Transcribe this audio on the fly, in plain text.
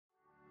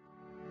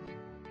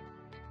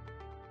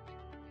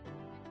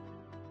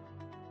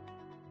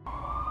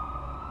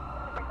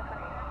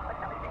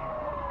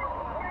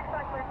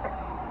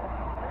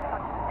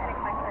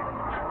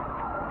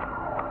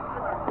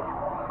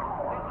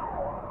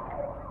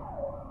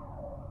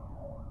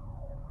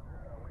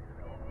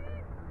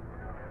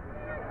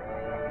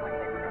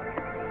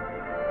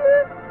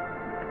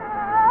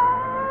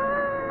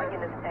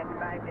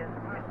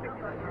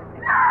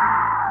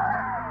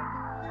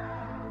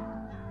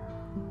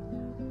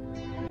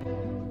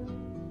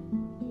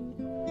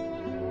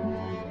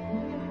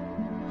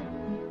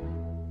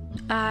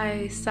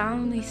I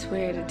solemnly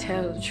swear to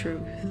tell the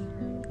truth,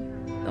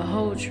 the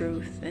whole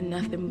truth, and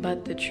nothing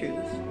but the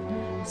truth.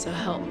 So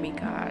help me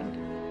God.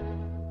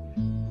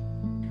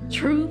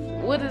 Truth?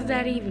 What does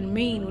that even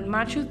mean when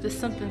my truth is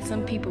something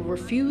some people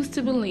refuse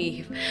to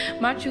believe?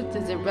 My truth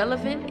is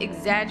irrelevant,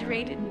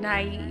 exaggerated,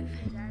 naive.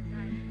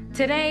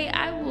 Today,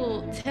 I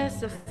will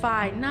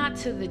testify not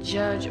to the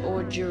judge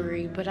or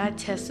jury, but I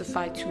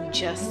testify to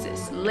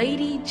justice.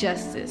 Lady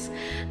Justice,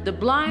 the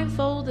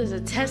blindfold is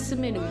a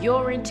testament of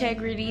your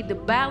integrity, the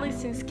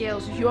balancing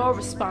scales your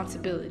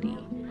responsibility.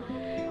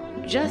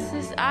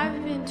 Justice,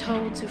 I've been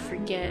told to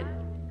forget.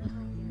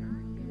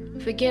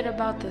 Forget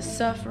about the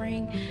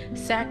suffering,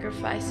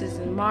 sacrifices,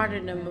 and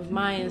martyrdom of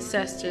my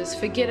ancestors.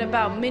 Forget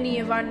about many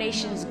of our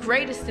nation's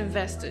greatest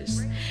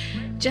investors.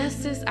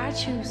 Justice, I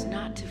choose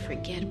not to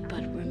forget,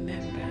 but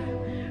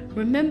remember.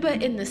 Remember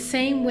in the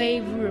same way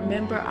we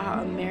remember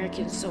our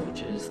American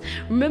soldiers.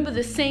 Remember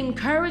the same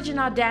courage and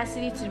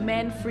audacity to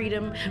demand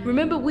freedom.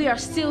 Remember we are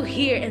still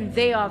here and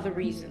they are the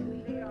reason.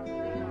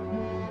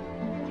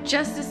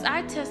 Justice,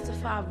 I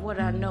testify of what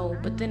I know,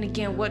 but then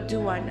again, what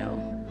do I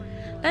know?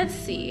 Let's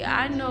see,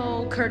 I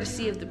know,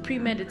 courtesy of the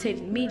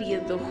premeditated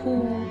media, the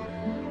who,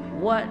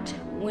 what,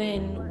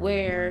 when,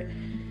 where,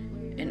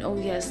 and oh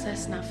yes,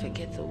 let's not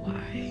forget the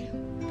why.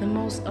 The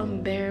most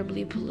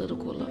unbearably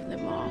political of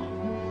them all.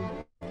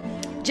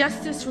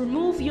 Justice,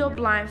 remove your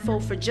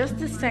blindfold for just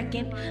a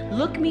second,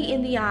 look me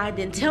in the eye,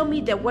 then tell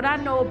me that what I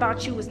know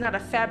about you is not a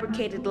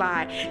fabricated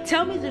lie.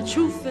 Tell me the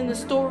truth in the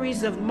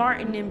stories of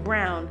Martin and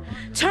Brown.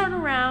 Turn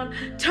around,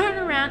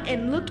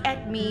 and look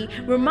at me.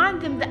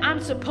 Remind them that I'm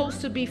supposed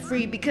to be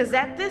free, because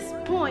at this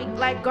point,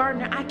 like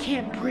Gardner, I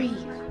can't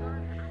breathe.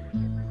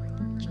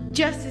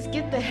 Justice,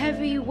 get the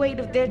heavy weight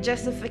of their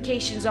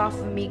justifications off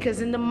of me,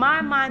 because in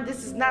my mind,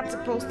 this is not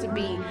supposed to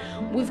be.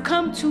 We've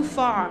come too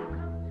far.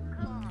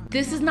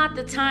 This is not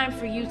the time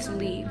for you to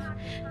leave.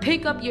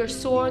 Pick up your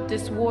sword,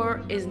 this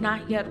war is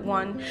not yet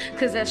won,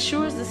 because as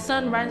sure as the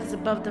sun rises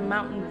above the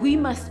mountain, we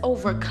must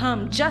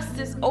overcome.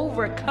 Justice,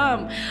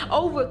 overcome.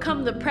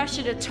 Overcome the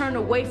pressure to turn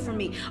away from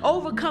me.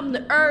 Overcome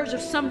the urge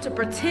of some to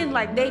pretend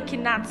like they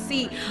cannot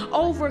see.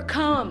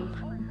 Overcome,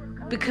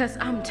 because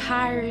I'm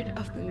tired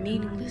of the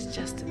meaningless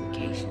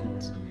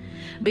justifications.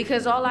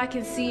 Because all I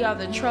can see are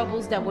the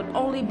troubles that would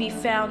only be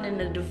found in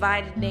a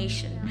divided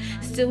nation,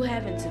 still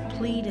having to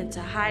plead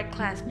into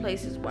high-class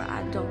places where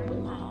I don't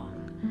belong.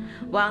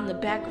 While in the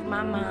back of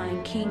my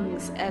mind,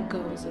 kings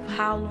echoes of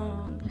how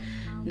long,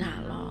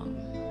 not long.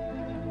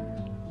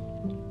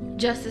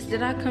 Justice,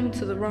 did I come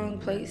to the wrong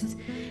place,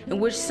 in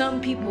which some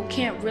people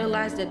can't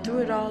realize that through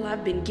it all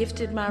I've been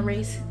gifted my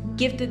race,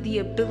 gifted the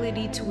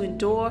ability to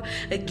endure,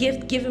 a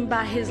gift given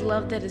by his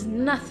love that is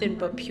nothing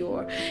but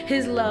pure,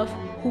 his love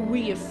who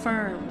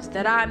reaffirms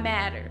that I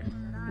matter,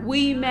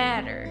 we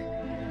matter.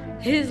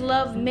 His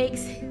love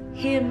makes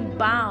him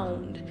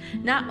bound,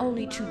 not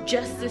only to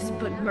justice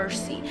but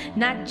mercy,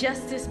 not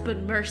justice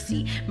but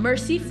mercy,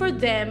 mercy for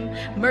them,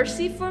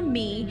 mercy for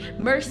me,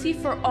 mercy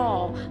for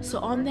all. So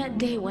on that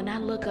day when I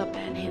look up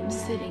at him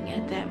sitting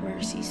at that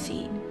mercy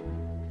seat,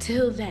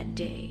 till that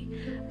day,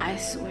 I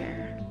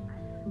swear,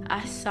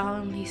 I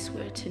solemnly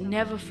swear to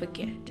never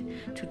forget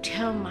to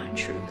tell my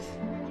truth,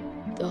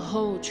 the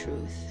whole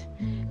truth,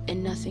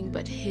 and nothing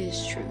but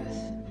his truth.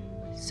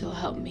 So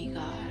help me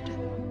God.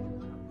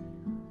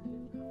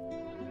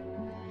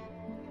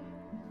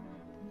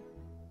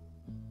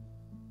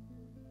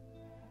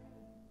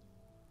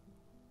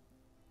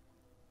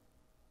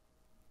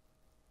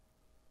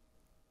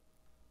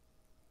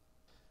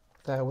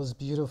 That was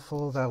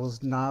beautiful. That was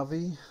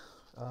Navi.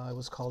 It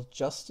was called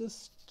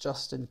Justice,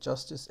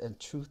 Justice, and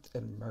Truth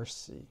and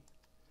Mercy.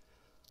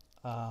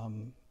 I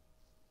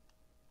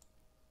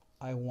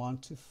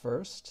want to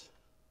first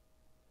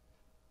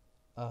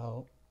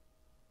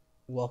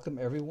welcome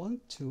everyone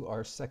to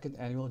our second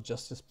annual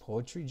Justice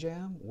Poetry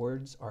Jam,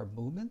 Words Are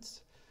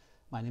Movements.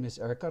 My name is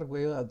Erick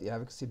Arguello. I'm the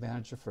Advocacy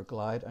Manager for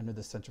GLIDE under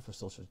the Center for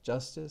Social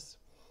Justice.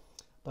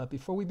 But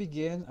before we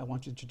begin, I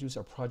want to introduce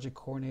our project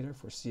coordinator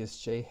for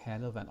CSJ,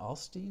 Hannah Van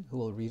Alstine, who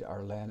will read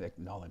our land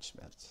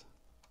acknowledgement.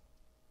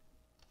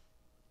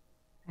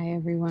 Hi,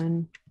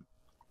 everyone.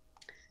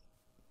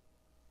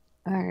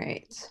 All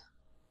right.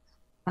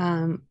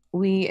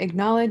 We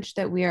acknowledge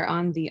that we are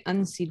on the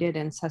unceded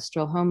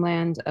ancestral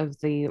homeland of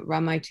the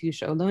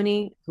Ramaytush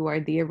Ohlone, who are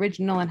the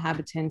original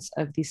inhabitants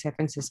of the San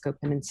Francisco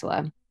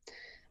Peninsula.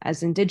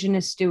 As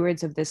Indigenous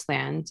stewards of this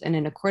land, and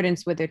in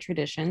accordance with their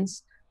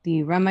traditions,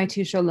 the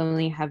Ramaytush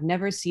Ohlone have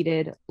never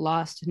ceded,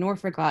 lost, nor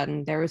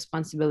forgotten their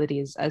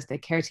responsibilities as the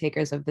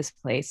caretakers of this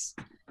place,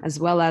 as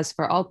well as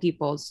for all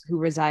peoples who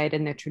reside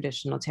in their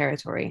traditional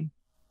territory.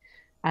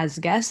 As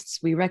guests,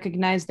 we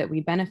recognize that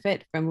we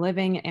benefit from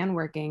living and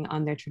working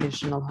on their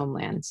traditional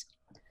homelands.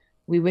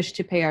 We wish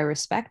to pay our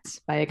respects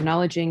by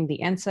acknowledging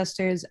the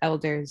ancestors,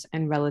 elders,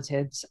 and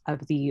relatives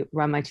of the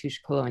Ramaytush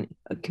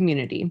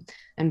community,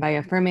 and by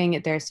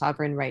affirming their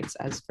sovereign rights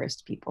as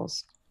First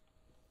Peoples.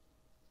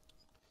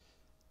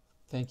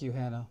 Thank you,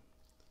 Hannah.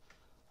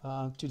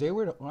 Today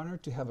we're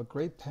honored to have a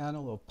great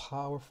panel of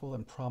powerful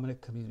and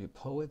prominent community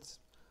poets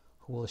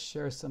who will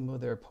share some of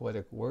their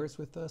poetic words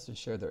with us and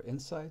share their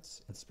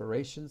insights,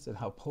 inspirations, and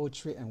how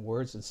poetry and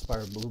words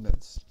inspire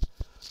movements.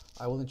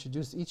 I will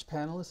introduce each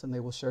panelist and they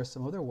will share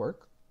some of their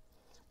work.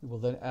 We will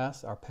then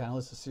ask our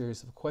panelists a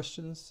series of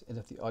questions, and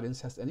if the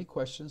audience has any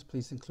questions,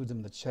 please include them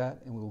in the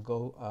chat, and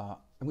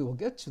we will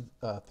get to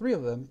 3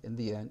 of them in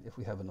the end if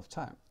we have enough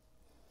time.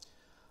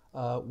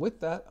 With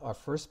that, our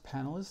first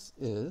panelist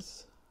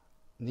is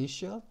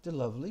Nicia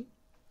De'Lovely,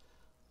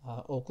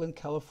 Oakland,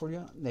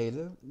 California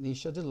native.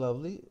 Nicia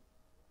De'Lovely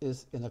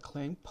is an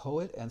acclaimed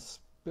poet and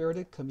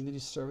spirited community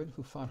servant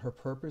who found her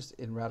purpose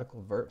in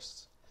radical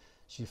verse.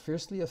 She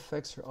fiercely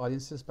affects her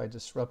audiences by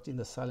disrupting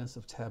the silence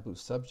of taboo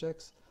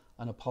subjects,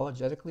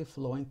 unapologetically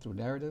flowing through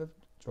narrative,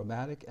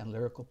 dramatic, and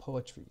lyrical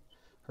poetry.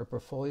 Her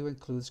portfolio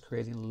includes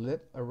creating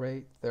lit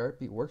array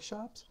therapy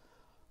workshops,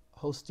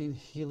 hosting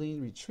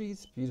healing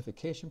retreats,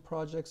 beautification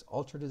projects,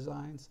 altar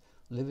designs,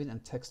 living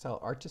and textile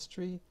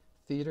artistry,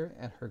 theater,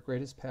 and her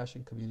greatest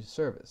passion, community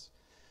service.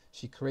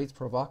 She creates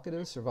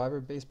provocative,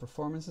 survivor-based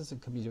performances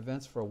and community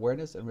events for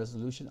awareness and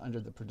resolution under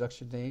the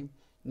production name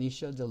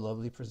Nicia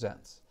De'Lovely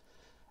Presents.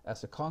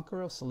 As a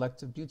conqueror of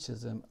selective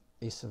mutism,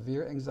 a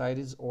severe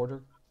anxiety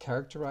disorder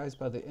characterized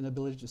by the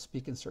inability to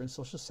speak in certain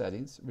social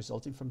settings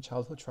resulting from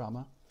childhood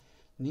trauma,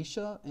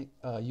 Nicia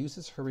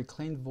uses her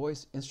reclaimed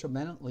voice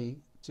instrumentally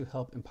to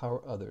help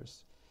empower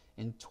others.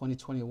 In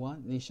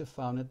 2021, Nicia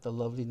founded The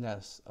Lovely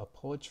Nest, a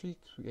poetry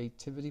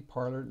creativity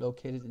parlor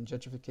located in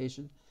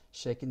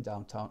gentrification-shaken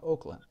downtown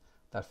Oakland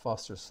that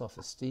fosters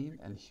self-esteem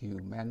and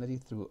humanity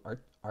through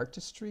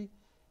artistry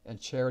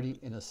and charity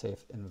in a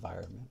safe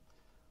environment.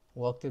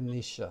 Welcome,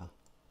 Nicia.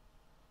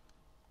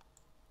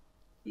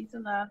 Peace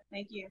and love.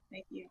 Thank you.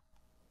 Thank you.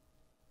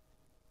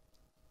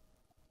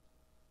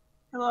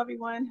 Hello,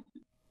 everyone.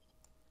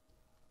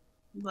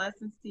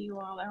 Blessings to you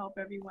all. I hope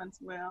everyone's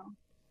well.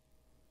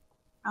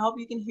 I hope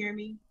you can hear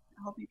me.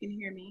 I hope you can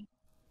hear me.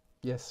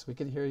 Yes, we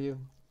can hear you.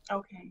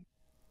 Okay.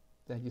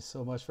 Thank you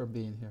so much for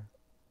being here.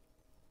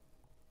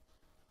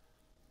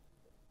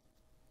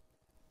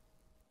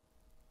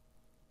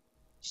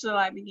 Shall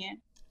I begin?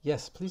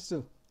 Yes, please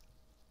do.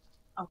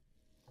 Okay.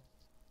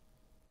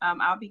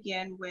 I'll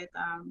begin with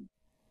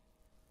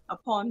a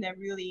poem that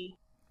really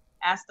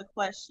asks the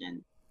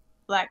question,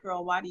 Black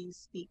girl, why do you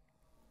speak?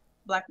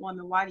 Black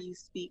woman, why do you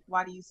speak?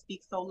 Why do you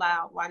speak so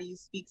loud? Why do you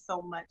speak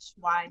so much?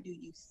 Why do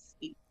you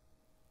speak?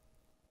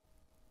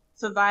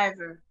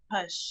 Survivor,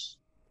 hush,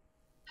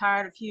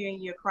 tired of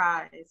hearing your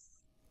cries.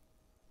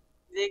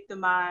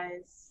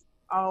 Victimized,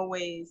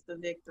 always the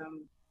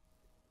victim.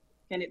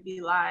 Can it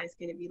be lies?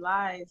 Can it be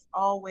lies?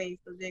 Always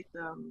the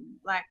victim.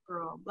 Black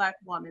girl, Black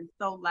woman,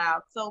 so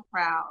loud, so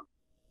proud.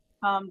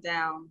 Calm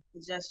down,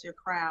 adjust your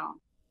crown.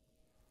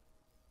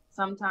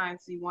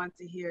 Sometimes we want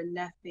to hear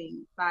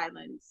nothing,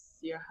 silence,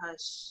 your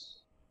hush.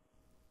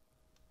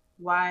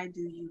 Why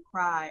do you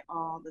cry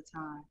all the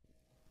time?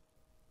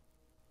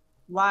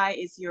 Why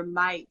is your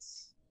might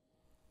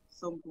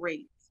so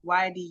great?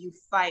 Why do you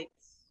fight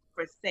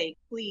for sake?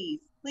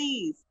 Please,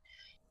 please,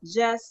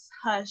 just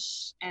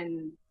hush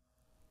and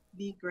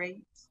be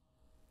great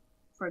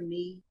for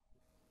me.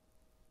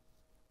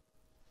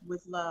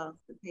 With love,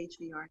 the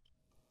patriarchy.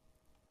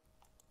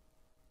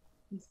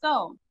 And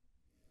so,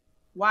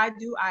 why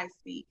do I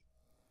speak?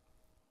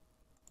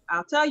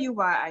 I'll tell you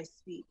why I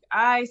speak.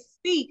 I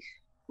speak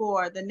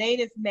for the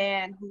native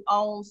man who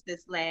owns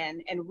this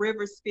land and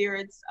river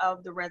spirits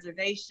of the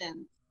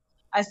reservation.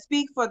 I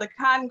speak for the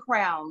cotton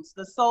crowns,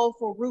 the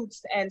soulful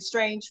roots and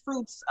strange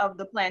fruits of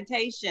the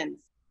plantations.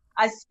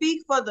 I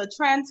speak for the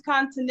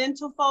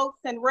transcontinental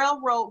folks and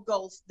railroad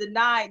ghosts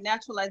denied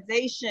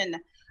naturalization.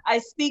 I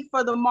speak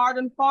for the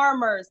modern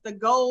farmers, the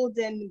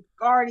golden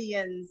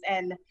guardians,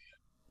 and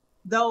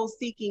those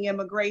seeking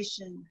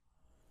immigration.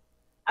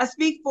 I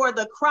speak for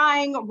the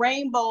crying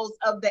rainbows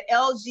of the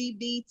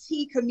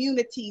LGBT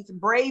communities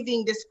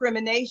braving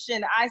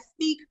discrimination. I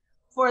speak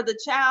for the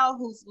child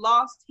who's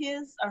lost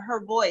his or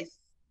her voice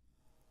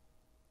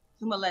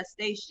to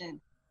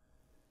molestation,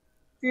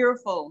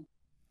 fearful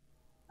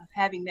of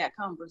having that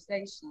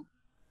conversation.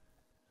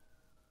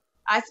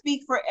 I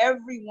speak for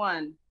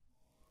everyone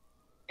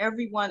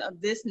of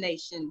this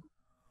nation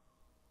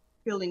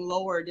feeling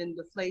lowered in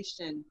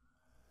deflation.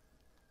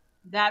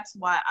 That's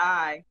why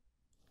I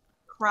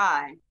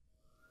cry,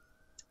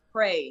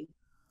 pray,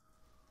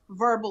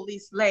 verbally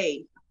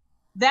slay.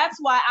 That's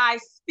why I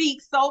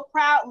speak so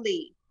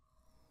proudly.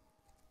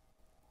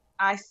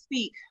 I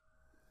speak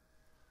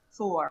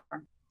for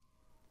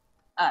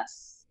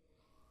us.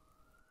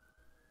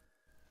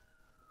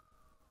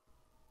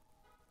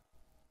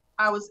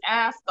 I was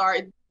asked, or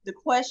the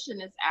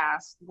question is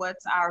asked,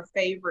 what's our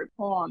favorite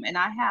poem? And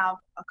I have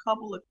a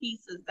couple of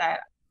pieces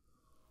that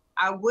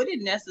I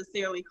wouldn't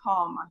necessarily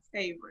call my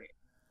favorite,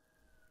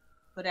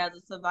 but as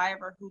a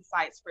survivor who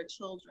fights for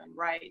children's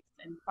rights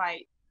and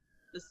fight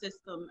the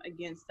system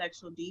against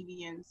sexual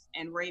deviance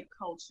and rape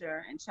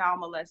culture and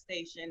child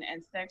molestation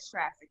and sex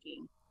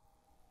trafficking,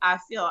 I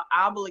feel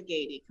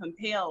obligated,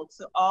 compelled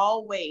to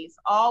always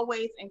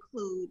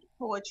include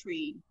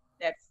poetry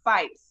that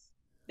fights,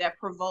 that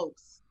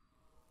provokes,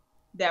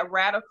 that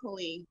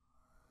radically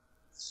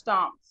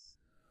stomps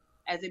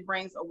as it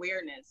brings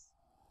awareness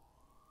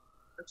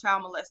for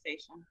child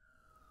molestation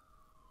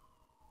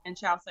and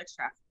child sex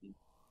trafficking.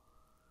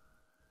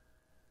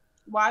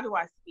 Why do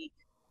I speak?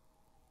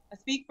 I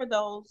speak for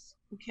those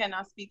who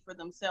cannot speak for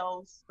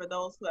themselves, for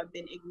those who have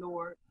been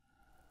ignored.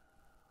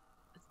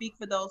 I speak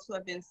for those who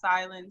have been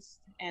silenced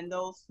and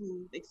those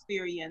who've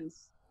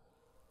experienced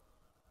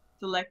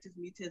selective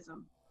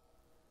mutism.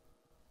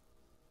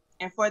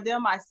 And for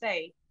them, I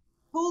say,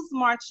 who's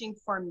marching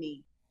for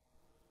me?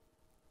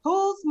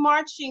 Who's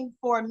marching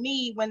for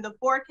me when the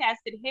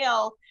forecasted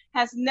hell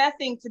has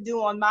nothing to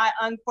do on my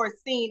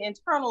unforeseen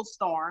internal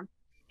storm?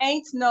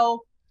 Ain't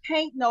no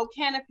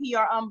canopy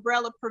or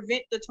umbrella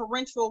prevent the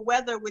torrential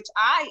weather which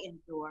I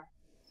endure.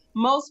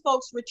 Most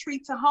folks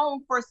retreat to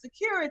home for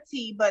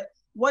security, but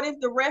what if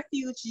the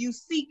refuge you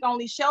seek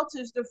only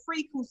shelters the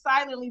freak who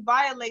silently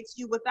violates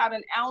you without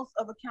an ounce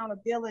of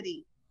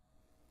accountability,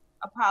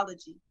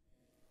 apology,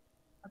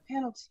 a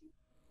penalty?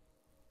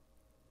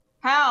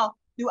 How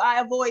do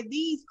I avoid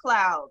these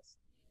clouds,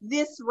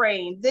 this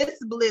rain, this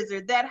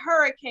blizzard, that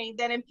hurricane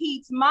that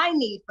impedes my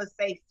need for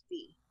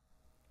safety?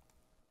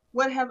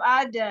 What have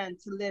I done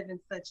to live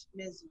in such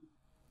misery?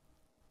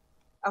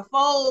 I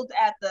fold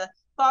at the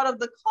thought of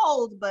the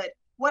cold, but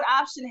what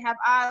option have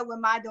I when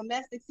my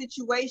domestic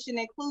situation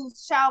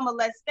includes child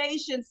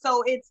molestation?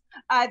 So it's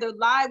either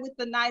lie with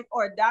the knife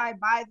or die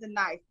by the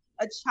knife.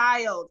 A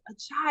child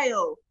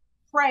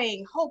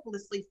praying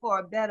hopelessly for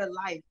a better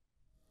life.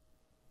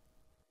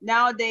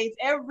 Nowadays,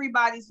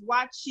 everybody's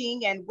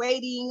watching and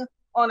waiting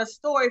on a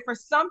story for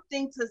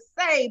something to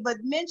say, but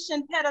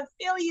mention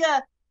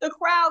pedophilia, the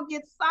crowd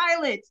gets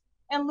silent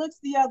and looks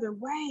the other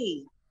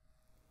way.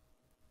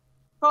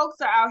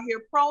 Folks are out here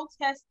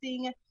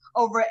protesting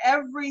over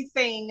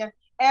everything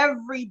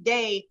every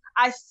day.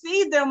 I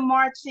see them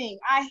marching.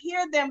 I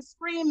hear them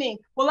screaming.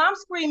 Well, I'm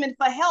screaming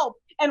for help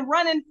and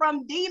running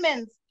from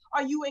demons.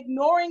 Are you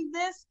ignoring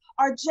this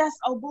or just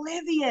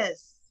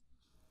oblivious?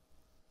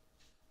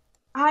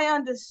 I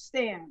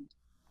understand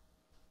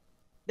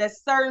that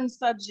certain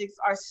subjects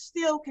are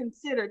still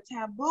considered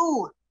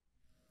taboo.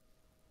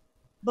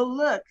 But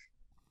look,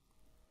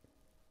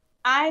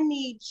 I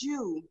need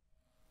you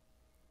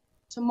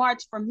to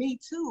march for me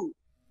too.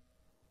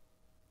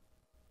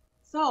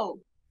 So,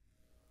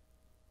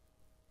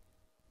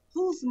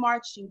 who's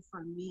marching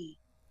for me?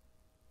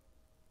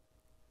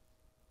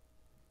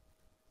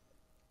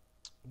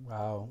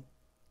 Wow.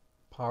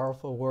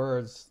 Powerful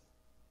words.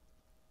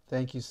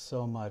 Thank you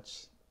so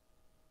much.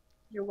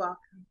 You're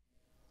welcome.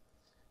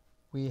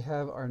 We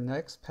have our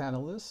next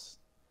panelist,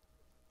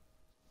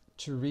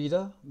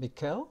 Charita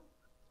Mikkel.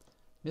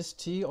 Miss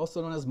T,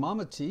 also known as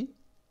Mama T.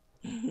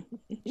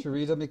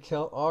 Charita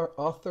Mikkel,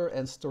 author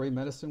and story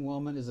medicine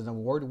woman, is an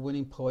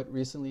award-winning poet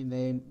recently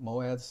named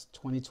Moad's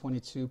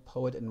 2022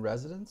 Poet in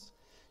Residence.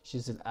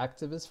 She's an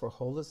activist for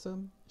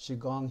holism,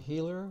 Qigong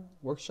healer,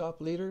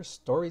 workshop leader,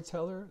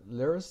 storyteller,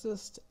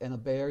 lyricist, and a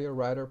Bay Area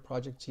writer,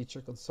 project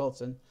teacher,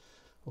 consultant,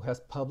 who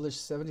has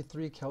published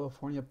 73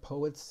 California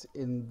poets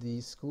in the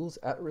School's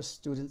At-Risk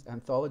Students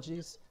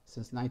anthologies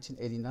since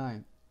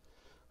 1989.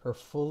 Her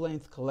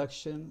full-length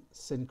collection,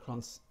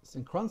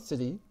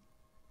 Synchronicity,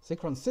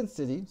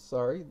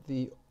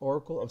 The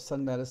Oracle of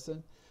Sun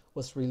Medicine,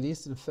 was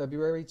released in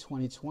February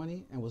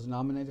 2020 and was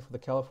nominated for the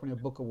California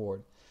Book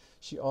Award.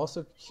 She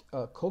also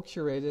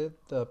co-curated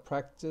the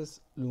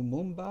Practice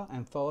Lumumba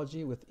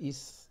anthology with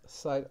East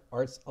Side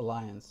Arts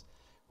Alliance,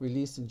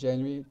 released in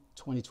January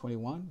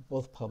 2021,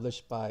 both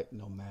published by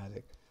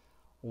Nomadic.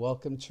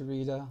 Welcome,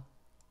 Charita.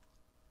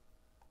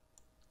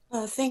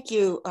 Thank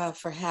you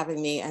for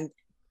having me, and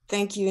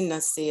thank you,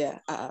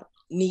 Nicia.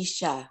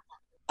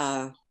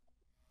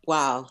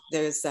 Wow,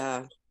 there's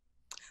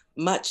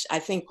much. I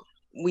think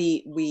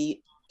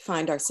we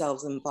find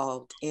ourselves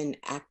involved in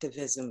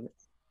activism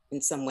in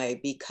some way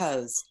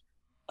because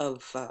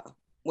of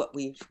what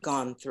we've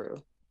gone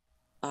through.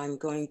 I'm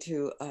going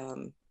to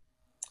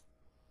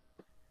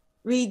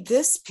read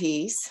this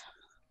piece.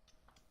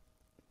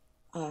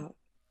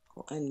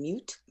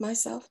 Unmute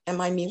myself.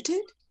 Am I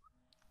muted?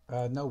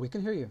 No, we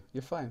can hear you.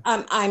 You're fine.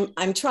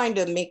 I'm trying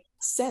to make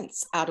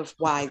sense out of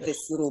why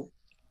this little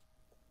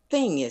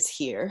thing is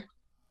here.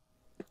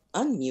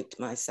 Unmute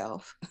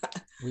myself.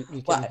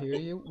 We can hear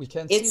you. We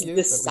can't see you. It's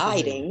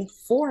deciding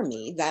for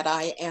me that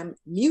I am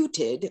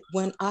muted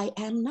when I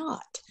am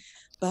not.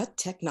 But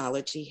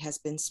technology has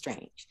been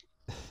strange.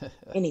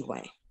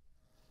 Anyway.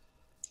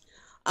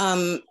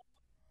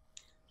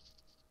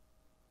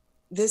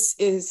 This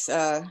is,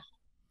 I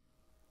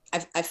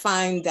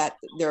find that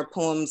there are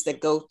poems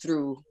that go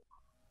through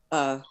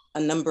a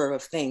number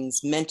of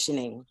things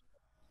mentioning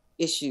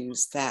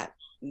issues that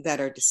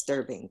are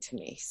disturbing to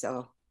me.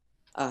 So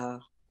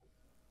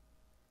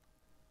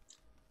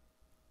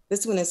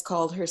this one is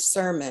called Her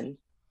Sermon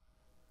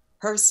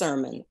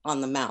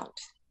on the Mount.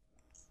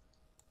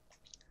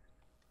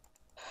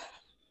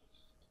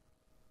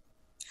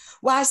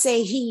 Why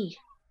say he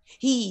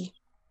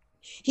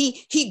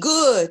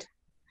good?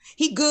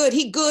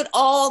 He good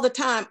all the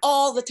time,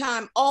 all the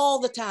time, all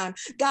the time.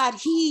 God,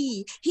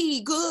 he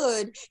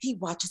good. He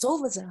watches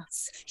over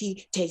us.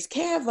 He takes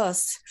care of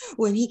us.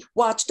 When he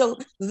watched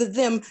over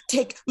them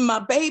take my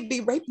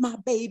baby, rape my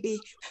baby,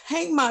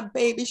 hang my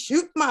baby,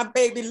 shoot my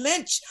baby,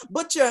 lynch,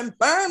 butcher and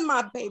burn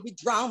my baby,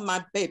 drown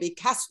my baby,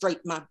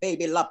 castrate my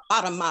baby,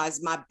 lobotomize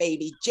my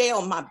baby,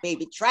 jail my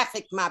baby,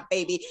 traffic my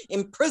baby,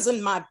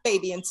 imprison my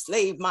baby,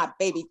 enslave my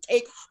baby,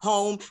 take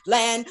home,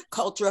 land,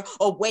 culture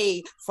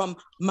away from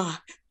my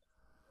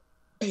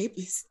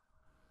babies.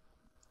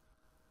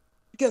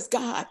 Because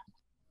God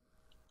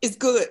is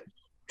good,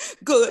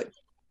 good.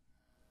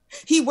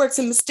 He works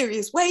in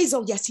mysterious ways.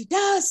 Oh, yes, he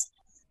does.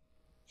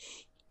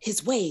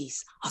 His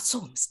ways are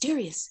so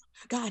mysterious.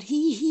 God,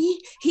 he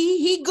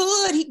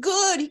good,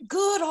 he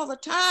good all the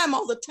time,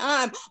 all the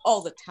time,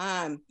 all the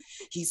time.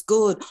 He's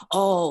good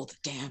all the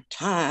damn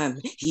time.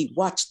 He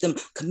watched them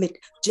commit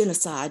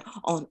genocide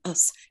on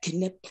us,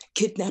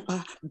 kidnap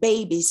our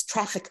babies,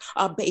 traffic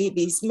our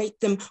babies, make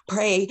them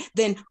pray,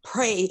 then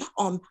prey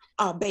on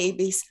our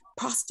babies,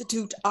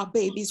 prostitute our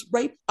babies,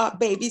 rape our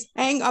babies,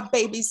 hang our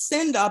babies,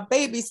 send our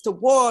babies to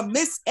war,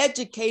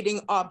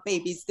 miseducating our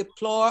babies,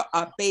 deplore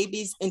our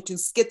babies into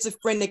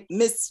schizophrenic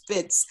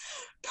misfits,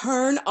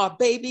 turn our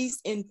babies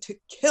into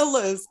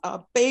killers,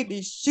 our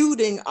babies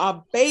shooting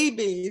our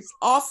babies,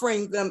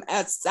 offering them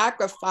as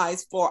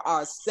sacrifice for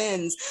our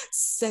sins,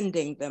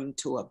 sending them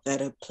to a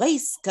better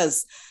place,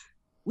 because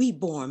we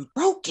born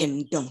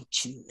broken,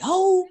 don't you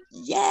know?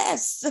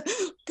 Yes,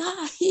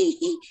 God,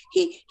 he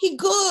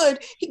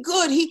good, he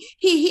good,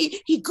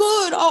 he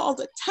good all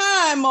the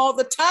time, all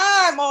the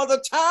time, all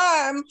the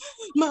time.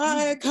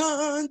 My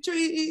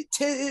country,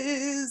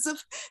 'tis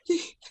of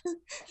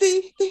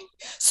the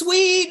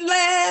sweet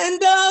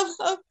land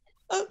of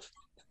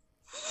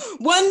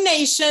one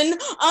nation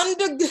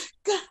under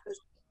God,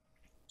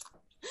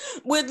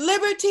 with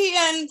liberty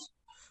and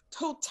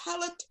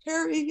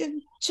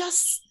totalitarian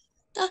justice.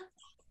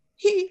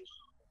 He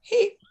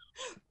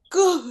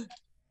good.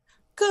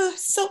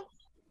 So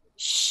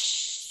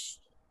shh.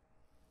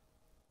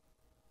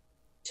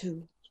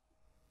 To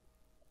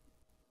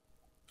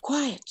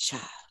quiet,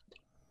 child.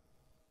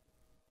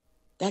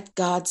 That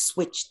God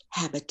switched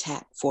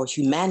habitat for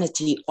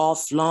humanity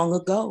off long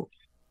ago.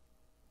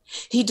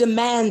 He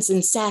demands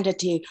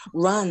insanity,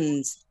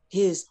 runs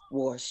his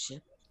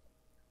warship,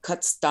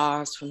 cut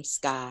stars from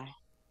sky,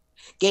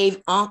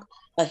 gave Ankh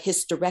a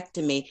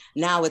hysterectomy,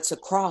 now it's a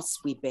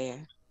cross we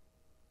bear.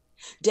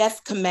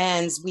 Death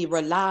commands we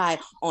rely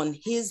on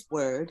his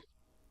word.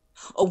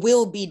 A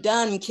will be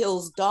done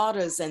kills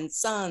daughters and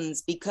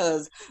sons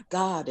because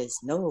God is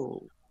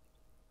no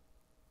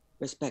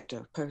respecter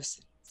of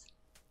persons.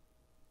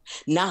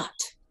 Not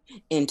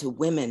into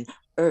women,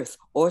 earth,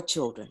 or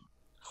children,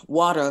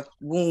 water,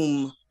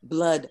 womb,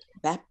 blood,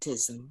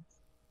 baptism,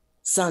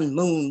 sun,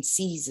 moon,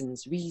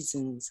 seasons,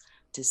 reasons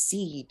to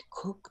seed,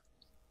 cook.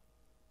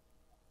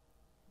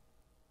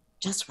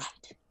 Just right.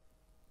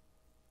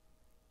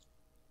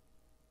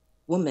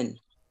 Woman,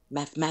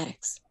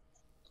 mathematics,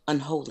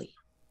 unholy.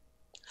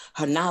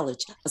 Her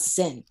knowledge, a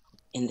sin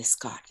in this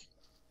garden.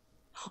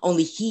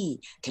 Only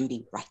he can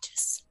be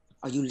righteous.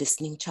 Are you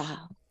listening,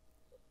 child?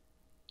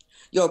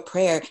 Your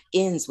prayer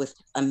ends with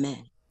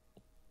amen.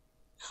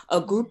 A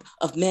group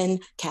of men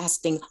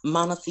casting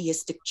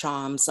monotheistic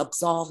charms,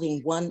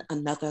 absolving one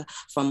another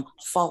from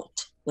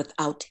fault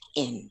without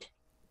end.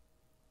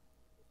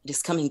 It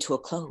is coming to a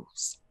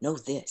close. Know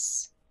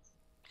this.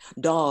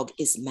 Dog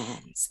is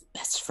man's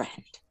best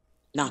friend,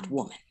 not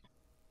woman.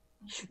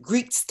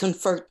 Greeks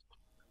convert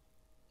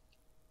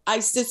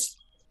Isis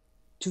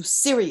to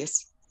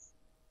Sirius.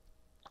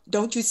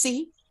 Don't you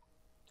see?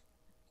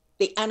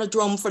 The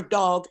anadrome for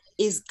dog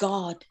is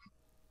God.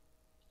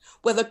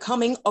 Whether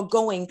coming or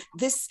going,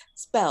 this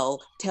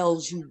spell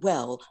tells you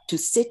well to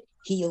sit,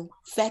 heal,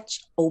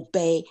 fetch,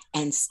 obey,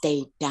 and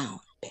stay down,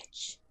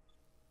 bitch.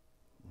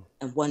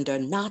 And wonder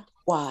not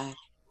why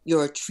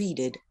you're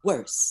treated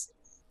worse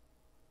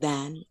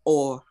than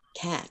or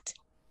can't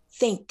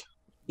think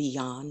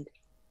beyond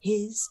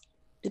his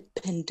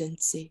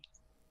dependency.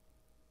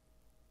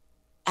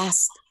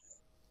 Ask,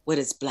 what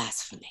is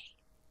blasphemy?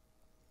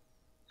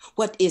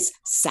 What is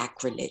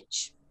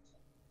sacrilege?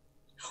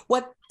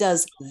 What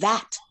does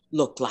that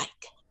look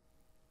like?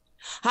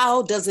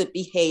 How does it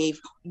behave?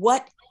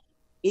 What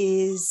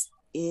is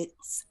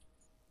its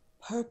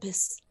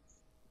purpose?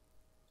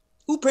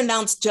 Who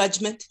pronounced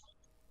judgment?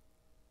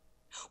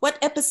 What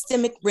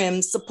epistemic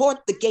rims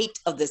support the gate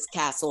of this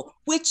castle?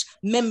 Which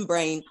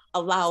membrane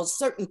allows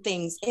certain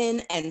things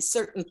in and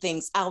certain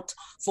things out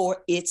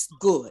for its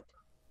good?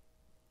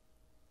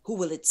 Who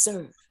will it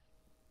serve?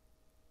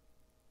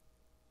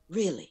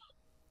 Really?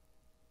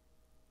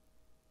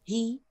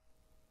 He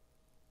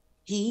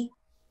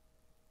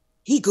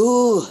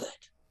good,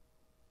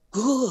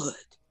 good.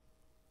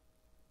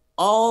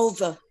 All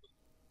the,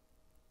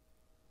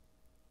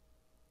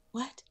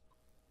 what?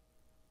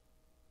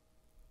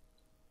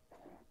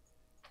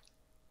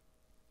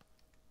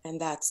 And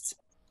that's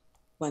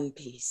one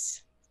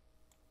piece.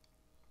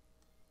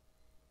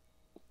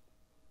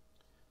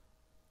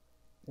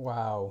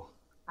 Wow.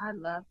 I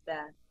love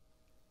that.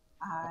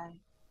 I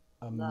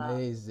love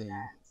Amazing.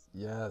 that.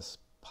 Yes.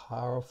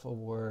 Powerful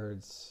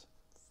words.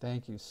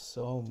 Thank you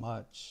so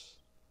much.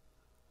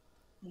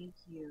 Thank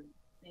you.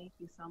 Thank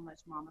you so much,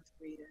 Mama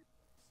Frida.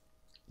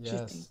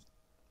 Sure thing.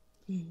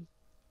 Yes.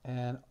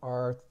 And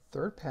our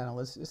third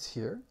panelist is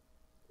here.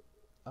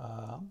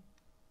 Um,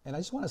 and I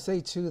just want to say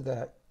too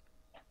that,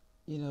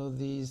 you know,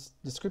 these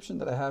description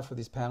that I have for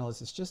these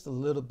panelists is just a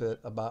little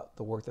bit about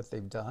the work that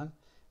they've done,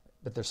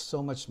 but there's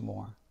so much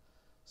more.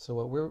 So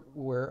what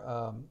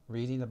we're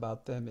reading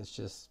about them is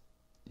just,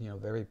 you know,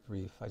 very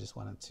brief. I just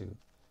wanted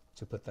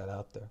to put that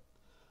out there.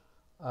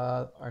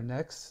 Our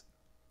next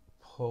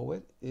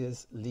poet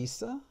is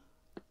Lisa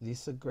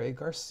Gray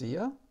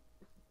Garcia,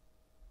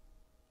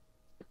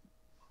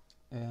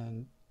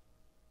 and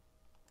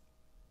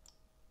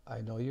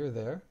I know you're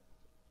there.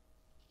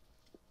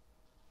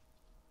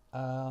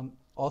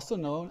 Also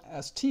known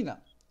as Tina,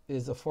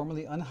 is a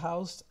formerly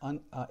unhoused,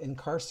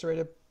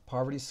 incarcerated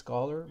poverty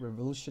scholar,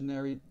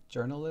 revolutionary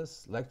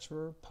journalist,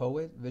 lecturer,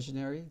 poet,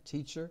 visionary,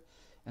 teacher,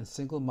 and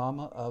single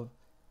mama of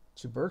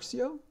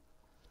Tiburcio,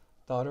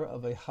 daughter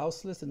of a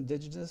houseless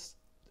indigenous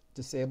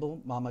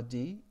disabled Mama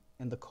D,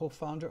 and the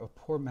co-founder of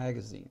Poor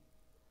Magazine.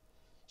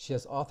 She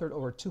has authored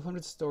over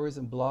 200 stories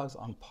and blogs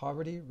on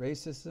poverty,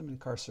 racism,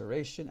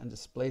 incarceration, and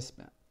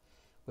displacement.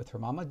 With her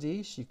Mama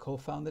D, she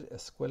co-founded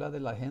Escuela de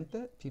la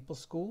Gente, People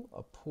School,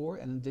 a poor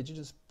and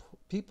indigenous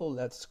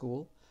people-led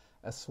school,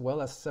 as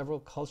well as several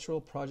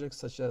cultural projects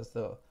such as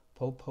the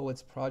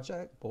Poets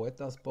Project,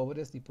 Poetas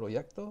Pobres y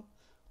Proyecto,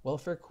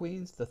 Welfare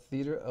Queens, the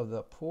Theater of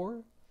the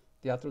Poor,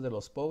 Teatro de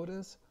los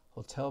Pobres,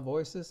 Hotel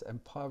Voices,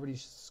 and Poverty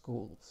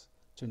Schools,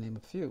 to name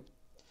a few.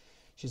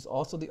 She's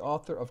also the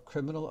author of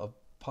Criminal of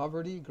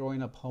Poverty,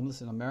 Growing Up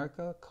Homeless in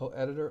America,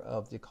 co-editor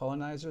of The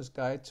Colonizer's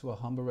Guide to a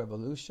Humble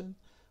Revolution,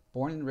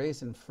 born and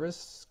raised in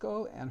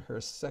Frisco, and her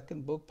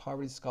second book,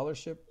 Poverty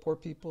Scholarship, Poor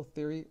People,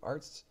 Theory,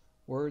 Arts,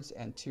 Words,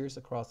 and Tears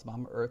Across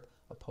Mama Earth,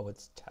 a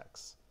Poet's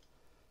Text.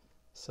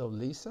 So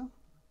Lisa?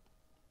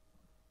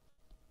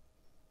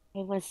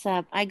 Hey, what's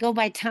up? I go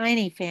by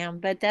Tiny Fam,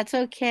 but that's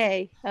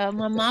okay.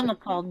 My mama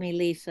called me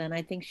Lisa, and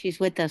I think she's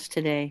with us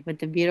today with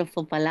the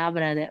beautiful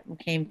palabra that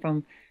came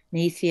from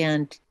Nicia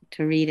and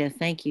Tarita.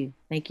 Thank you.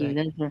 Thank you.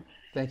 Those were,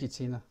 Thank you,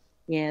 Tina.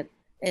 yeah,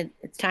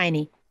 it's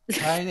tiny.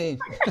 Tiny.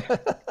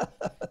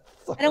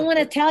 I don't want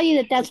to tell you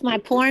that that's my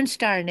porn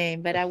star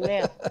name, but I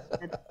will.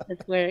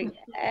 That's where,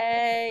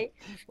 hey.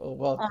 Well,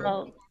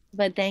 welcome.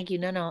 But thank you.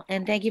 No.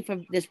 And thank you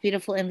for this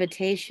beautiful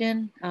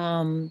invitation.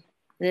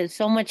 There's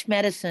so much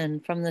medicine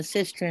from the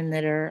sistren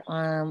that are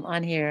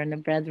on here and the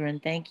brethren.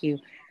 Thank you.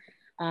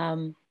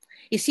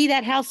 You see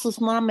that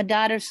houseless mom and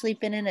daughter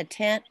sleeping in a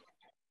tent?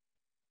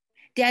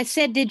 I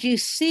said, did you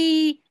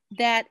see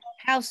that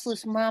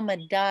houseless mom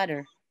and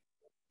daughter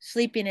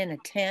sleeping in a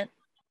tent?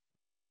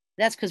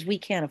 That's because we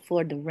can't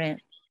afford the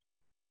rent.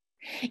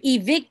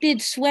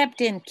 Evicted,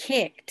 swept, and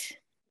kicked.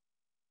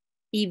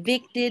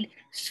 Evicted,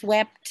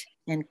 swept,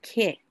 and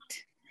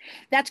kicked.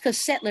 That's because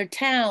settler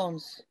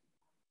towns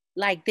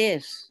like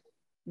this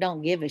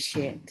don't give a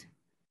shit.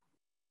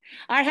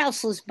 Our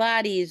houseless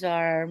bodies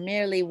are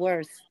merely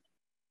worth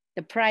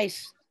the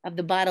price of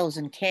the bottles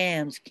and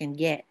cans can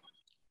get.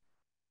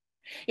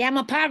 Yeah, I'm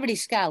a poverty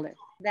scholar.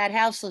 That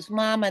houseless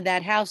mama,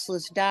 that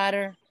houseless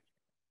daughter,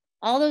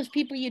 all those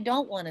people you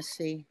don't want to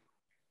see,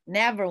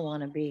 never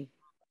want to be.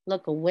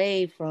 Look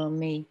away from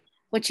me.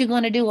 What you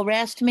gonna do,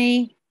 arrest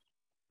me?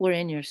 We're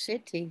in your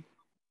city.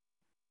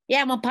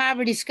 Yeah, I'm a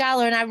poverty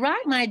scholar and I rock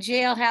my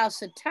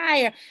jailhouse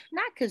attire,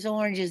 not because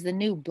orange is the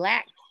new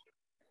black.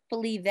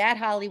 Believe that,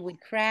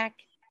 Hollywood crack.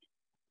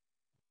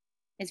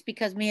 It's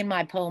because me and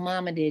my po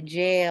mama did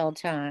jail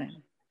time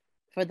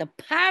for the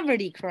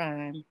poverty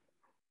crime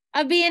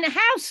of being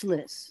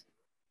houseless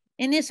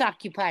in this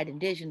occupied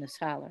indigenous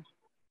holler.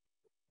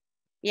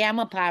 Yeah, I'm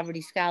a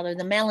poverty scholar,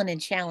 the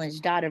melanin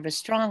challenged daughter of a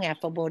strong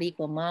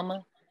Afro-Boricua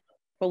mama,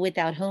 for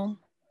without whom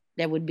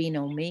there would be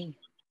no me.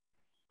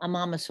 A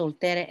mama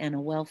soltera and a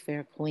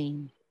welfare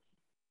queen.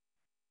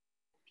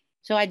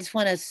 So I just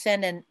want to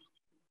send an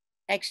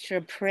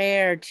extra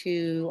prayer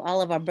to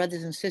all of our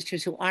brothers and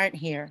sisters who aren't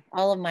here,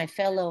 all of my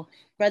fellow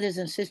brothers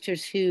and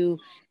sisters who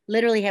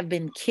literally have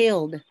been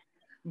killed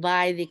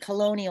by the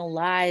colonial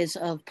lies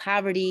of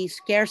poverty,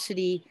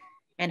 scarcity,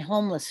 and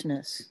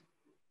homelessness.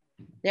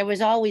 There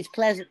was always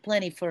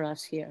plenty for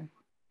us here,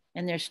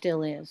 and there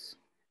still is.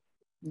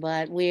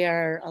 But we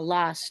are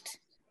lost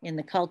in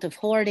the cult of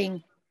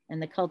hoarding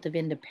and the cult of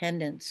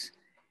independence.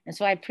 And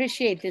so I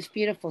appreciate this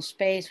beautiful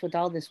space with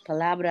all this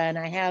palabra, and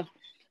I have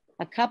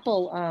a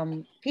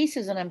couple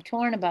pieces, and I'm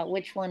torn about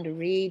which one to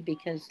read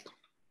because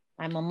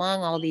I'm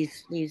among all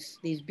these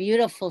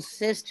beautiful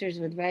sisters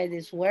with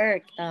this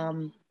work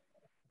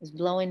is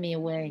blowing me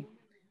away.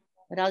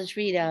 But I'll just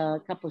read a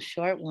couple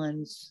short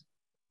ones.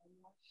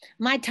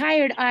 My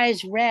tired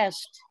eyes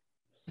rest.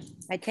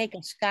 I take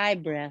a sky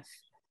breath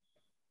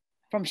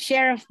from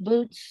sheriff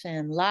boots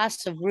and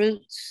loss of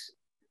roots,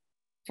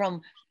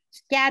 from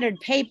scattered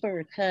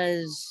paper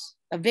because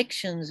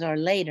evictions are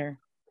later.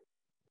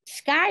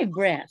 Sky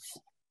breath.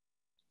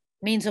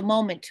 means a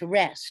moment to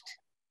rest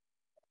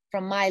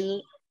from my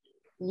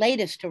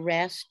latest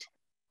arrest,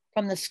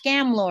 from the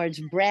scam lord's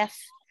breath,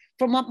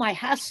 from what my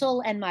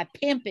hustle and my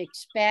pimp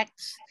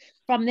expects,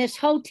 from this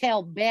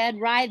hotel bed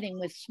writhing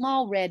with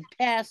small red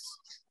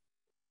pests.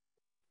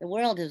 The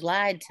world has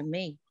lied to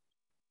me.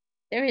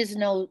 There is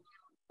no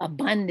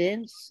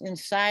abundance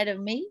inside of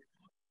me.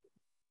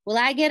 Will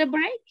I get a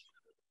break?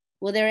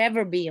 Will there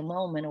ever be a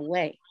moment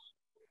away?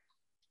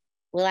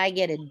 Will I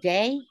get a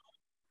day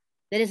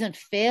that isn't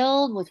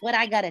filled with what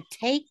I gotta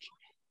take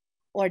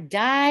or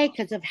die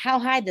because of how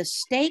high the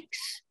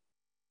stakes?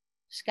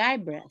 Sky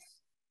breath.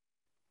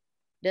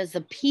 Does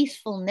the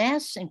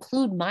peacefulness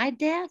include my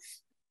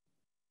death?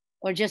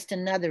 Or just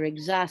another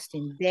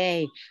exhausting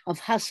day of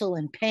hustle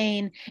and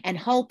pain and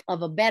hope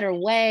of a better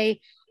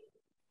way?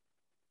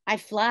 I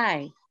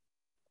fly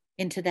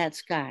into that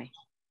sky,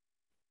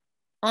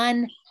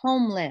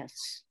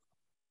 unhomeless,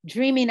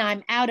 dreaming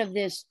I'm out of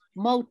this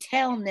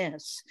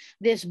motelness,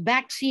 this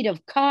backseat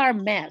of car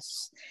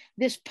mess,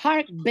 this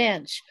park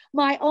bench,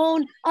 my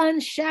own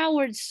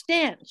unshowered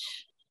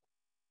stench.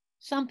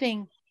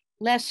 Something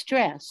less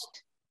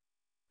stressed,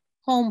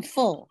 home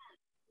full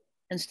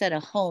instead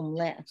of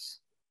homeless.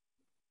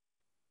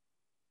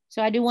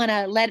 So I do want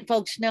to let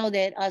folks know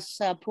that us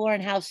poor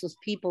and houseless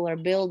people are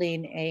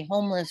building a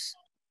homeless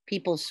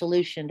people's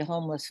solution to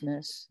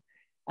homelessness,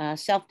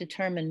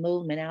 self-determined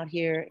movement out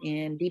here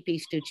in Deep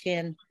East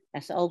Duchin,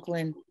 that's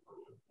Oakland.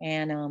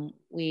 And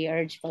we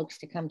urge folks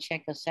to come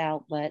check us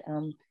out. But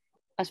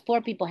us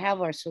poor people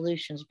have our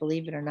solutions,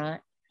 believe it or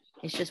not.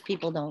 It's just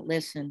people don't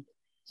listen.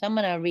 So I'm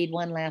gonna read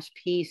one last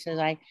piece. As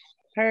I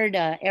heard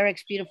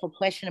Erick's beautiful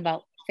question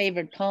about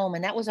favorite poem,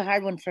 and that was a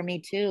hard one for me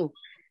too.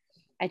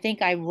 I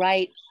think I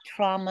write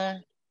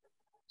trauma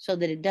so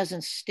that it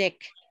doesn't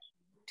stick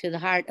to the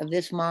heart of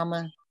this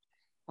mama,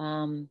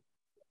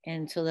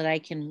 and so that I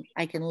can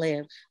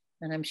live.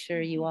 And I'm sure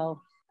you all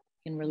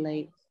can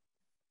relate.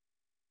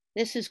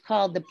 This is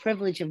called The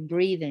Privilege of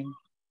Breathing.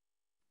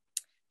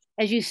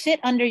 As you sit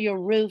under your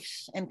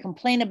roofs and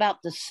complain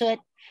about the soot,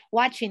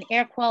 watching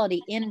air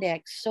quality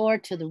index soar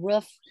to the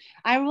roof,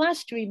 I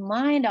must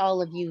remind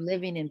all of you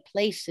living in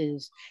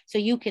places so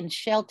you can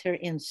shelter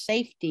in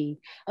safety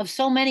of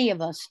so many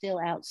of us still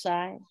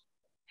outside,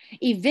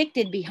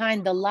 evicted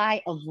behind the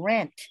lie of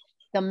rent,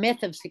 the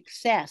myth of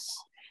success,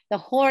 the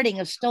hoarding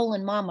of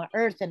stolen mama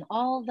earth, and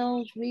all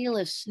those real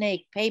as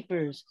snake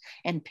papers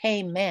and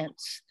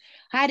payments,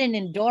 hiding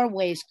in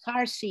doorways,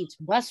 car seats,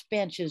 bus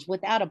benches,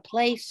 without a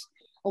place,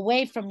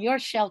 away from your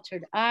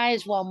sheltered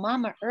eyes, while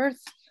mama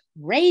earth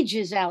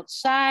rages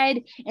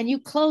outside and you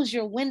close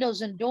your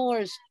windows and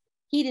doors,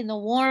 heeding the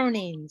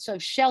warnings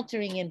of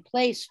sheltering in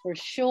place for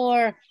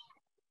sure,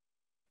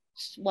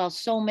 while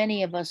so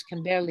many of us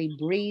can barely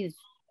breathe,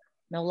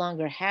 no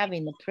longer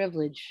having the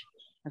privilege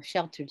of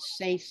sheltered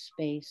safe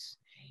space.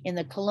 In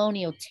the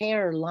colonial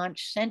terror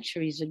launched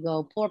centuries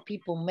ago, poor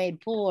people made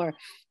poor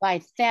by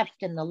theft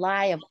and the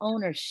lie of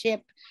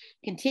ownership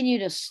continue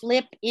to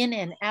slip in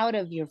and out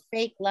of your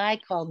fake lie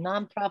called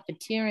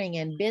non-profiteering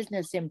and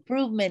business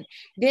improvement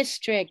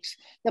districts.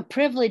 The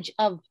privilege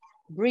of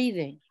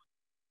breathing.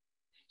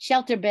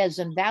 Shelter beds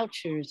and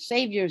vouchers,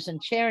 saviors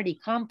and charity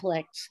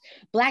complex,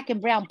 black and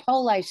brown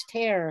police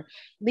terror,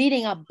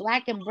 leading up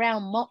black and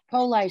brown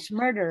police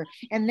murder.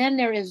 And then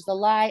there is the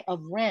lie of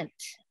rent.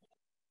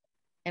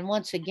 And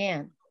once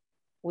again,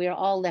 we are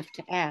all left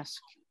to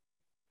ask,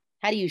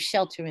 how do you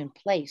shelter in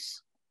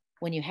place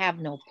when you have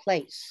no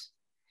place?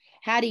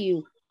 How do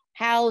you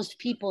housed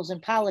peoples and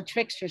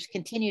politricksters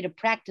continue to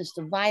practice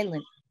the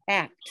violent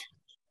act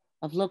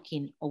of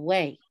looking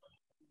away?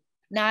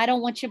 Now, I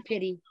don't want your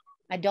pity.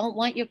 I don't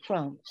want your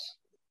crumbs.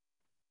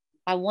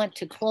 I want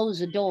to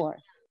close a door,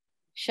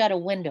 shut a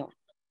window,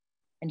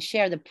 and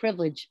share the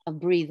privilege of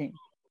breathing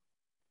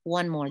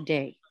one more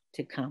day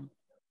to come.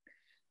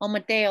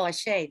 Omateo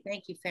Ashe.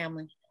 Thank you,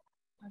 family.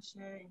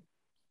 Ashe.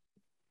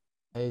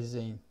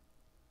 Amazing.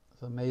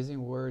 Those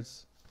amazing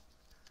words.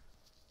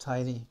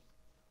 Tiny.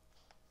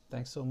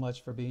 Thanks so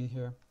much for being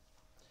here.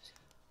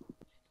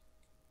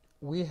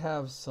 We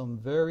have some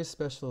very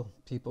special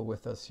people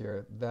with us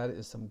here. That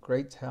is some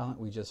great talent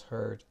we just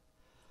heard.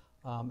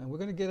 And we're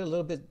going to get a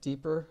little bit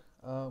deeper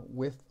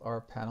with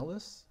our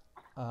panelists.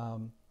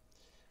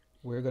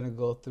 We're going to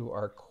go through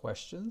our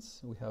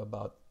questions. We have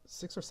about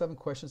 6 or 7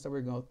 questions that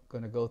we're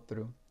going to go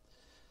through.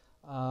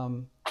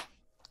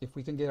 If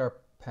we can get our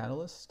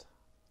panelist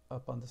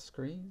up on the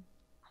screen.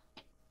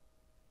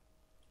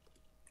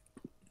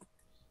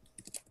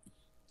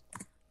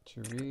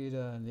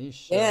 Charita,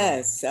 Nicia.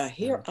 Yes,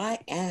 here I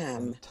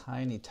am.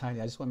 Tiny.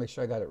 I just want to make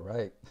sure I got it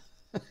right.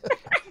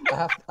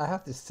 I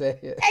have to say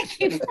it. Thank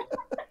you.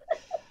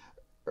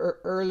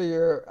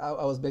 Earlier, I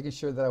was making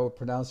sure that I would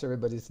pronounce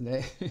everybody's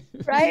name.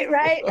 Right.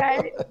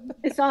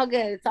 It's all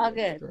good. It's all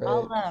good. Right.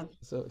 All love.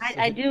 So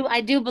I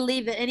do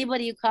believe that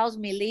anybody who calls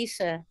me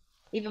Lisa,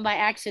 even by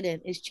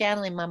accident, is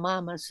channeling my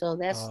mama. So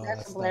that's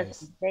a blessing.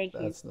 Nice. Thank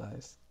you. That's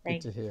nice.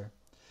 Thank Good to hear.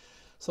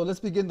 So let's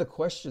begin the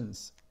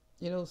questions.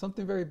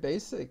 Something very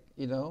basic,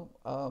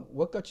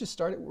 what got you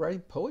started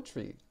writing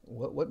poetry?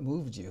 What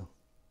moved you?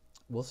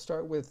 we'll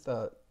start with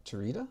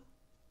Tarita.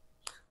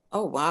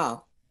 Oh,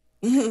 wow.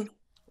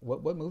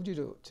 What moved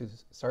you to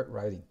start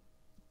writing?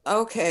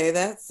 Okay,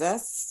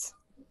 that's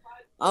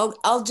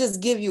I'll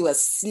just give you a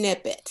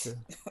snippet. Sure.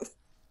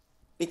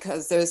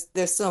 Because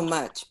there's so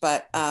much.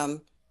 But I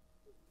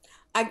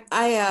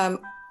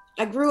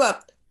grew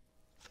up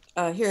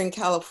here in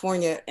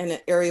California in an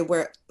area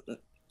where,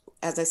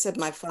 as I said,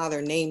 my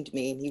father named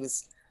me, and he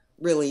was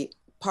really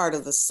part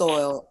of the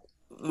soil.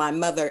 My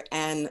mother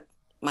and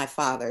my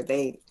father,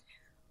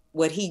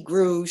 what he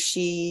grew,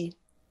 she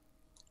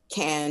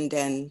canned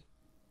and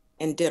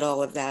did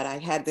all of that. I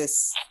had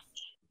this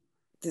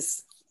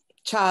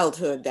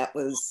childhood that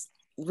was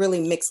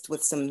really mixed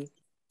with some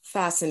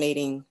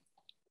fascinating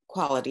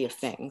quality of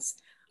things.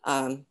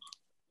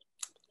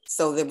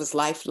 So there was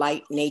life,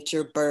 light,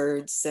 nature,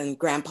 birds, and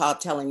grandpa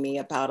telling me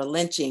about a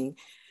lynching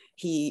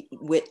he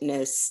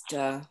witnessed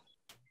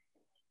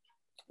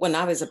when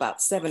I was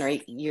about 7 or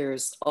 8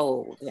 years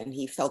old, and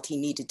he felt he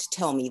needed to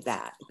tell me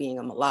that, being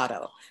a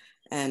mulatto.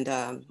 And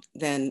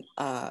then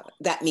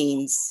that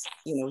means,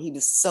 he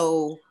was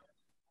so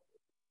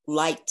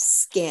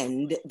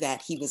light-skinned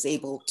that he was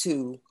able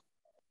to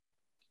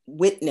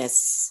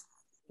witness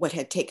what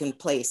had taken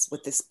place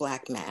with this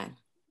Black man.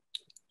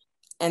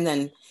 And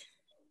then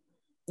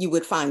you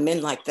would find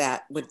men like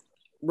that would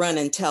run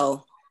and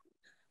tell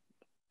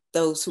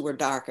those who were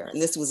darker.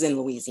 And this was in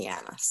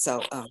Louisiana.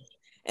 So,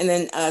 and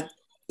then,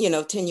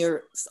 10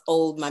 years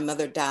old, my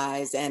mother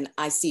dies and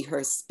I see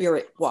her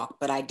spirit walk,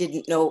 but I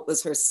didn't know it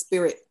was her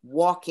spirit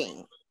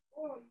walking.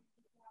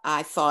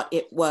 I thought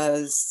it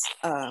was,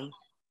 I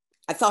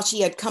thought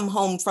she had come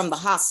home from the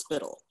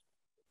hospital,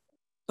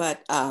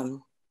 but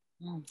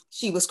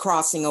she was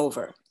crossing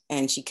over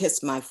and she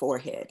kissed my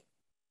forehead.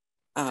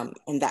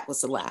 And that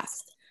was the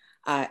last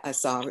I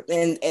saw her.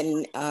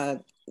 And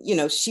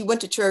she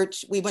went to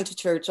church. We went to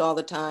church all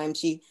the time.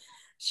 She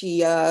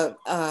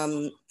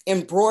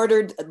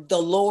embroidered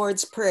the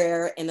Lord's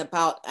Prayer in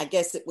about, I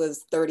guess it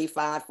was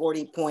 35,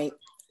 40 point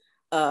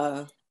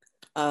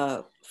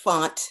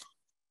font,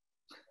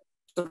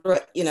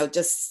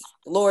 just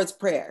Lord's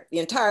Prayer. The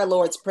entire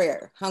Lord's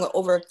Prayer hung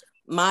over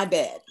my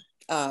bed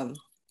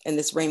in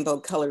this rainbow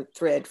colored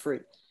thread for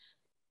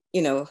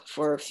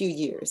a few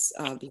years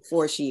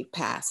before she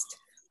passed.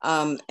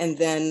 And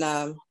then,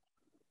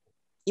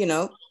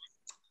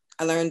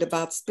 I learned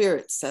about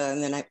spirits.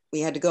 And then we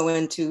had to go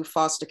into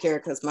foster care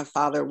because my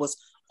father was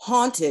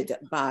haunted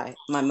by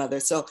my mother.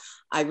 So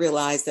I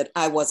realized that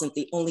I wasn't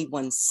the only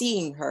one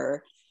seeing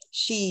her.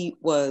 She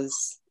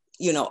was,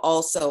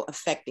 also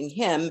affecting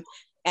him.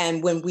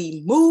 And when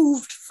we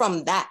moved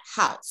from that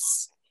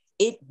house,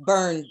 it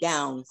burned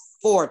down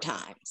 4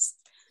 times.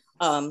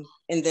 And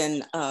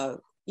then,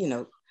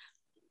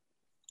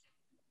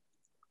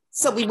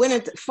 so we went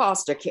into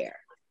foster care.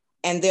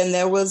 And then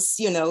there was,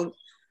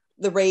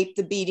 the rape,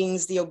 the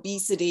beatings, the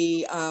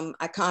obesity.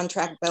 I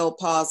contract Bell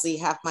palsy,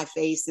 half my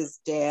face is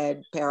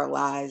dead,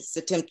 paralyzed,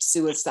 attempt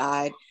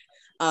suicide,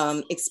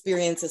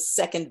 experience a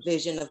second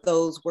vision of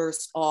those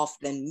worse off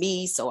than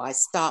me. So I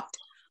stopped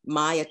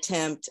my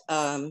attempt.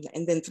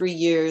 And then 3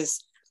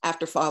 years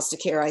after foster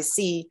care, I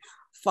see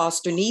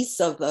foster niece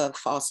of the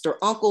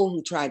foster uncle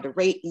who tried to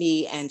rape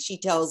me. And she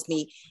tells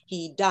me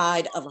he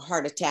died of a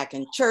heart attack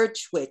in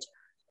church, which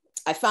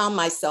I found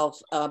myself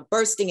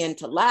bursting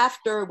into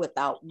laughter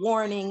without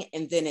warning,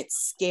 and then it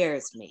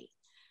scares me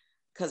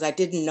because I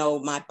didn't know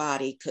my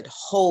body could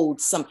hold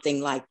something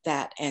like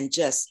that and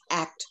just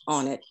act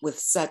on it with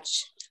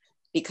such,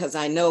 because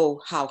I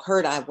know how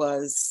hurt I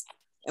was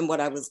and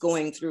what I was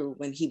going through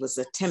when he was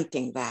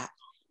attempting that.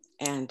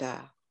 And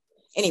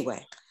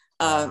anyway,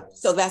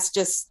 so that's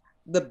just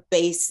the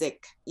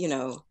basic,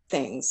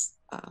 things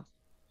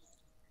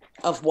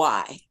of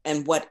why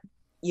and what,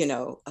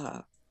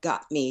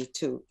 got me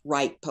to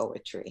write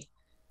poetry.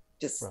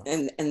 Just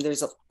right. And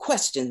there's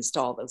questions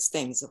to all those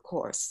things, of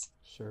course.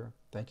 Sure.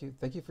 Thank you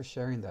for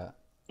sharing that.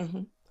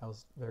 Mm-hmm. That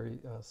was very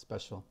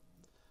special.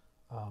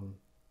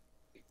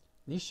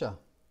 Nicia.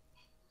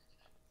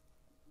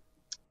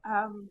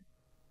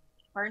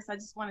 First, I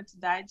just wanted to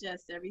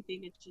digest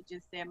everything that you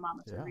just said,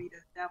 Mama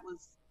Tarita. That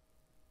was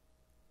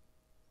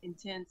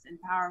intense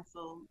and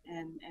powerful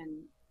and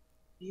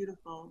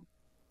beautiful.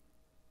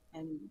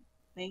 And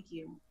thank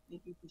you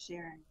for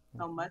sharing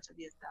so much of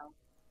yourself.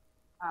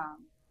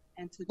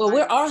 And to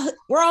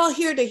we're all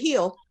here to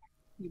heal.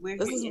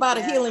 This is about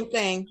a healing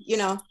thing,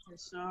 For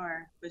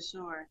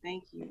sure.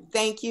 Thank you.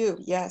 Thank you.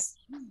 Yes.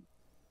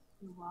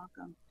 You're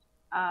welcome.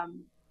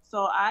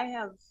 So I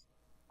have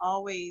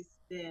always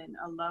been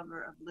a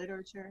lover of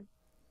literature,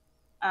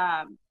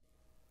 and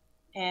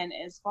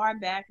as far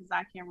back as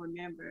I can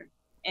remember,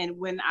 and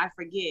when I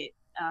forget,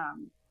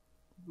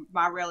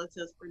 my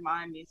relatives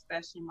remind me,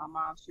 especially my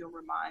mom, she'll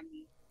remind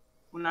me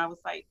when I was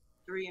like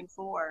 3 and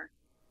 4,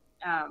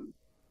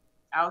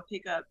 I would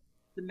pick up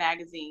the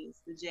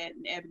magazines, the Jet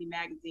and Ebony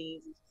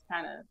magazines, and just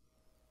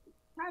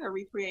kind of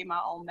recreate my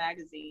own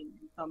magazine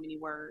in so many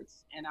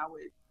words. And I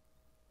would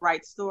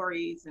write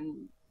stories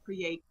and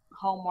create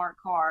Hallmark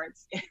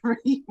cards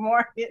every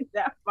morning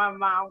that my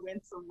mom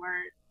went to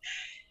work.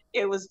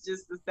 it was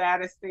just the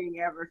saddest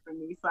thing ever for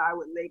me. So I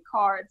would lay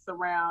cards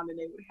around and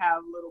they would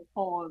have little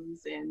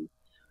poems. And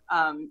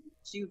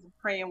she was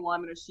a praying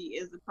woman, or she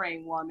is a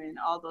praying woman,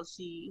 although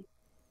she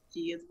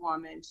is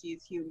woman, she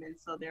is human.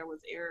 So there was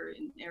error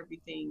in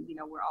everything. You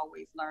know, we're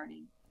always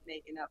learning,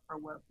 making up for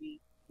what we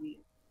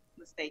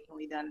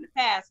mistakenly done in the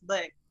past.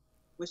 But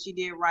what she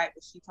did right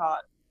was she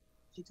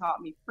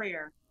taught me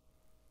prayer.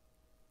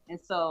 And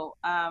so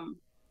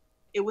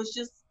it was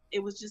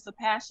just a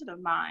passion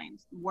of mine.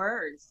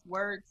 Words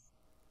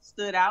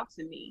stood out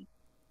to me.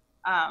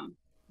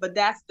 But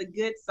that's the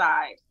good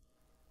side.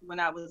 When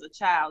I was a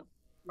child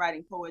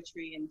writing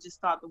poetry and just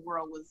thought the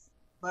world was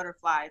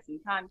butterflies and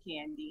cotton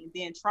candy, and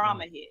then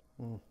trauma hit.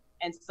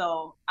 And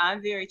so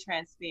I'm very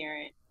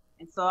transparent.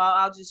 And so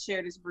I'll just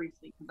share this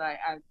briefly because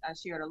I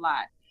shared a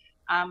lot.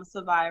 I'm a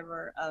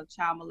survivor of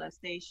child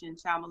molestation.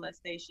 Child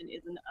molestation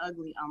is an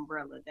ugly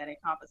umbrella that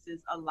encompasses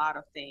a lot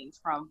of things,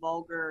 from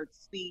vulgar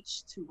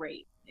speech to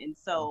rape. And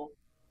so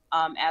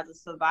as a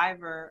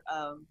survivor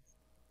of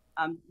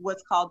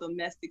what's called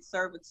domestic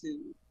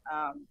servitude,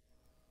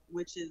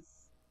 which is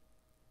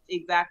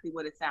exactly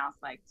what it sounds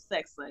like,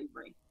 sex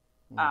slavery.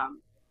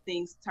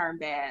 Things turn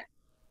bad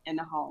in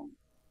the home,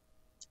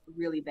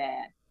 really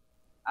bad,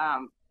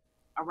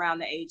 around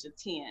the age of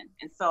 10.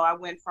 And so I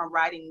went from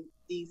writing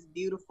these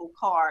beautiful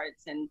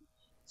cards and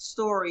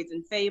stories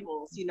and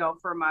fables, you know,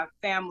 for my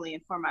family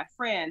and for my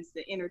friends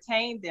to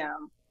entertain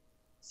them,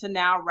 to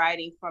now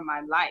writing for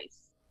my life.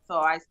 So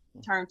I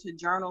turned to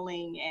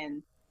journaling,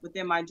 and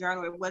within my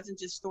journal, it wasn't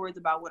just stories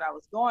about what I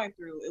was going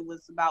through. It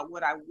was about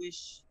what I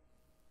wish,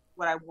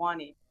 what I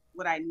wanted,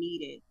 what I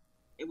needed.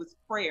 It was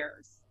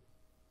prayers.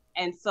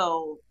 And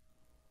so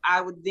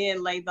I would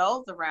then lay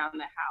those around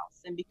the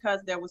house. And because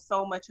there was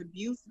so much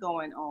abuse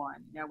going on,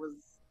 there was,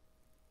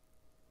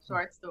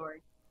 short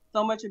story,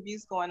 so much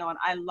abuse going on,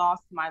 I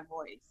lost my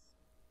voice.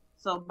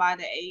 So by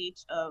the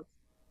age of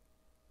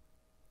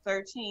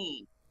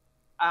 13,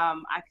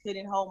 I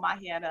couldn't hold my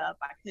head up.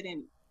 I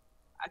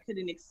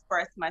couldn't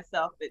express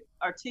myself.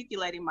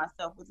 Articulating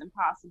myself was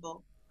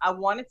impossible. I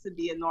wanted to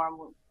be a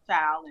normal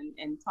child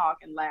and talk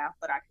and laugh,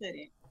 but I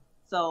couldn't.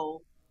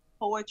 So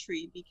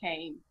poetry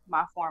became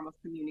my form of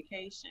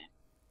communication,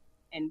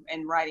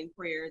 and writing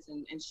prayers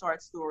and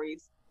short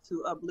stories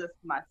to uplift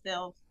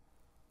myself,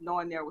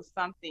 knowing there was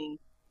something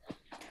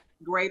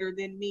greater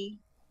than me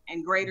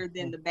and greater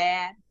than the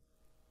bad,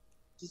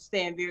 just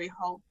staying very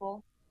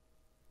hopeful.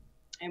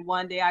 And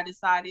one day I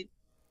decided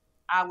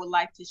I would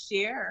like to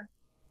share.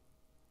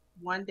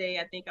 One day,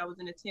 I think I was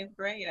in the 10th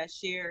grade, I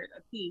shared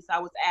a piece. I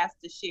was asked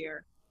to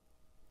share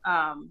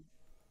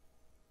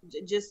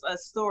just a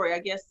story, I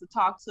guess, to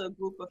talk to a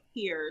group of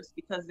peers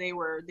because they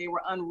were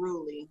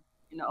unruly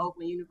in the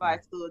Oakland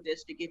Unified School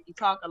District. If you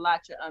talk a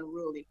lot, you're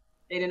unruly.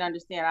 They didn't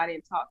understand I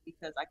didn't talk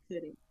because I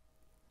couldn't.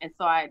 And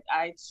so I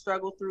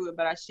struggled through it,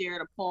 but I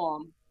shared a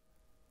poem.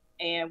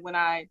 And when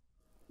I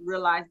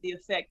realized the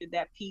effect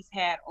that piece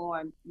had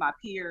on my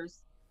peers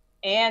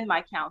and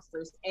my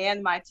counselors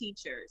and my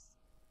teachers,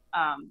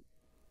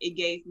 it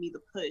gave me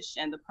the push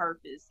and the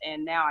purpose.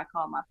 And now I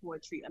call my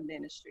poetry a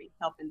ministry,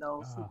 helping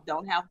those who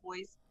don't have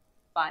voice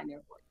find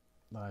their voice.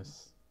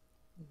 Nice.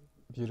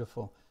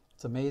 Beautiful.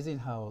 It's amazing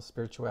how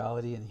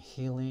spirituality and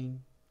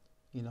healing,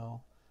 you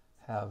know,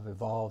 have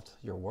evolved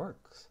your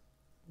works.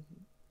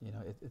 You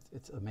know,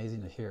 it's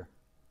amazing to hear.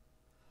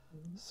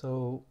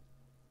 So,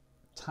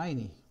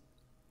 Tiny.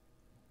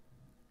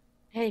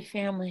 Hey,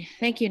 family.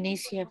 Thank you,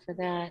 Nicia, for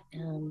that.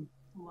 You're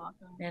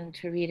welcome. And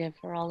to Rita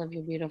for all of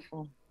your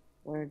beautiful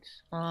words.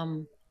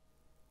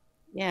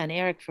 Yeah, and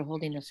Erick for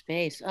holding the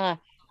space.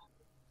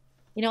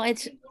 You know,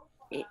 it's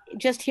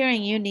just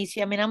hearing you,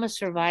 Nicia. I mean, I'm a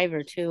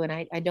survivor too, and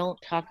I don't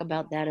talk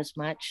about that as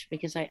much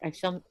because I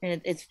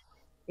and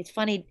it's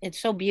funny. It's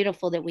so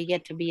beautiful that we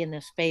get to be in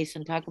this space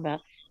and talk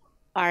about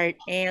art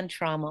and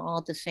trauma all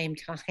at the same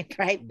time,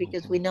 right?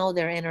 Because we know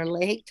they're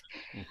interlinked.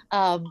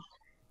 And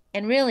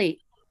really,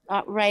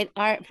 right,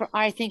 art.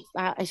 I think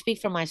I speak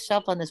for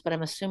myself on this, but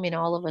I'm assuming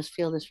all of us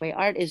feel this way.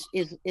 Art is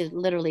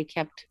literally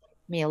kept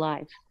me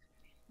alive,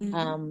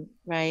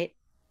 right?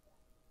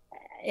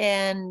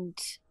 And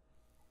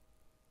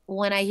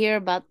when I hear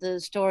about the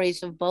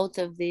stories of both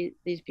of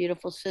these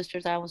beautiful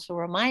sisters, I also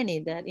remind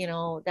me that, you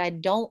know,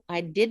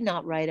 I did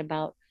not write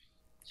about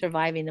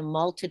surviving the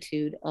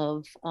multitude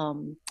of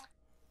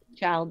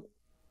child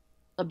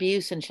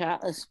abuse and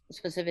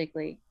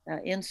specifically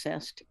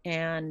incest,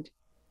 and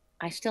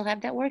I still have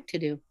that work to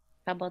do.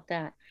 How about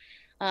that?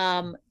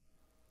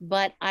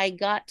 But I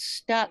got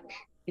stuck,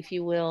 if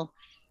you will,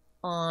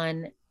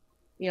 on,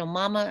 you know,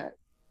 Mama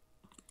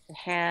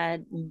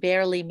had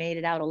barely made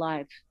it out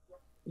alive,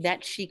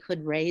 that she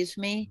could raise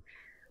me.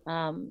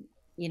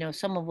 You know,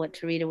 some of what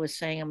Tarita was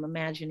saying, I'm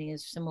imagining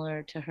is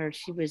similar to her.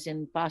 She was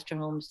in foster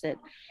homes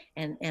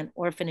and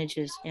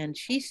orphanages, and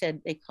she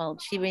said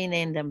she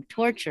renamed them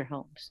torture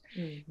homes,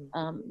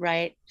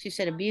 right? She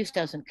said abuse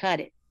doesn't cut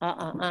it.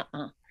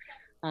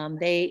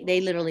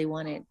 They literally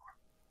wanted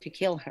to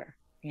kill her,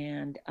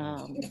 and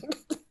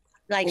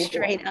like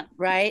straight up,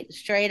 right?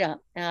 Straight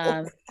up.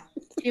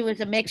 She was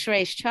a mixed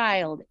race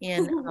child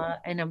in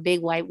a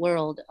big white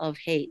world of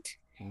hate.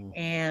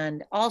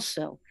 And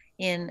also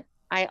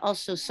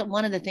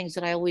one of the things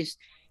that I always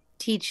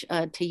teach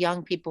to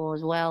young people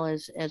as well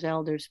as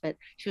elders, but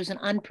she was an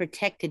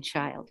unprotected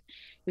child,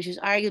 which is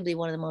arguably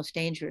one of the most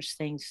dangerous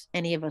things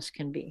any of us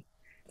can be,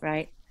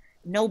 right?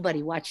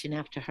 Nobody watching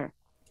after her,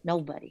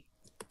 nobody.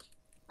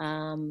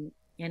 And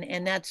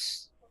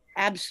that's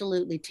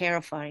absolutely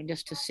terrifying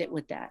just to sit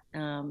with that.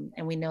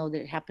 And we know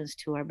that it happens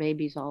to our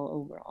babies all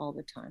over all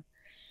the time.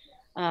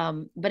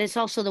 But it's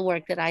also the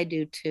work that I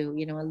do too.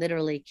 You know, I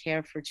literally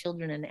care for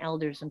children and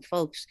elders and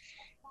folks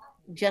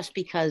just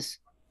because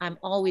I'm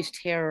always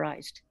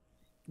terrorized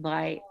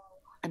by,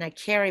 and I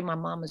carry my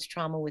mama's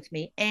trauma with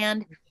me.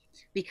 And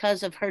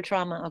because of her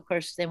trauma, of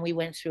course, then we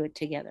went through it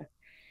together.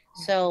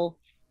 So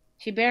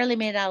she barely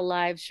made it out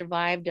alive,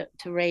 survived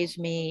to raise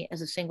me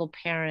as a single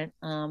parent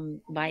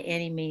by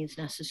any means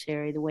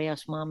necessary, the way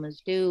us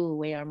mamas do, the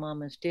way our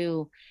mamas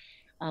do,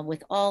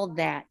 with all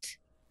that.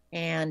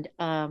 And,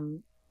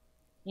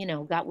 you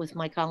know, got with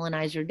my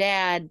colonizer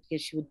dad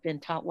because she had been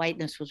taught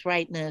whiteness was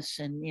rightness.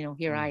 And, you know,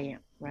 here I am,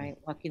 right,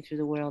 walking through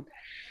the world.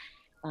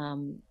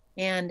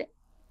 And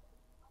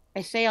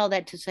I say all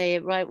that to say,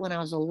 right when I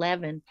was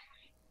 11,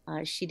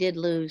 she did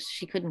lose.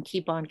 She couldn't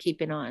keep on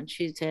keeping on.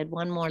 She said,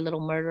 one more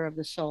little murder of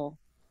the soul.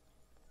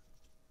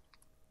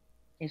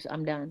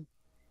 I'm done.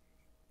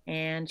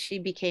 And she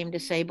became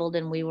disabled,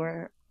 and we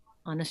were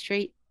on the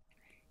street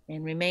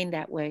and remained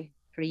that way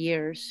for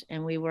years.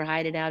 And we were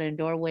hided out in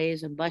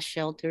doorways and bus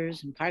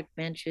shelters and park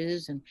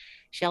benches and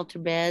shelter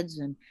beds.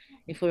 And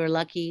if we were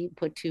lucky,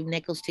 put 2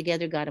 nickels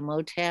together, got a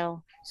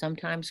motel,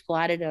 sometimes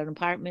squatted at an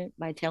apartment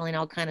by telling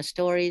all kind of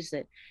stories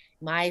that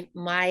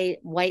my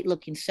white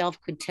looking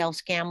self could tell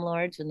scam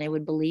lords, and they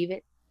would believe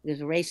it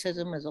because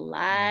racism is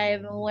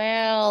alive and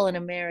well in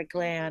America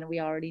land. We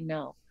already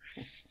know.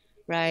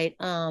 Right.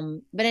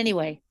 But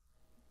anyway,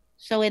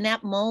 so in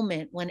that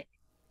moment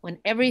when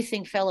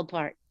everything fell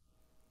apart,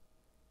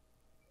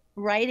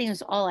 writing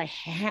is all I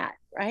had,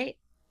 right?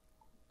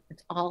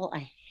 It's all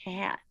I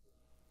had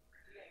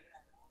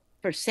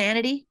for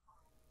sanity,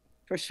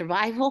 for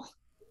survival,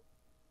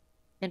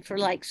 and for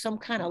like some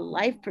kind of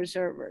life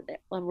preserver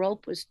that a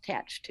rope was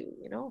attached to,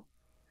 you know?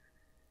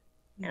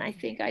 And I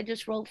think I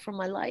just wrote for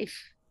my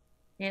life.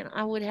 And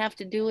I would have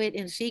to do it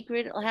in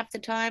secret half the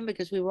time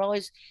because we were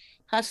always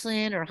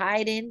hustling or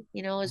hiding.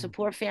 You know, as a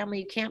poor family,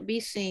 you can't be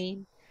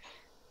seen.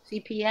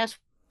 CPS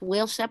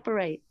will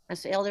separate.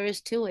 That's all there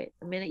is to it.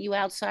 The minute you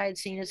outside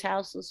seen as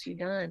houseless, you're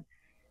done.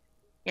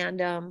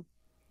 And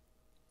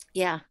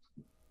yeah.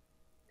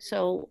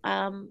 So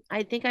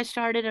I think I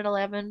started at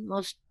 11,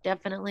 most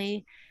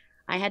definitely.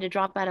 I had to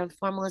drop out of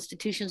formal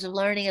institutions of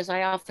learning, as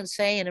I often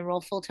say, and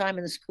enroll full-time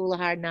in the School of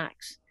Hard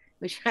Knocks,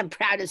 which I'm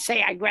proud to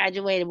say I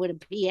graduated with a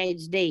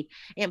PhD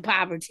in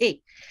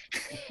poverty.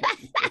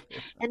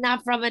 And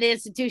not from an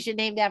institution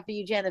named after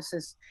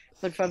eugenicists,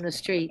 but from the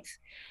streets.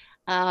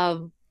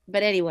 But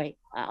anyway,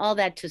 all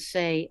that to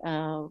say,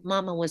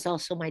 Mama was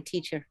also my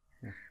teacher.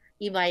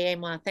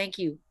 Iba, thank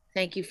you.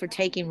 Thank you for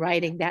taking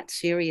writing that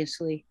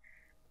seriously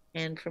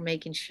and for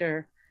making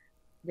sure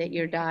that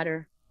your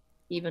daughter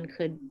even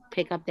could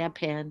pick up that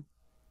pen,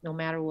 no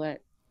matter what.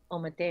 Oh,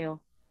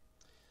 Mateo.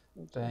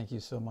 Thank you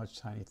so much,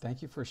 Tiny.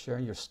 Thank you for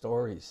sharing your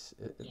stories.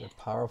 They're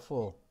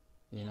powerful.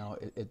 You know,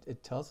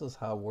 it tells us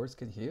how words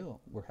can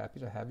heal. We're happy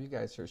to have you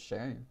guys here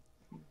sharing.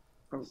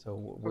 So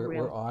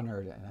we're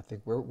honored, and I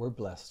think we're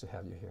blessed to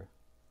have you here.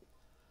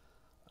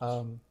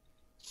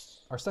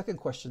 Our second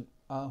question,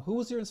 who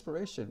was your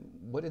inspiration?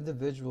 What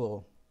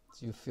individual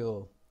do you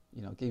feel,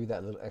 you know, gave you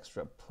that little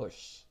extra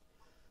push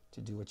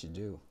to do what you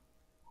do?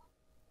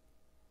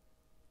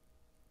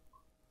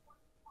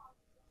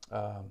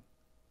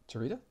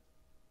 Tarita?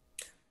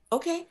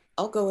 Okay,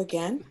 I'll go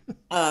again.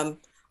 I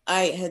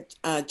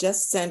had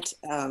just sent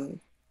a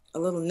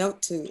little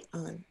note to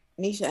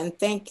Nicia, and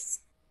thanks,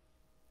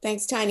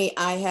 Tiny.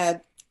 I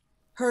had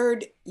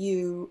heard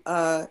you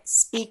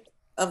speak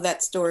of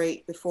that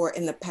story before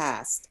in the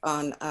past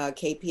on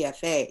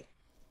KPFA,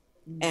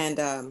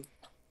 and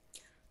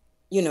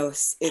you know,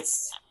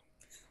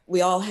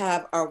 we all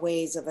have our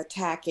ways of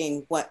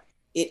attacking what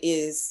it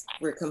is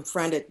we're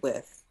confronted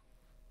with,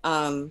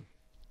 and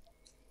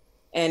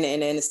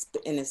it's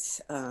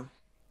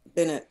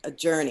been a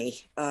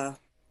journey.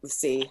 Let's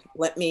see.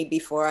 Let me,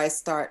 before I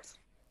start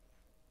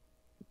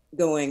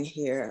going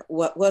here,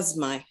 what was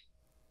my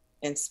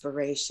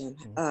inspiration?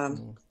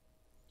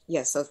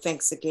 Yeah, so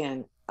thanks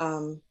again.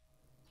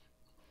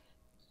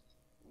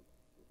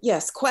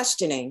 Yes,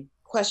 questioning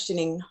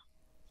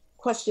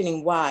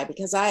why,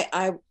 because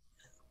I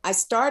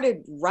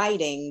started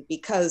writing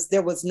because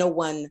there was no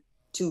one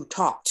to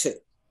talk to.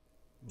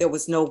 There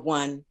was no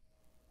one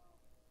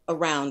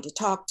around to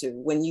talk to.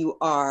 When you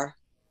are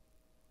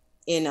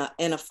in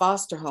a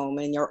foster home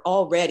and you're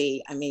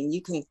already, I mean,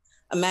 you can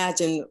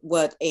imagine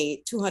what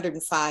a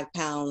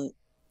 205-pound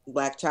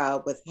Black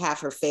child with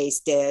half her face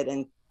dead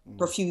and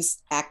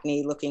profuse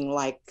acne looking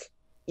like,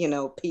 you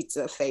know,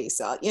 pizza face,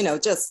 you know,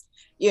 just,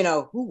 you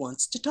know, who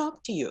wants to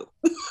talk to you?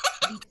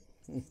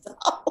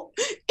 So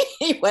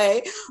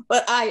anyway,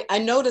 but I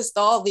noticed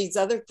all these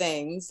other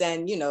things,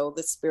 and, you know,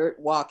 the spirit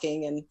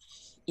walking and,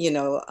 you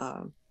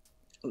know,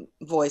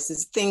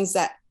 voices, things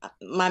that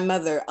my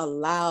mother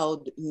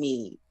allowed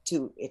me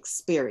to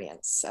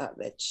experience,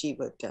 that she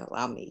would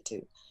allow me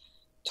to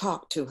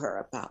talk to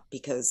her about,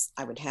 because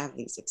I would have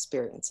these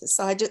experiences.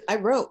 So I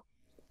wrote,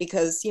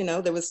 because, you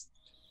know, there was,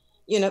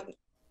 you know,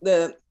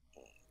 the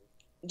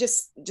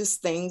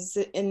just things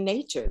in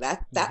nature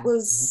that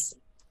was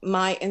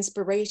my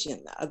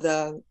inspiration.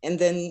 And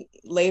then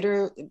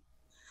later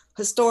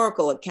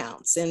historical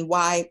accounts, and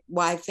why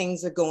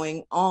things are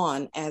going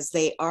on as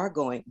they are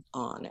going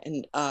on.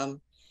 And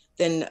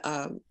then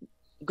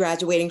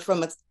graduating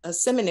from a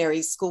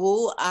seminary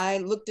school, I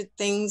looked at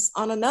things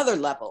on another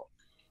level,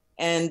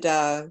 and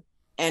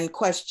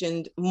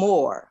questioned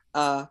more.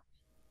 And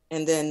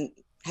then,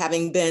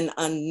 having been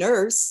a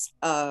nurse,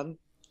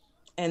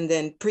 and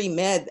then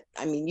pre-med,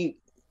 I mean, you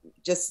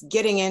just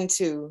getting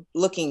into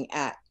looking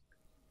at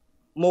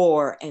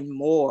more and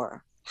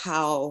more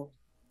how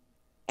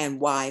and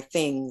why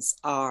things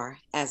are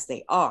as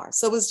they are.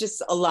 So it was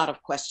just a lot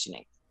of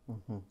questioning.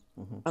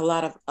 A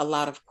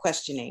lot of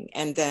questioning.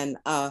 And then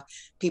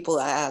people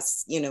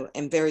ask, you know,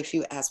 and very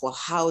few ask, well,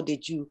 how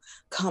did you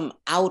come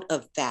out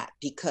of that?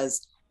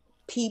 Because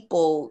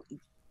people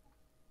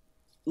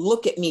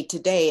look at me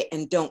today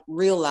and don't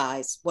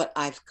realize what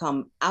I've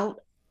come out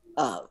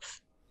of.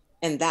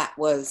 And that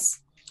was,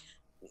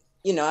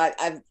 you know,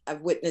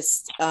 I've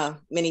witnessed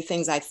many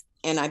things.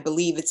 And I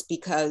believe it's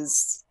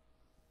because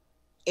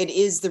it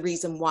is the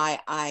reason why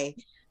I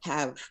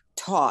have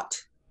taught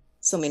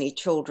so many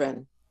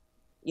children,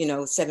 you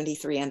know,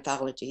 73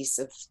 anthologies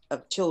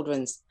of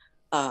children's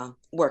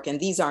work. And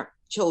these aren't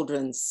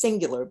children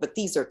singular, but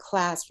these are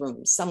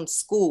classrooms, some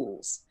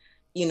schools,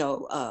 you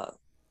know,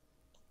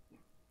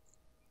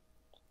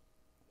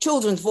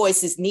 children's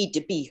voices need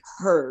to be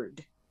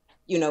heard.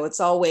 You know, it's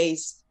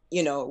always,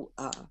 you know,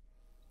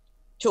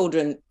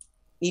 children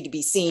need to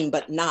be seen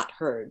but not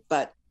heard.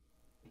 But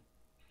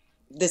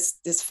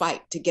this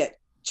fight to get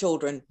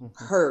children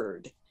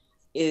heard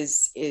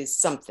is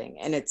something,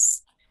 and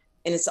it's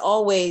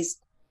always,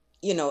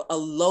 you know, a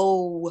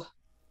low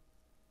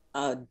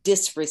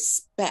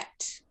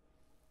disrespect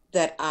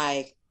that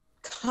I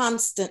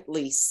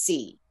constantly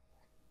see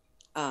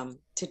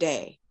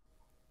today,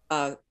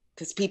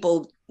 because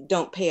people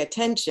don't pay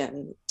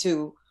attention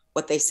to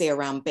what they say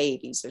around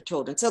babies or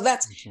children. So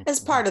that's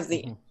part of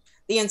the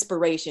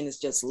inspiration, is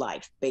just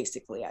life,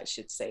 basically, I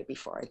should say,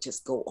 before I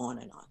just go on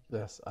and on.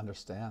 Yes,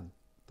 understand.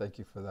 Thank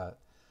you for that.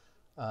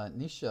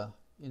 Nicia,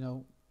 you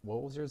know,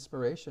 what was your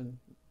inspiration?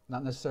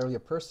 Not necessarily a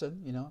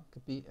person, you know, it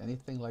could be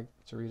anything, like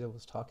Tarita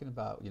was talking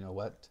about. You know,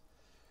 what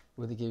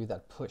really gave you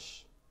that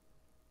push?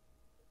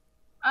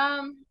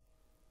 I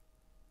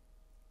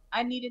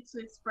needed to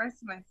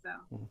express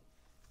myself.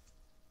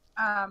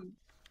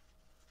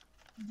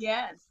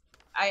 Yes,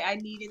 I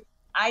needed,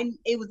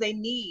 it was a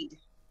need.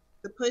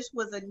 The push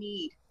was a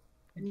need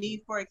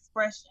for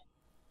expression,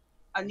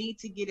 a need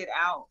to get it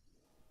out.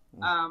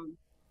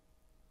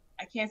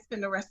 I can't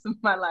spend the rest of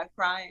my life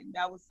crying.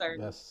 That was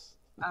certain. Yes.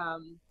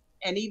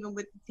 And even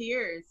with the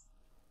tears,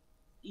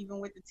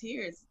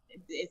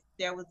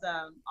 there was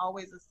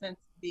always a sense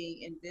of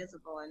being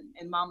invisible.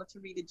 And Mama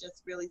Tarita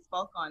just really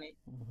spoke on it.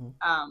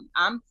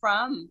 I'm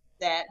from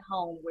that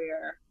home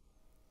where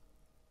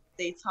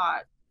they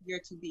taught you're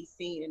to be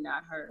seen and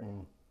not heard.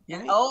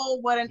 And oh,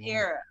 what an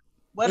error.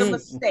 What a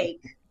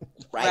mistake.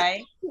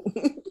 Right?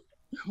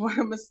 What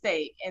a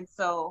mistake. And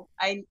so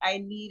I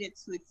needed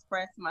to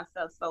express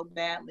myself so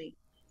badly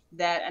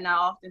that, and I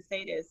often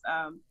say this,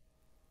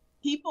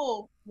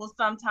 people will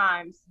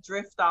sometimes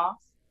drift off.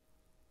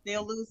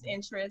 They'll lose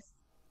interest.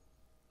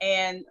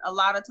 And a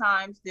lot of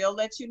times they'll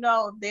let you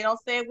know, if they don't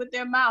say it with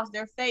their mouths,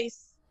 their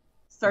face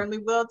certainly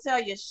will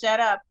tell you, shut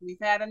up,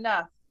 we've had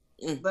enough.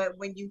 But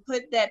when you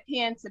put that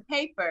pen to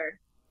paper,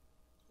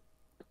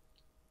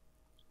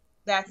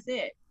 that's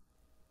it.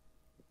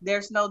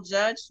 There's no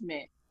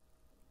judgment.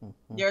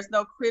 There's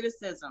no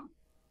criticism.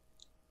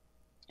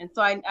 And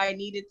so I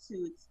needed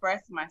to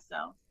express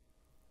myself.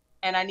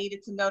 And I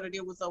needed to know that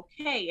it was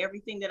okay.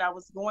 Everything that I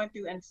was going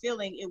through and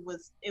feeling, it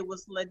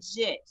was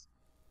legit.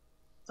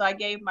 So I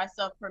gave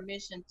myself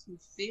permission to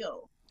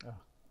feel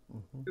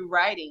through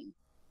writing.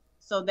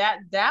 So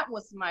that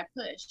was my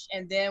push.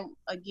 And then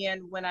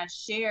again, when I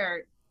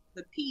shared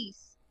the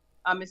piece,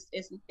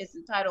 it's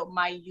entitled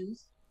My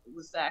Youth. It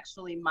was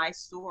actually my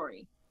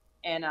story.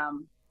 And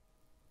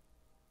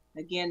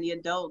again, the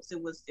adults,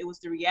 it was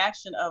the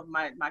reaction of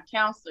my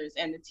counselors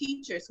and the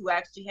teachers who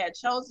actually had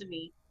chosen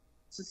me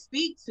to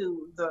speak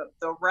to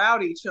the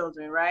rowdy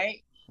children,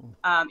 right?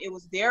 It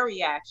was their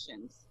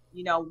reactions.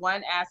 You know,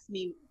 one asked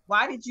me,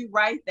 why did you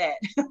write that?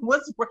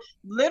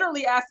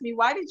 Literally asked me,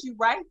 why did you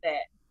write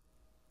that?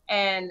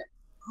 And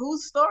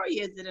whose story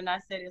is it? And I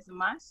said, it's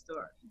my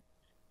story.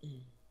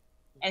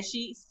 And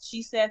she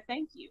said,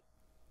 thank you.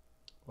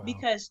 Wow.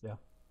 Because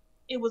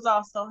it was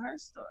also her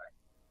story.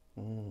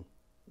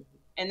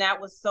 And that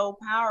was so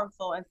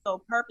powerful and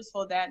so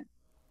purposeful that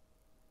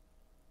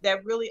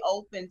really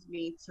opened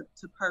me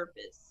to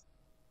purpose.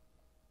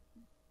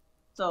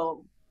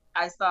 So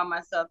I saw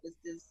myself as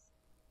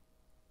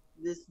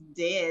this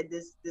dead,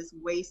 this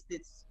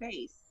wasted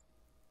space.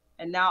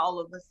 And now all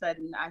of a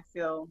sudden I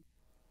feel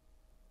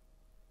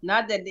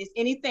not that there's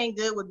anything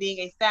good with being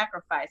a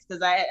sacrifice,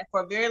 because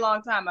for a very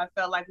long time I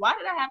felt like, why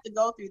did I have to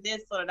go through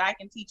this so that I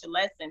can teach a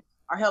lesson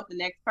or help the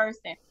next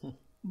person?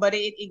 But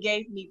it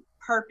gave me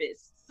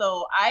purpose.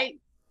 So I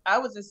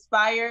was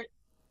inspired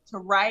to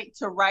write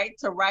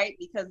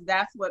because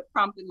that's what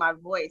prompted my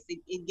voice.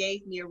 It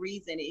gave me a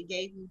reason. It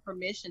gave me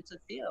permission to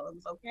feel it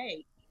was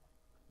okay.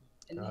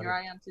 And Got here it.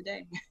 I am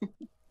today.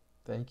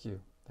 Thank you.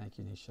 Thank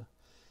you, Nicia.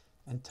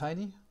 And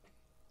Tiny?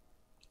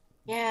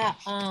 Yeah,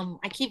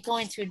 I keep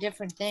going through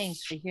different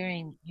things for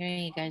hearing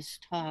you guys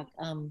talk.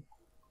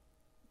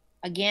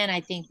 Again, I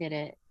think that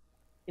it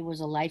was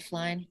a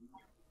lifeline,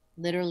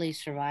 literally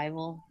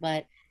survival.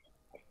 But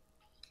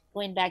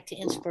going back to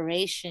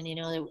inspiration, you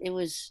know, it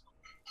was.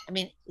 I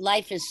mean,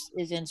 life is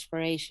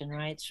inspiration,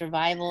 right?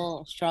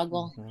 Survival,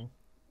 struggle.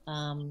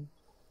 Um,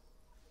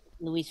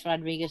 Luis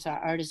Rodriguez, our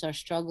art is our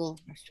struggle.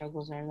 Our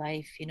struggle is our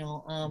life, you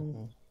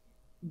know.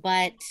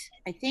 But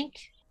I think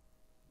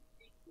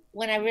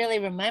when I really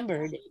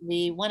remembered,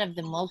 one of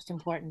the most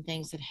important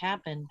things that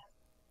happened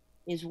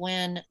is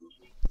when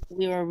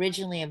we were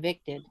originally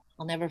evicted.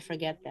 I'll never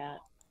forget that.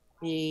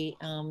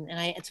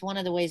 It's one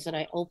of the ways that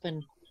I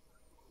open.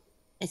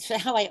 It's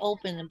how I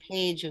open the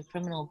page of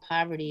criminal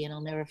poverty, and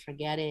I'll never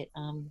forget it.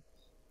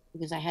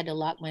 Because I had to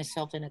lock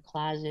myself in a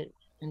closet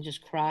and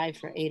just cry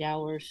for 8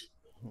 hours.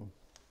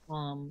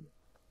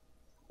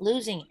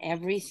 Losing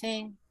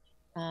everything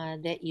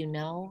that you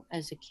know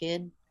as a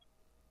kid.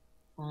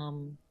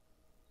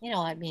 You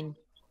know, I mean,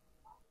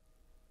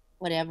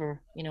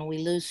 whatever, you know, we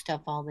lose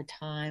stuff all the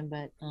time,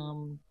 but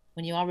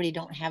when you already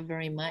don't have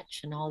very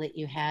much and all that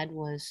you had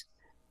was,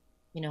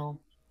 you know,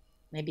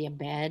 maybe a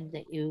bed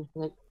that you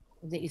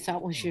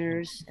thought was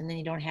yours, and then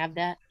you don't have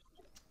that,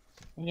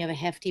 and you have a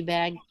hefty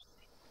bag,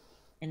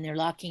 and they're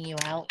locking you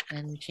out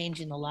and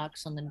changing the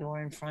locks on the door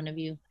in front of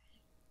you,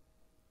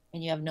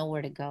 and you have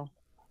nowhere to go.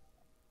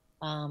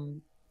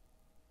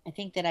 I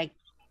think that I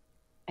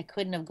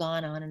couldn't have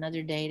gone on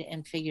another day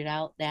and figured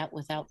out that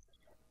without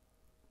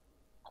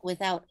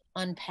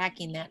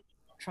unpacking that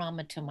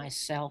trauma to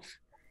myself.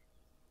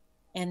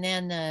 And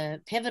then the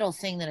pivotal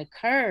thing that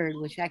occurred,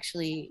 which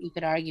actually you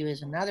could argue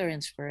is another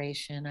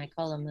inspiration, I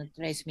call them the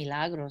tres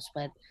milagros,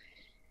 but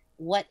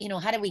what, you know,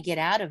 how did we get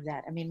out of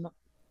that? I mean,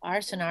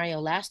 our scenario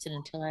lasted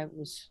until I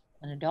was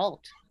an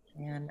adult,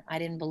 and I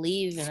didn't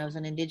believe, and I was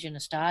an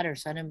indigenous daughter,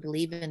 so I didn't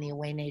believe in the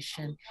away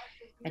nation.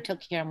 I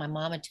took care of my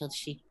mom until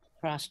she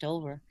crossed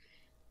over.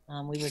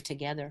 We were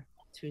together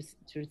through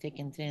thick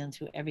and thin,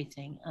 through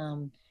everything.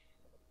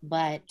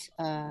 But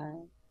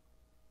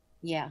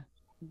yeah,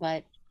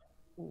 but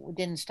it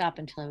didn't stop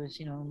until I was,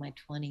 you know, in my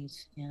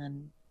 20s,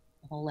 and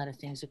a whole lot of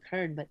things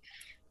occurred. But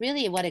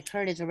really what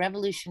occurred is a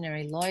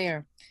revolutionary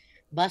lawyer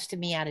busted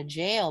me out of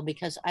jail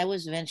because I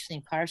was eventually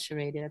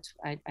incarcerated.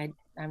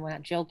 I'm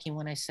not joking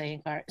when I say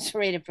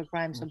incarcerated for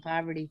crimes of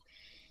poverty.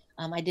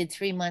 I did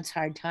 3 months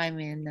hard time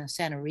in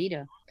Santa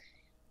Rita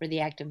for the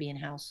act of being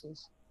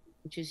houseless,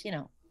 which is, you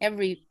know,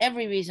 every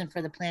reason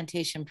for the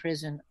plantation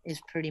prison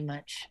is pretty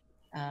much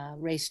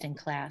raced and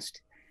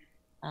classed,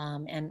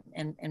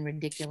 and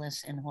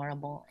ridiculous and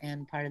horrible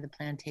and part of the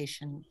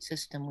plantation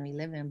system we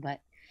live in. But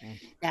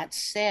that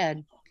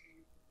said,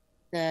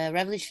 the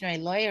revolutionary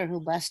lawyer who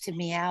busted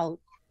me out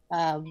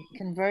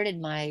converted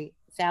my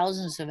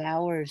thousands of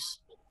hours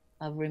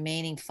of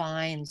remaining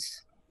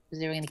fines, because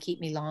they were going to keep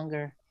me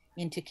longer,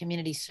 into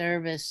community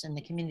service. And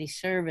the community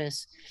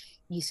service,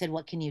 he said,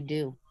 "What can you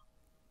do?"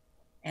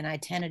 And I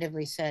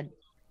tentatively said,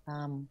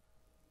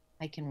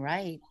 "I can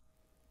write."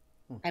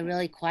 I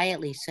really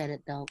quietly said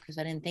it, though, because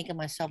I didn't think of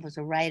myself as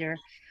a writer.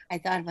 I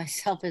thought of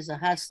myself as a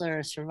hustler,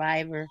 a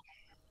survivor,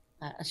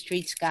 a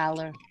street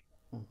scholar,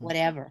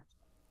 whatever.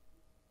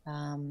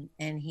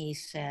 And he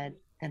said,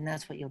 "Then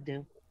that's what you'll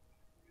do."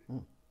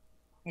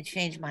 It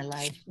changed my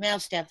life,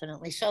 most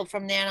definitely. So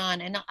from then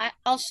on, and I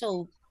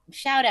also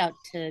shout out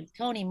to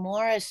Toni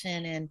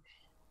Morrison and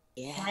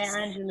Maya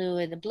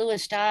Angelou and The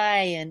Bluest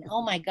Eye, and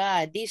oh my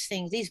God,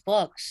 these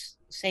books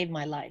saved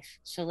my life.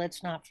 So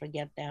let's not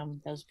forget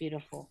them. Those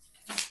beautiful.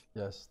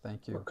 Yes,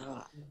 thank you.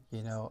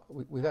 You know,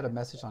 we got a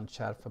message on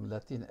chat from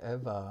Letty and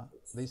Eva.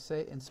 They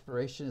say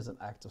inspiration is an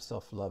act of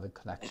self-love and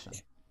connection.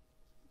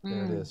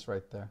 There it is,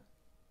 right there.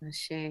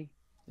 Ashe.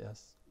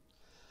 Yes.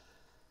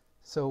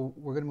 So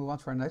we're going to move on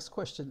to our next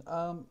question.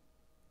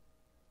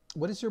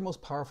 What is your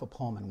most powerful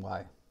poem and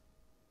why?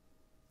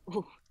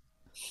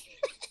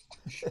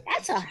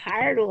 That's a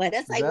hard one.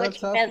 That's like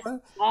what's your best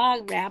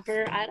song,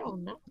 rapper? I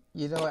don't know.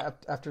 You know,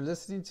 after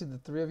listening to the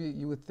three of you,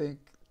 you would think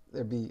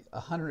there'd be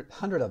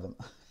 100 of them.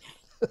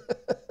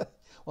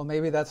 Well,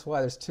 maybe that's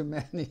why there's too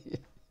many.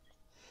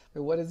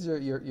 But what is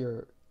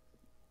you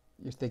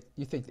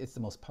think it's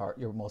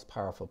your most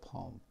powerful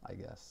poem, I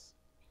guess?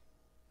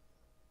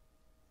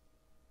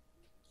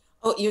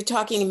 Oh, you're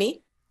talking to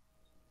me?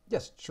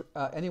 Yes,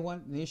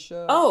 anyone,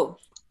 Nicia, Oh,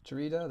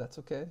 Tarita, that's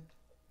okay.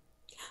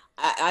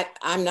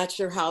 I'm not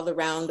sure how the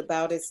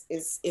roundabout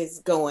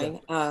is going.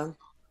 I'll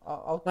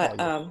But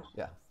call you.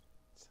 Yeah,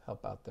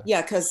 help out there.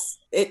 yeah, because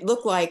it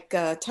looked like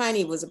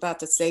Tiny was about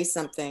to say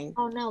something.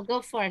 Oh no,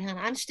 go for it, hon.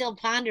 I'm still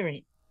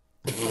pondering.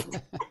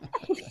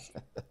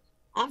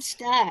 I'm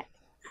stuck.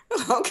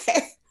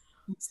 Okay,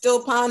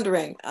 still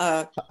pondering.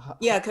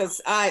 Yeah,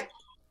 because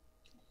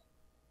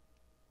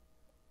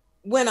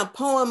when a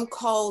poem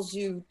calls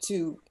you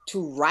to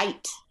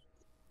write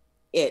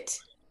it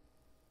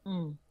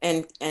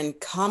and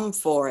come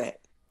for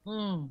it,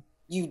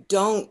 you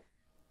don't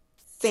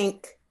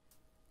think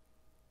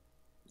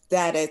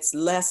that it's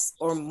less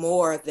or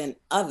more than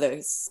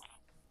others.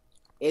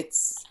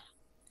 It's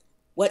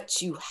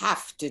what you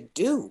have to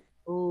do.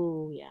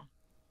 Oh yeah.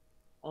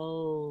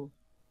 Oh.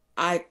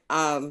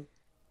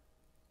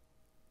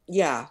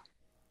 Yeah.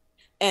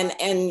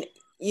 And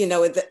you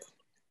know,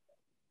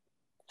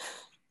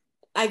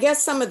 I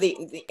guess some of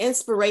the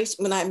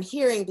inspiration when I'm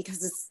hearing,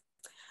 because it's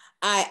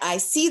I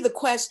see the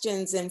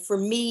questions, and for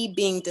me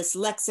being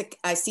dyslexic,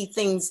 I see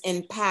things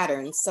in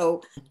patterns.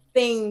 So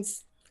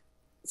things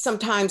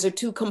sometimes are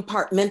too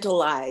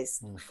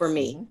compartmentalized for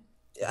me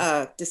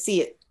to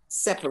see it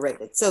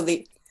separated. So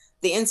the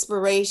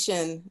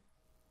inspiration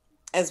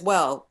as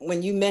well,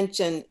 when you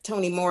mentioned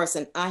Toni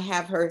Morrison, I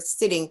have her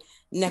sitting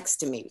next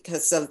to me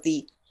because of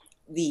the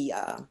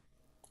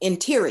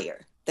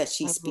interior that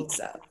she speaks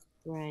of.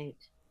 Right.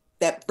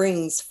 That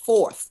brings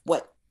forth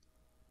what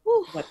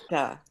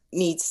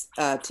needs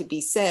to be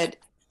said.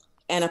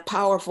 And a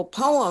powerful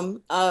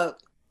poem,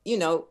 you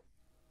know,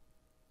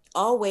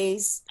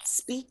 always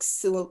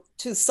speaks to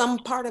some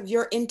part of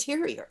your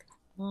interior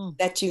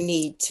that you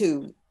need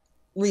to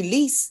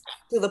release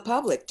to the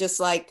public.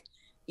 Just like,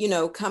 you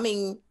know,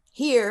 coming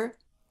here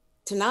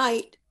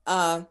tonight,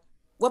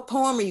 what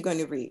poem are you going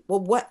to read?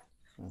 Well, what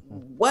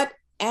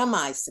am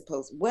I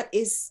supposed, what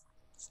is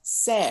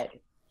said?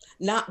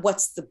 Not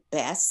what's the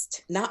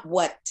best, not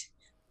what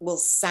will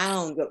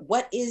sound, but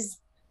what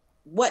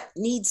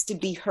needs to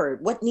be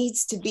heard, what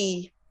needs to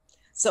be.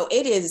 So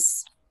it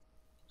is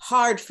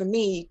hard for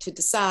me to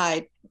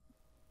decide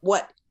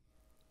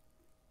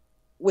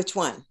which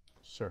one.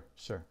 Sure.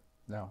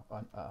 No,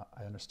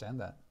 I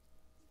understand that.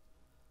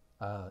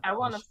 I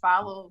want to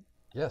follow.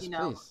 Yes,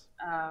 please.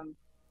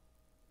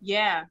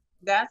 Yeah,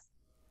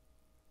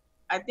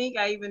 I think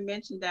I even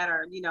mentioned that,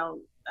 or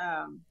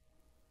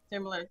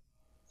similar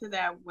to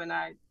that when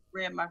I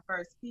read my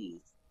first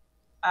piece.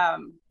 I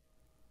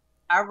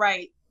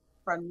write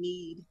from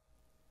need,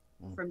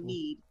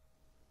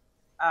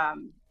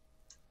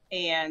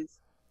 and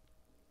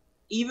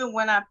even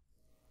when I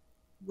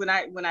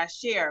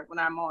share, when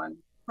I'm on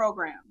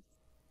programs,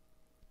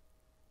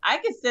 I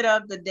can sit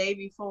up the day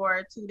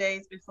before, 2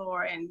 days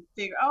before, and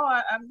figure,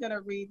 I'm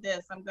gonna read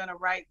this, I'm gonna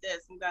write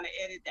this, I'm gonna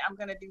edit that, I'm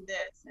gonna do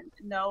this, and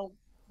no,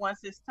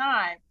 once it's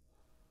time,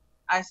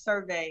 I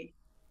survey,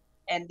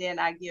 and then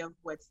I give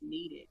what's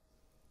needed.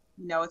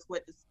 You know, it's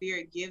what the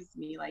spirit gives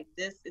me. Like,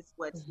 this is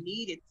what's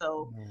needed.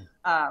 So,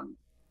 I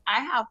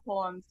have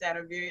poems that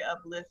are very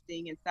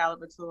uplifting and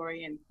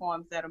celebratory, and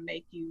poems that'll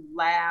make you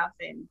laugh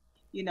and,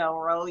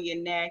 roll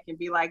your neck and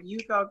be like, "You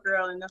go,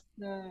 girl," and it's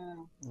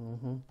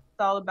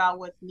all about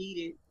what's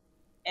needed.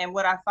 And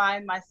what I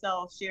find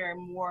myself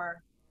sharing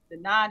more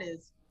than not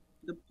is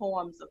the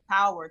poems of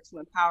power, to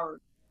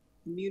empower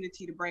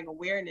community, to bring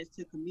awareness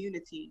to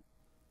community,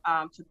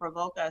 to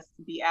provoke us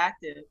to be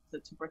active,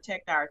 to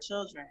protect our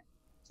children,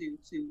 to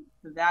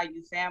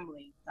value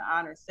family, to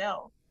honor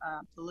self,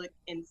 to look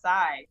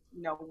inside.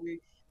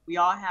 We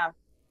all have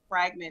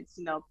fragments,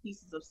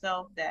 pieces of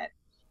self that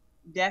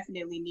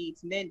definitely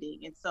needs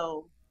mending. And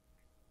so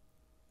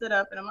sit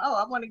up and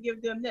I want to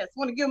give them this. I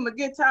want to give them a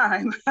good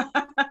time.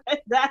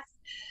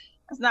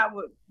 That's not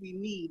what we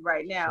need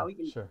right now. We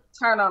can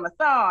turn on a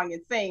song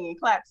and sing and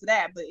clap to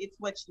that, but it's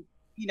what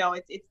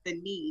it's the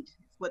need.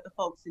 It's what the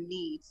folks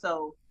need.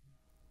 So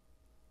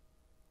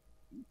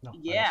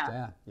yeah. I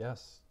understand.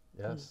 Yes.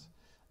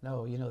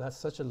 No, that's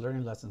such a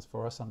learning lessons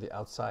for us on the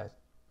outside,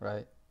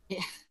 right?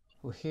 Yeah.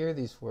 Who hear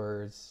these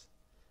words,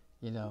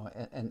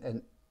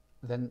 and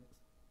then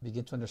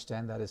begin to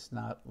understand that it's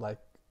not like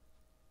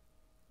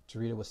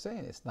Tarita was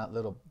saying, it's not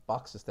little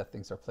boxes that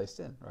things are placed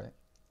in, right?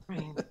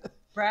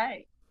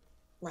 Right.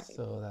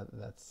 So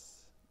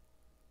that's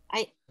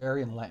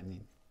very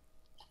enlightening.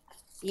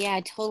 Yeah,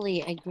 I totally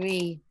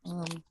agree.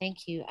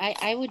 Thank you.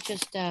 I would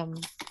just I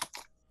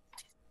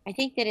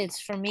think that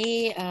it's, for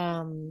me,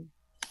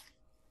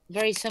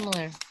 very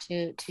similar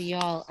to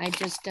y'all. I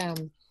just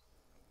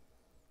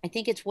I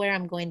think it's where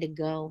I'm going to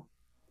go.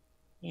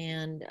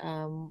 And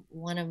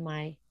one of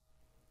my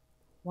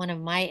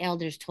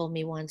elders told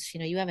me once,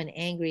 you have an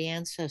angry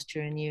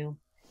ancestor in you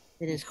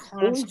that is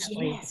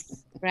constantly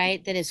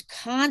right, that is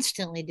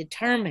constantly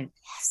determined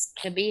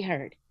to be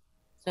heard.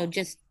 So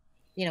just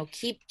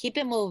keep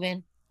it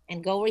moving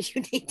and go where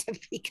you need to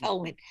be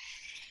going,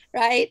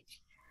 right?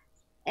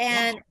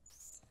 And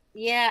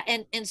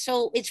and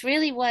so it's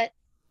really what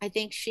I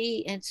think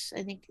I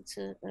think it's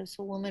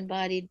a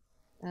woman-bodied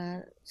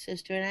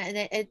sister,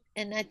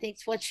 and I think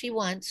it's what she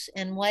wants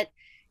and what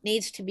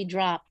needs to be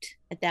dropped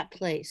at that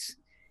place.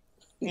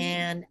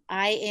 And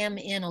I am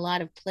in a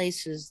lot of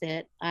places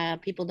that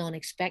people don't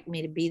expect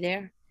me to be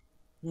there.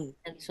 And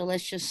so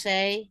let's just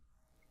say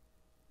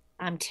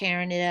I'm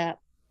tearing it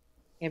up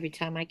every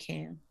time I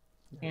can.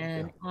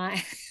 And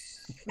I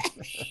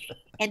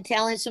and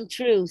telling some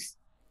truth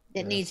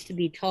that needs to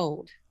be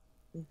told.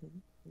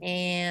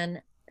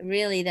 And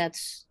really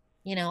that's,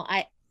 you know,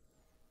 I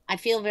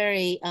feel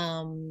very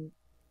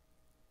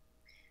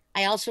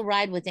I also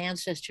ride with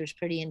ancestors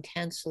pretty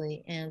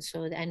intensely, and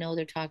so I know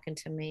they're talking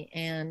to me,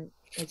 and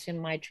it's in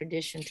my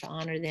tradition to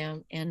honor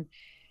them. And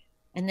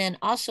then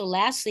also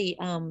lastly,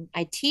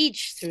 I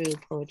teach through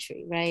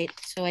poetry, right?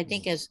 So I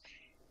think as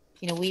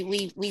you know,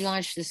 we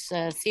launched this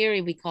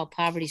theory we call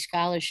poverty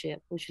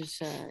scholarship, which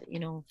is you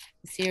know,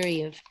 the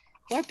theory of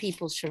poor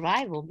people's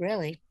survival,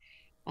 really.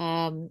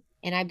 And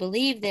I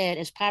believe that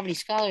as poverty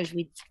scholars,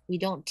 we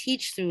don't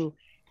teach through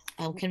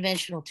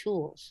conventional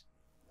tools.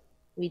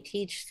 We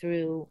teach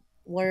through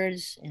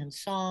words and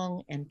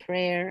song and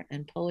prayer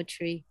and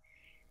poetry.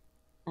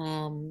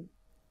 And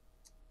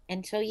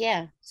so,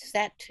 yeah, it's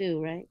that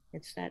too, right?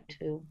 It's that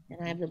too.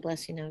 And I have the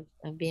blessing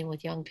of being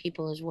with young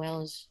people as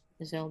well as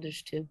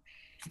elders too.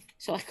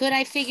 So could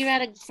I figure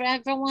out a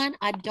forever one?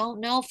 I don't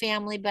know,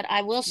 family, but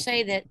I will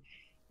say that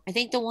I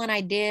think the one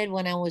I did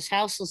when I was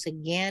houseless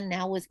again,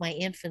 now with my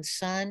infant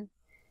son,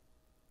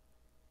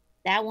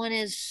 that one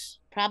is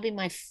probably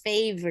my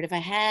favorite if I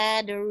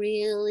had to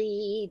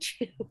really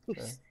choose.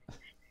 Okay.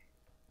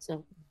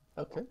 So.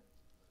 Okay.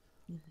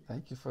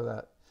 Thank you for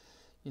that.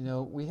 You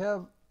know, we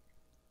have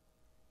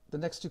the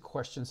next two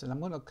questions, and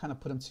I'm going to kind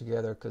of put them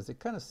together because it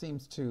kind of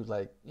seems to,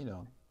 like, you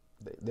know,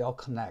 they all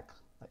connect.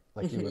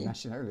 Like you were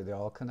mentioning earlier, they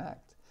all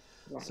connect.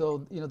 Right.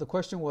 So, you know, the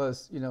question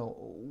was, you know,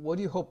 what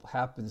do you hope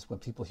happens when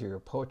people hear your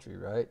poetry,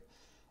 right?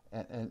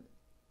 And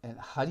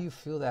how do you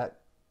feel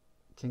that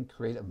can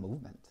create a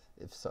movement,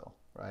 if so,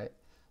 right?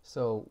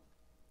 So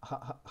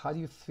how do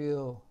you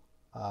feel,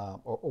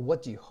 or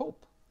what do you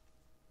hope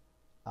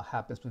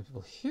happens when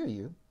people hear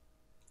you?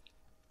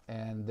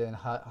 And then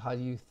how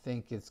do you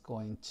think it's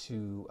going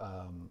to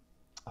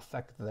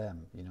affect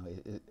them? You know,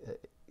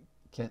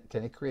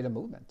 can it create a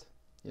movement,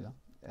 you know?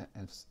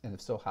 And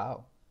if so,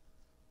 how?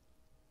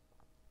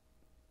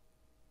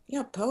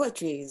 Yeah,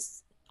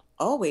 poetry's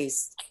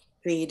always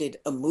created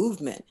a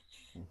movement.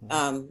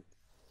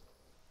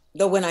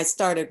 Though when I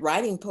started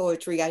writing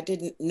poetry, I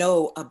didn't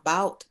know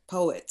about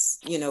poets.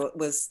 You know, it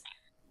was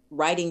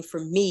writing for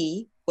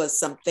me was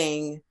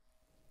something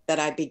that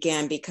I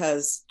began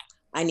because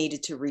I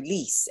needed to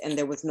release and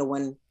there was no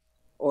one,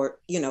 or,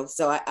 you know,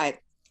 so I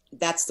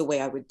that's the way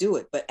I would do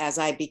it. But as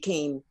I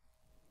became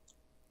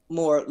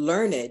more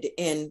learned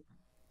in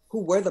who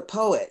were the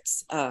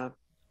poets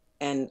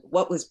and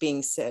what was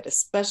being said,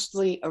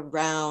 especially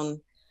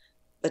around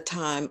the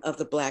time of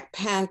the Black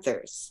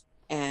Panthers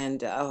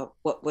and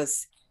what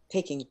was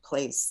taking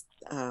place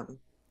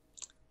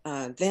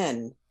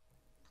then,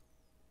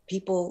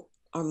 people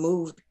are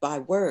moved by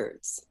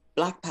words,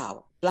 Black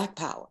power,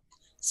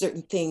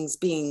 certain things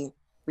being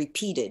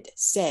repeated,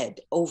 said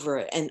over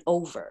and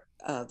over,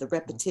 the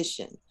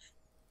repetition.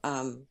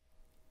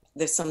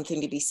 There's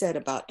something to be said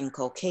about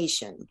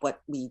inculcation, what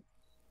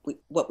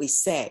we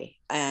say.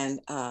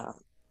 And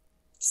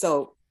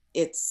so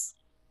it's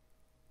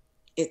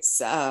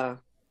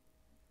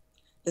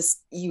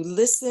this, you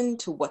listen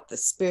to what the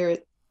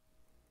Spirit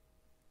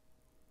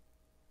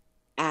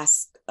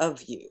asks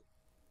of you,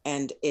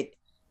 and it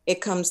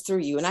comes through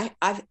you. And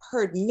I've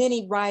heard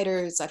many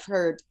writers,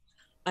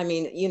 I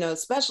mean, you know,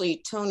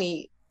 especially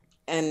Tony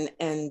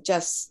and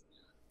just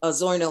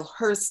Zornil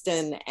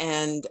Hurston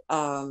and,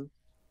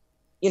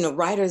 you know,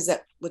 writers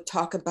that would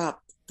talk about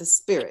the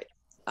Spirit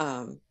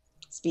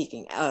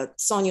speaking,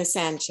 Sonia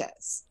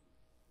Sanchez.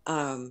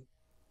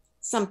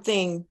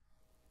 Something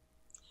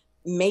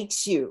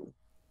makes you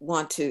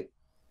want to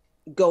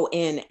go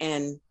in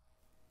and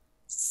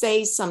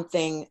say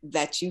something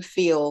that you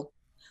feel,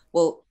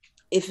 well,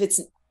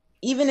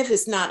 even if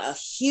it's not a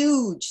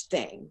huge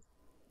thing,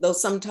 though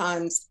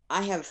sometimes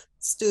I have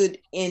stood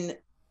in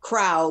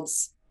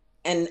crowds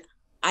and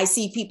I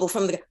see people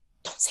from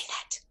don't say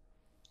that,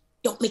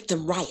 don't make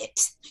them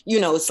riot. You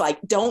know, it's like,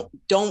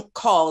 don't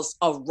cause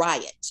a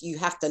riot. You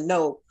have to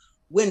know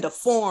when to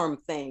form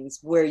things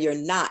where you're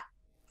not,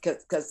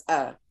 because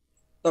the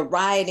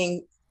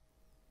rioting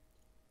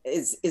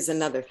is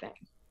another thing.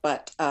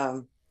 But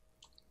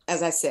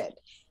as I said,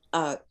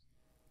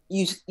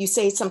 you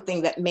say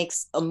something that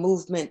makes a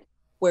movement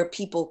where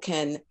people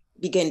can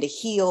begin to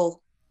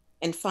heal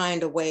and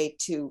find a way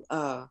to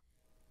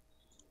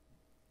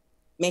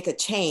make a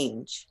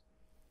change.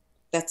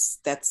 That's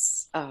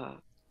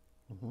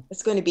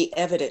it's going to be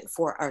evident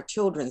for our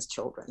children's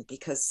children,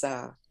 because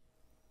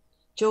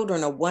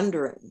children are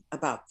wondering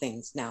about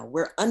things now.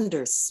 We're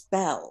under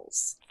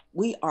spells.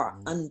 We are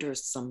under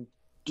some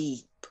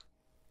deep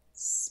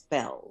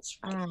spells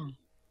right now.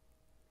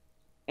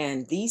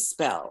 And these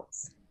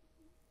spells,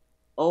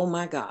 oh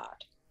my God.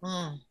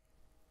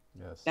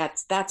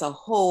 Yes. That's a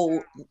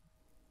whole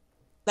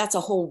that's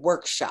a whole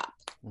workshop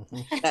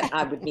that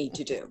I would need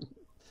to do.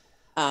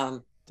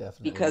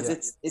 Definitely, because yeah.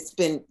 it's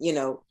been, you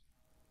know,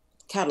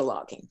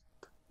 cataloging.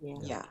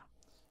 Yeah.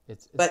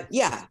 It's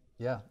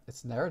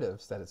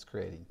narratives that it's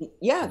creating.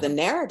 Yeah, the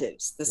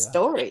narratives, the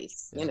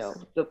stories, you know,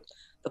 the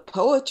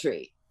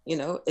poetry, you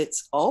know,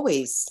 it's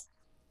always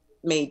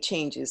made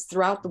changes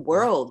throughout the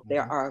world.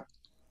 There are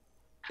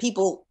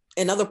people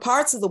in other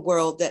parts of the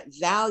world that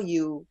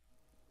value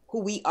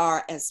who we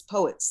are as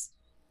poets,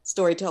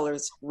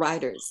 storytellers,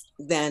 writers,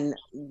 then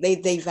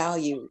they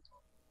value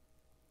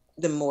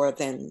them more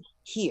than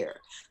here,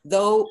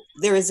 though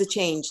there is a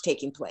change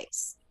taking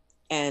place.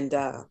 And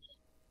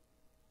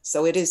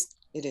so it is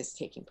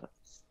taking place.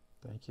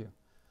 Thank you.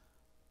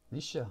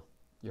 Nicia,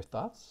 your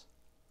thoughts?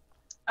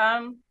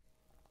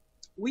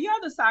 We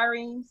are the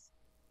sirens.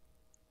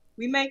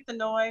 We make the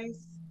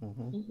noise.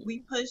 We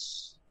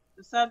push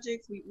the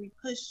subjects. We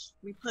push,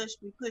 we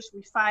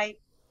fight.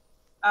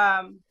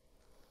 I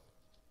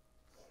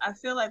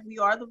feel like we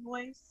are the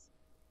voice.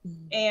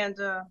 And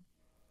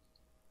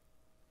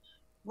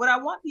what I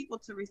want people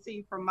to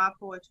receive from my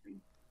poetry,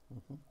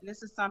 and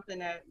this is something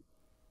that,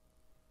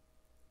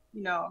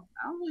 you know,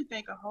 I don't really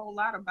think a whole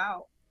lot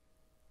about,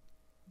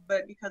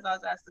 but because I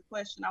was asked the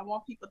question, I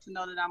want people to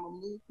know that I'm a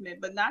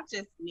movement, but not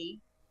just me.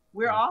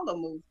 We're all a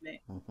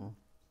movement.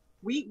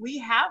 We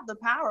have the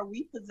power.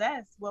 We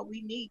possess what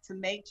we need to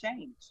make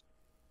change.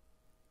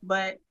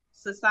 But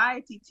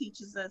society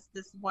teaches us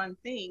this one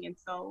thing, and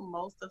so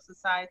most of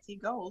society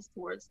goes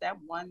towards that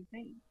one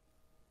thing.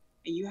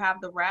 And you have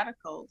the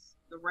radicals,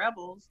 the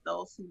rebels,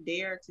 those who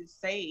dare to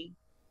say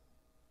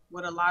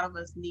what a lot of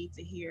us need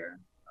to hear,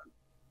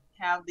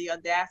 have the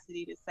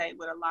audacity to say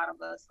what a lot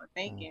of us are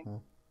thinking.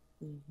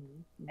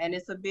 And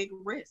it's a big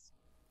risk,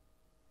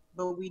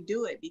 but we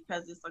do it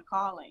because it's a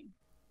calling.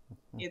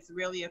 It's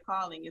really a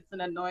calling. It's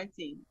an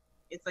anointing.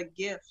 It's a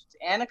gift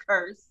and a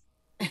curse,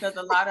 because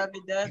a lot of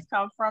it does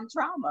come from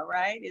trauma,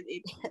 right?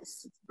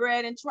 It's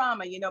bred in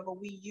trauma, you know, but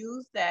we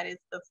use that.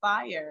 It's the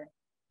fire,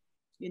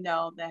 you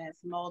know, that has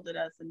molded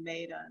us and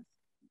made us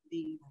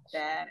the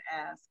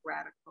badass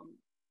radical.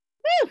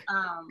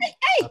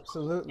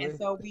 Absolutely. And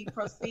so we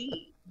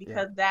proceed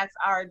because that's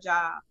our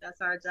job.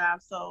 That's our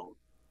job. So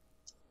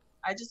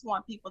I just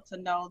want people to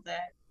know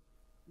that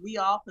we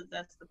all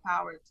possess the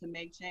power to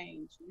make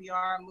change. We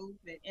are a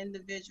movement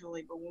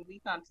individually, but when we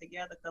come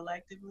together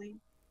collectively,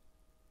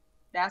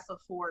 that's a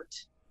fort.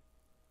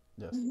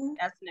 That's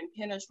an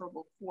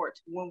impenetrable fort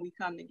when we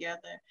come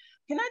together.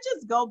 Can I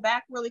just go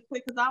back really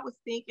quick? Because I was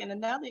thinking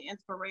another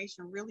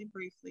inspiration, really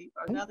briefly,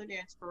 another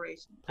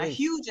inspiration, a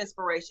huge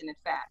inspiration, in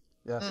fact.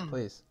 Yes,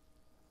 please.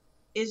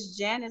 Is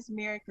Janice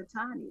Mary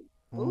Katani.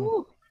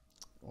 Ooh.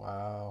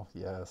 Wow,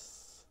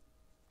 yes.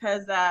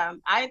 Because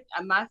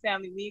my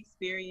family, we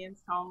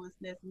experienced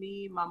homelessness.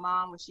 Me, my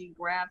mom, when she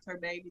grabbed her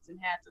babies and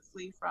had to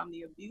flee from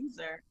the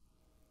abuser,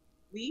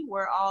 we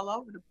were all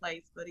over the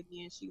place. But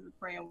again, she was a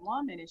praying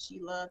woman, and she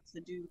loved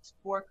to do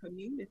for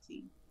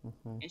community.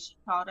 And she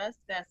taught us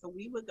that. So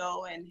we would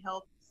go and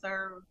help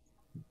serve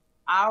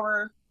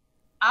our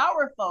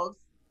folks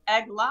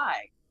at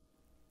Glide.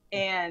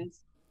 And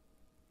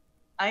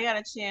I got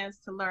a chance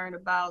to learn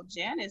about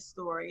Janet's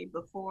story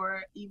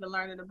before even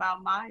learning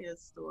about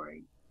Maya's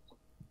story.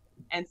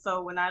 And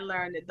so when I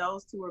learned that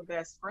those two are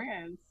best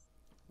friends,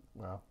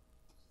 wow,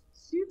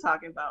 she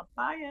talking about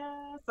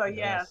fire. So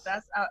yes,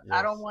 that's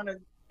I don't want to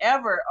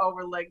ever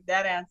overlook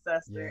that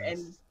ancestor.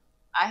 And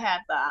I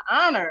had the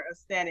honor of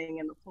standing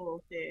in the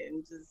pulpit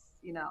and just,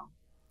 you know,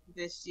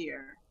 this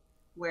year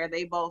where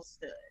they both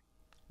stood.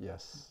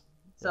 Yes.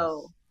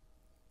 So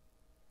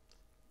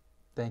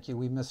thank you.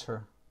 We miss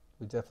her.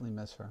 We definitely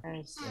miss her.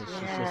 And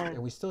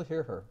we still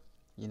hear her,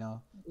 you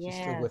know. She's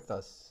still with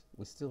us.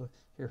 We still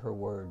hear her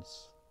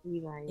words.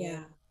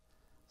 Yeah.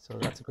 So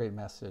that's a great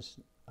message.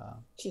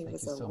 She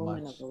was a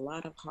woman of a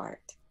lot of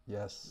heart.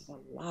 Yes. A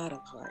lot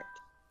of heart.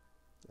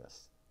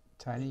 Yes.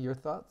 Tiny, your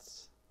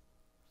thoughts?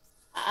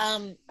 I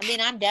mean,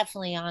 I'm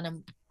definitely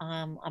on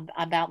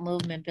about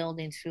movement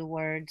building through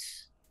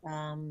words.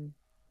 I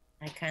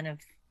kind of,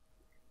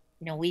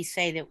 you know, we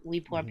say that we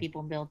poor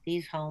people built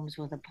these homes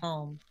with a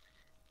poem.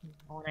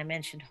 When I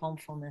mentioned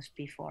homefulness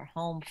before,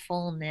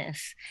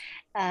 homefulness,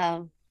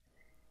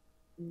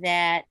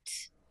 that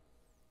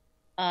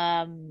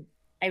I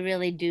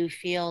really do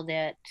feel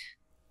that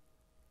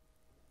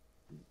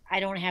I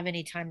don't have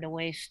any time to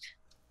waste.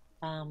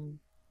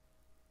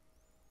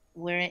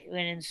 We're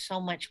in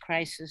so much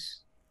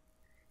crisis.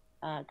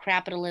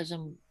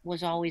 Capitalism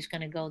was always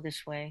going to go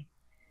this way.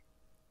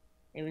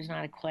 It was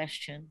not a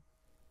question.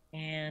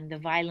 And the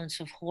violence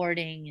of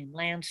hoarding and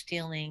land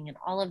stealing and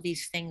all of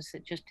these things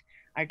that just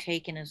are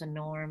taken as a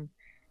norm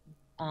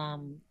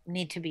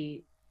need to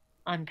be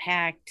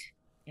unpacked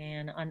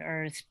and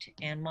unearthed,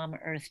 and Mama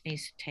Earth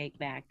needs to take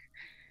back.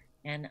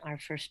 And our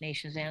First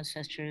Nations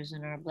ancestors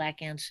and our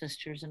Black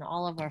ancestors and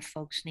all of our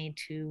folks need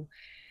to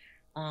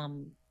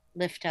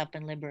lift up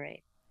and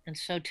liberate. And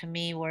so to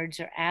me, words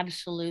are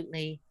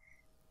absolutely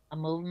a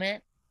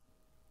movement.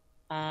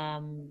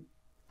 And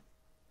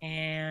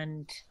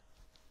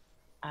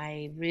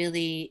I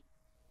really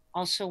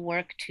also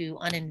work to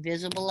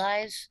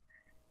uninvisibilize.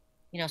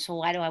 So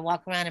why do I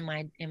walk around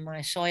in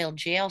my soiled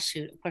jail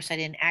suit? Of course, I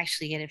didn't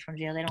actually get it from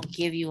jail. They don't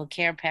give you a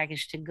care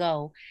package to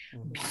go,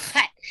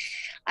 but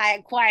I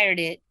acquired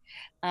it.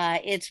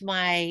 It's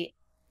my,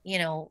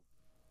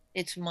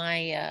 it's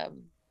my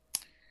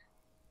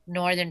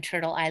Northern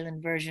Turtle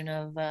Island version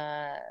of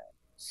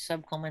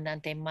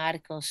Subcomandante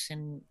Marcos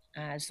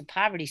as the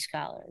poverty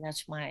scholar.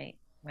 That's my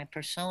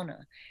persona.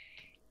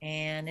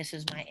 And this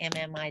is my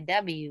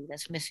MMIW,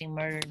 that's missing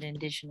murdered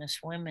Indigenous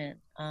women.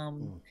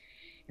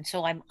 And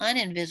so I'm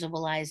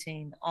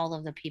uninvisibilizing all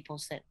of the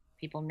peoples that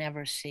people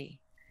never see.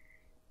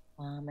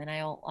 And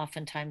I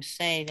oftentimes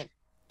say that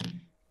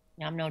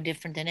I'm no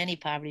different than any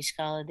poverty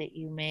scholar that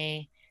you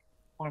may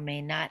or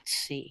may not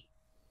see.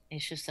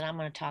 It's just that I'm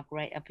going to talk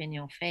right up in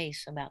your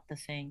face about the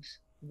things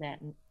that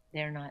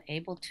they're not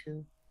able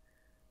to,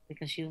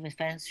 because you've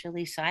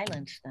essentially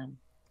silenced them.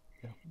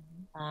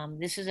 Yeah.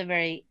 This is a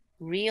very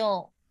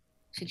real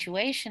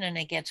situation, and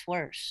it gets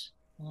worse.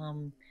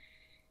 And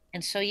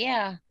so,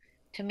 yeah,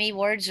 to me,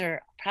 words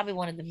are probably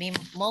one of the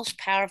most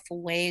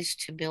powerful ways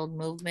to build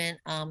movement.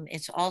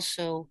 It's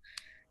also,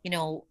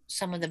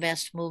 some of the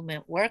best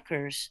movement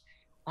workers.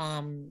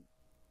 And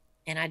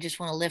I just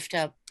want to lift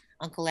up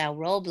Uncle Al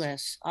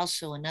Robles,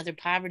 also another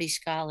poverty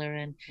scholar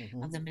and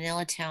of the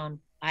Manila town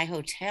I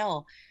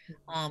Hotel,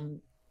 who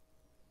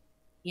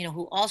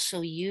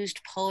also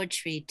used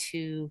poetry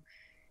to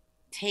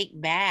take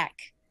back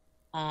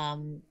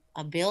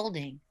a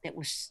building that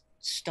was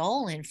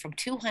stolen from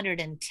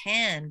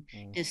 210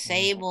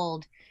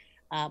 disabled,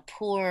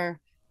 poor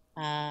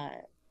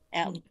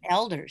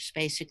elders,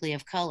 basically,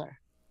 of color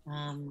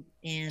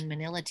in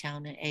Manila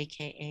town,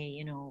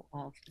 aka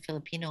the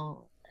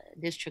Filipino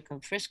district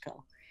of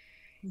Frisco.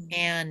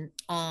 And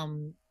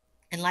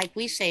like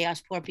we say,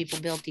 us poor people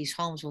built these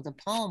homes with a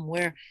poem.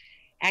 Where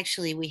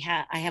actually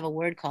I have a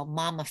word called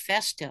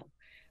Mamafesto,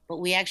 but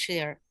we actually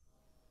are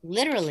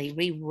literally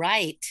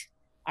rewrite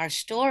our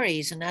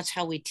stories, and that's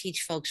how we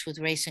teach folks with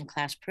race and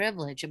class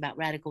privilege about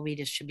radical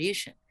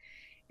redistribution.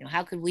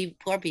 How could we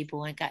poor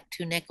people and got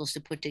 2 nickels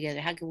to put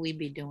together, how could we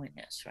be doing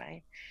this,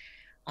 right?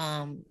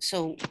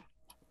 So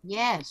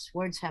yes,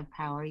 words have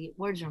power.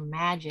 Words are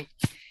magic.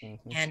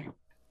 And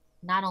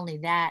not only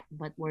that,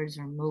 but words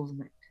are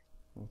movement.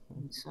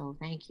 And so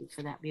thank you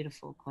for that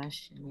beautiful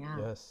question.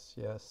 Yeah.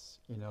 Yes.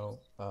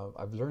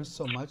 I've learned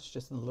so much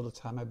just in the little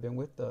time I've been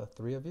with the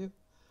three of you.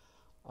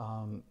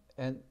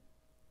 And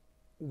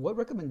what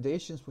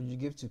recommendations would you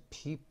give to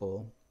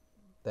people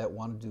that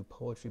want to do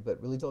poetry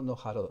but really don't know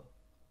how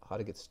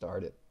to get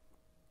started?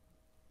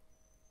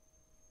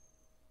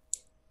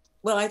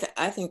 Well, I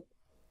think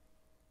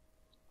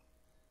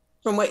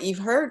from what you've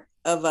heard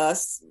of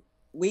us,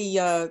 we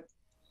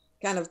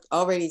kind of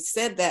already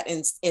said that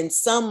in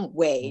some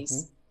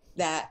ways,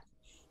 that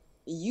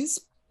you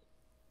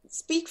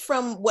speak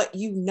from what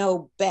you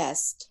know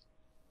best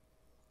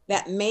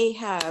that may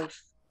have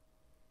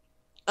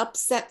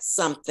upset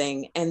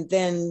something, and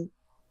then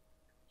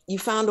you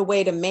found a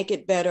way to make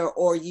it better,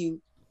 or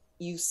you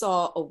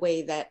saw a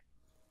way that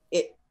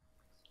it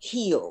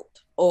healed,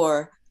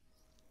 or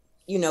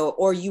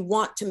or you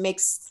want to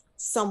make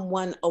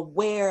someone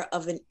aware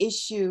of an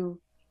issue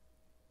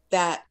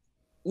that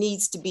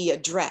needs to be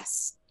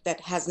addressed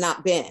that has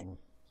not been.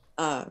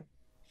 As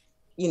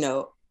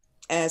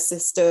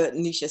Sister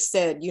Nicia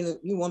said, you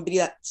want to be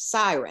that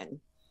siren,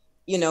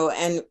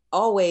 and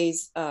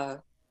always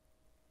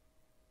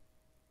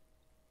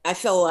I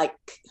feel like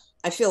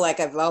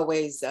I've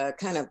always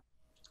kind of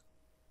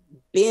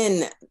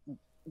been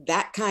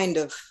that kind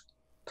of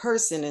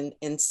person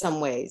in some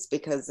ways,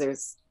 because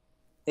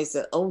they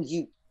said, oh,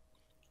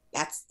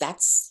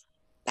 that's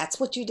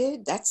what you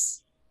did.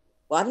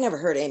 Well, I've never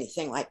heard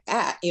anything like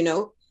that,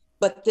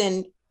 but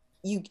then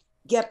you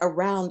get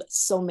around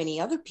so many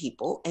other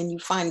people and you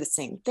find the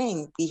same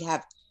thing. We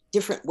have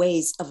different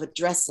ways of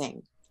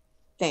addressing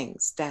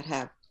things that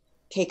have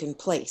taken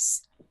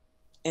place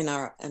in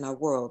our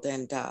world.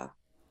 And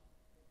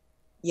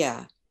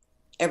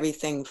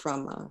everything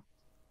from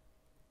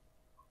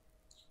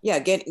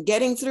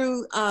getting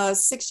through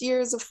 6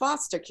 years of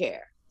foster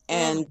care,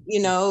 and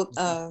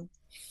I'm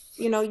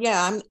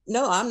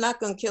not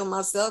going to kill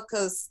myself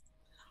because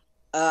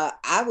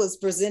I was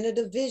presented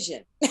a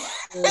vision.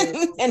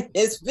 And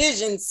his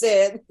vision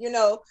said, you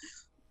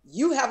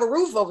have a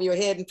roof over your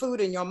head and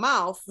food in your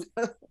mouth.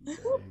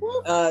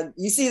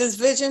 You see this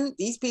vision?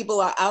 These people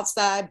are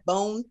outside,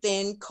 bone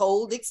thin,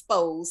 cold,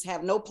 exposed,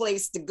 have no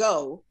place to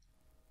go,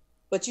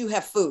 but you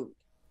have food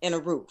and a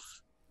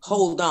roof.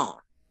 Hold on.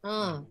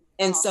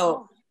 And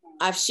so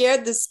I've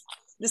shared this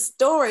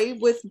story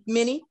with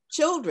many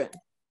children,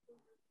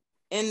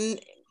 and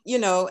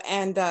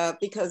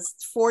because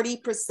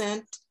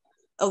 40%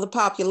 of the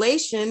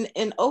population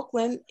in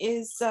Oakland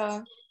is,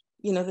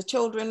 the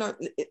children are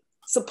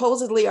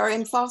supposedly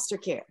in foster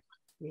care,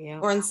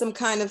 or in some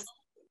kind of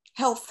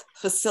health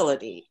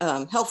facility,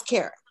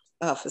 healthcare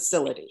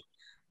facility.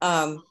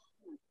 And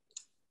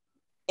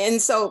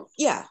so,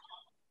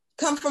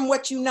 come from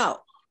what you know,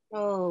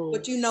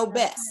 what you know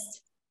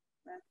best.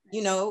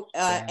 you know,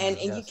 and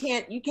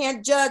yes. you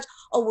can't judge,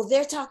 oh, well,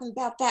 they're talking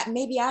about that,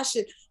 maybe I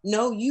should.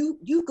 No, you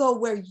go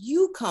where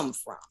you come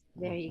from.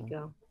 There you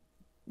go.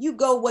 You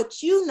go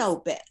what you know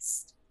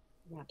best.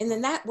 Yeah. And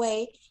then that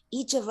way,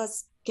 each of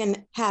us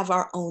can have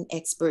our own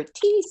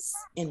expertise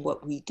in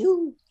what we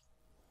do.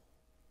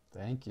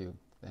 Thank you.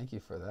 Thank you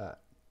for that.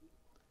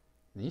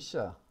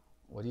 Nicia,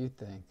 what do you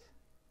think?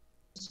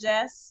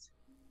 Just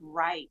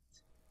right.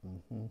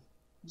 Mm-hmm.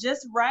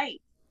 Just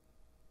right.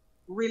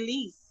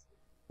 Release.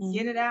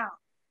 Get it out.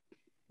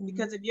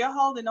 Because if you're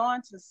holding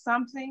on to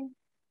something,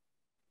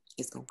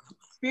 it's gonna come.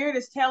 Spirit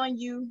is telling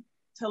you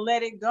to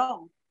let it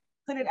go.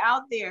 Put it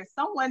out there.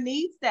 Someone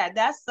needs that.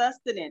 That's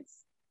sustenance.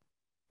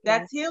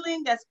 That's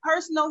healing. That's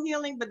personal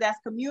healing, but that's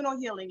communal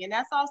healing. And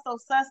that's also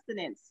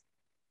sustenance.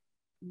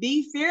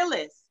 Be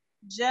fearless.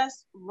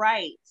 Just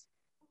right.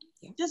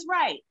 Just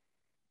right.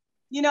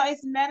 You know,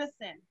 it's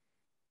medicine.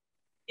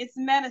 It's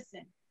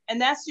medicine. And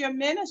that's your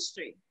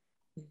ministry.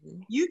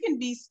 You can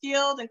be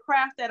skilled and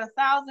craft at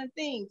 1,000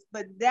 things,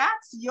 but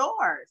that's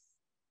yours.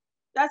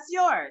 That's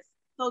yours.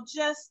 So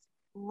just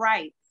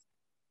right.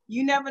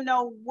 You never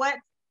know what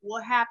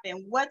will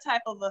happen, what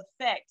type of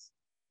effect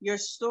your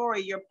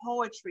story, your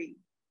poetry,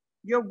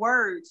 your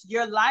words,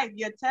 your life,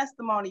 your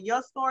testimony,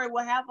 your story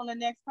will have on the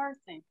next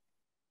person.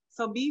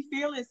 So be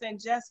fearless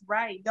and just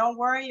right. Don't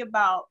worry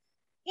about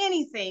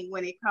anything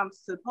when it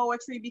comes to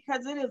poetry,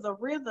 because it is a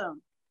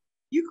rhythm.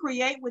 You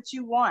create what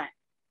you want.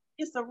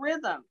 It's a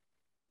rhythm.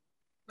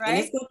 Right? And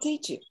it's going to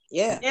teach you.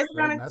 Yeah. It's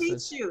going to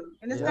teach you.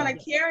 And it's going to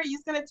carry you.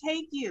 It's going to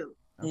take you.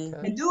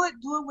 Okay. And do it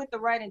with the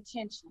right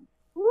intention.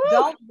 Woo!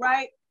 Don't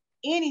write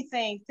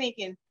anything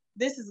thinking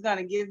this is going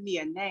to give me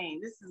a name.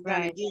 This is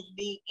going to give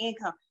me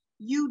income.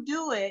 You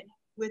do it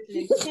with an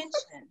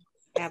intention.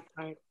 That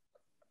part.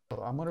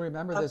 I'm going to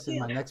remember this in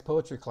my next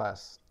poetry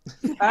class.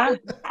 I'm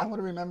going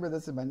to remember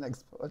this in my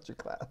next poetry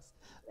class.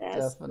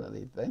 Yes.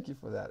 Definitely. Thank you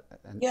for that.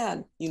 And yeah,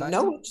 you Tiny?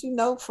 Know what you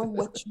know from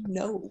what you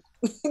know.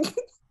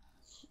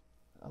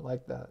 I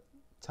like that.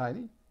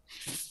 Tiny?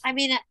 I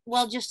mean,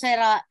 well, just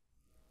that,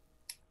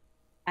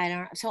 I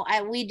don't know. So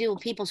we do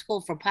People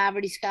School for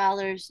Poverty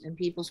Scholars and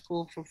People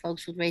School for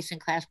folks with race and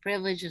class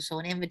privilege. And so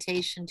an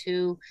invitation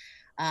to,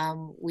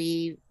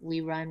 we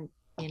run,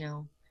 you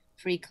know,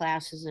 free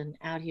classes and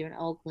out here in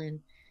Oakland,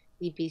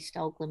 Deep East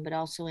Oakland, but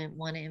also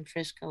one in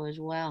Frisco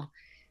as well.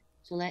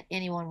 So let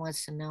anyone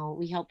wants to know,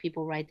 we help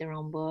people write their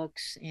own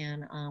books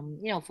and,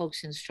 you know,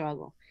 folks in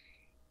struggle,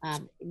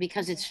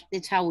 because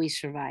it's how we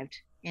survived.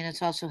 And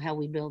it's also how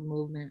we build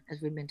movement, as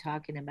we've been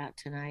talking about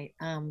tonight.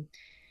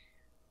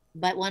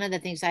 But one of the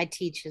things I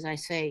teach is I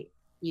say,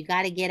 you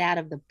got to get out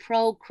of the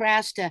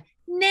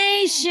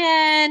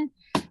procrastination,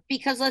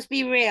 because let's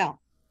be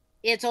real,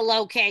 it's a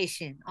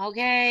location,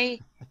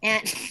 okay?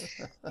 And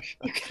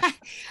I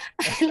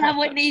love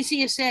what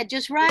Nicia said,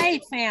 just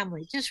write,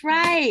 family, just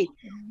write.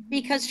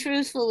 Because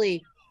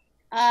truthfully,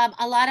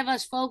 a lot of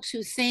us folks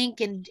who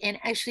think and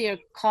actually are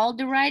called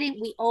to writing,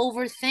 we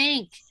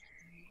overthink.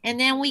 And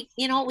then we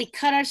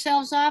cut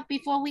ourselves off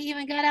before we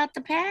even got out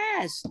the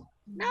pass.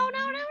 No.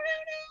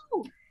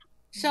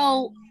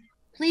 So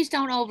please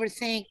don't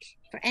overthink.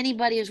 For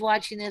anybody who's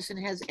watching this and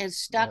has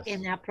stuck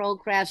in that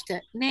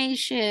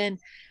procrastination,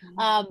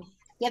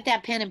 get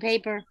that pen and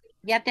paper,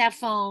 get that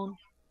phone,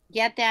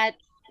 get that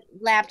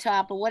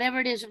laptop or whatever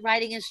it is,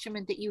 writing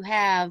instrument that you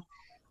have,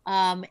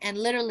 and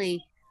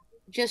literally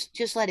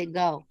just let it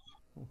go.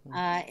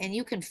 And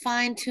you can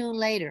fine tune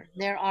later.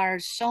 There are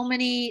so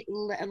many,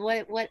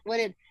 what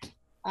did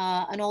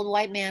an old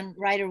white man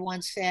writer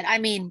once said, I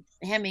mean,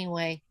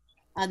 Hemingway,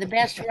 the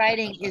best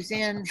writing is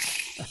in,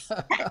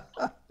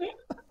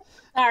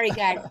 sorry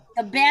guys,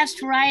 the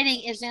best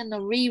writing is in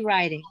the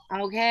rewriting,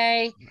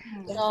 okay?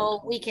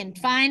 So we can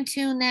fine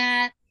tune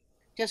that,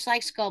 just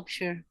like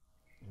sculpture.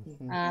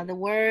 The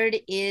word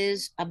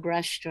is a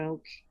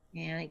brushstroke,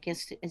 and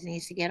it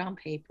needs to get on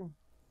paper.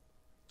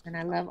 And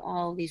I love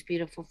all these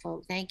beautiful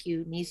folks. Thank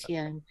you,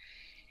 Nicia and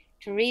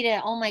Tarita.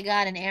 Oh my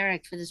God, and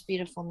Erick for this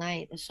beautiful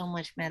night. There's so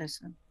much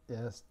medicine.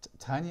 Yes,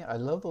 Tanya, I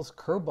love those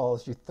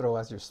curveballs you throw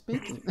as you're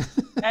speaking.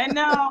 I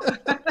know.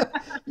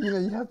 You know,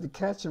 you have to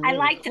catch them. I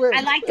like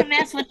to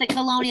mess with the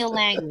colonial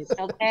language.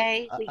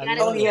 Okay, we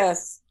gotta.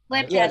 Yes.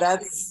 Flip yeah,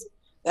 that.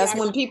 that's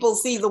when people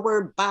see the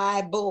word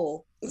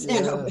Bible. Yes,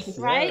 you know,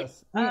 right?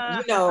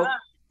 You know,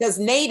 because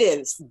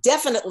natives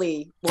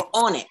definitely were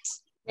on it.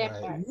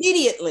 Right.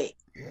 Immediately,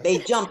 they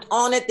jumped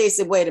on it. They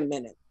said, "Wait a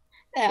minute,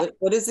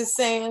 what is it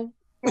saying?"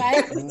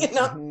 Right? You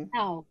know,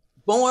 no.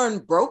 Born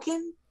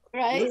broken.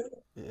 Right.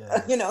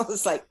 Yeah. You know,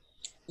 it's like,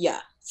 yeah.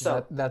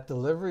 So that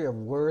delivery of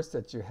words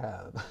that you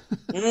have.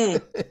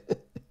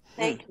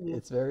 Thank you.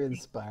 It's very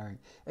inspiring.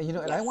 And you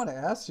know, and I want to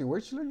ask you,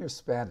 where'd you learn your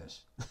Spanish?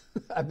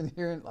 I've been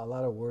hearing a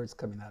lot of words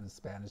coming out in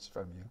Spanish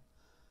from you.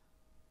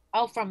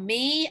 Oh, from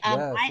me?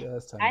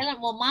 Yes, I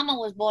learned, well, Mama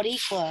was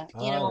Boricua,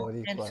 you know,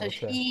 Boricua, and so okay.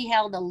 she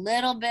held a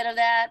little bit of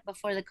that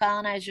before the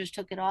colonizers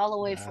took it all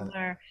away from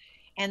her.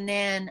 And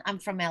then I'm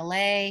from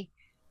LA,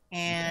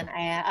 and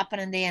I up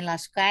and in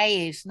Las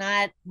Calles,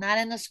 not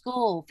in the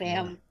school,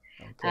 fam.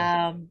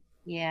 Okay.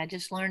 yeah,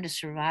 just learn to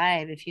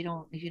survive. If you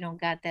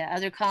don't got that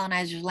other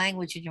colonizer's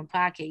language in your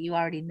pocket, you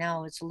already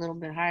know it's a little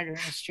bit harder in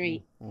the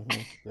street.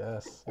 Mm-hmm.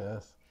 Yes,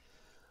 yes.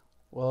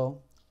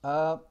 Well,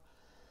 uh,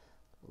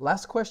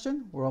 last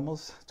question. We're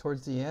almost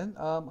towards the end.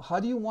 How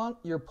do you want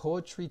your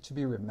poetry to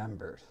be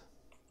remembered?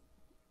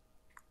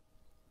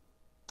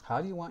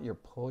 How do you want your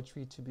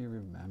poetry to be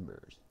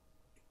remembered?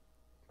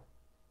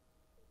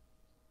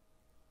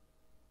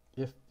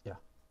 If, yeah.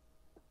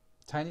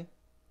 Tiny?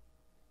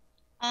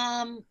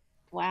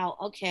 Wow,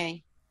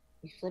 okay.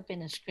 You're flipping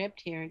the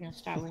script here. You're gonna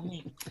start with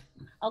me.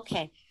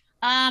 Okay.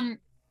 Um,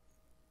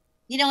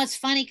 it's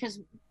funny because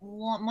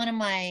one of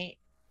my,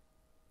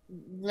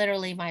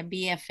 literally my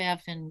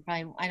BFF, and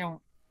probably I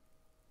don't,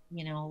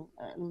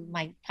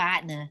 my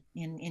partner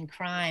in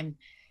crime,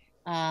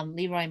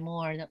 Leroy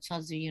Moore. Some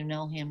of you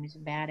know him. He's a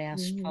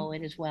badass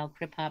poet as well.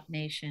 Crip Hop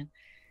Nation,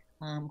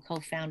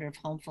 co-founder of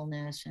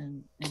Homefulness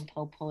and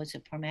Poets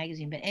at Poor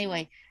Magazine. But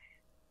anyway,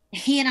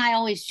 he and I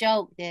always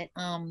joke that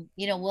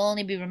we'll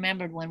only be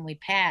remembered when we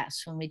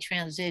pass, when we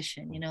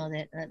transition.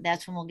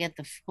 That's when we'll get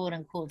the quote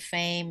unquote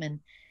fame. And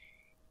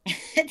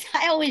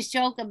I always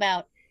joke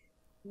about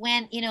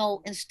when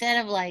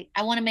instead of like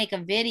I want to make a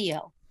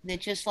video that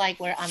just like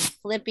where I'm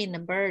flipping the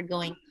bird,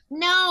 going,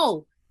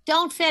 no,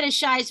 don't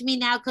fetishize me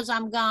now because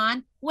I'm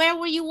gone. Where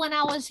were you when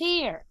I was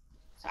here?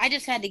 So I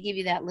just had to give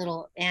you that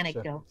little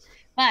anecdote. Sure.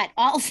 But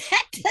all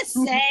that to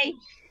say,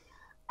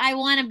 I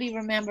want to be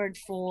remembered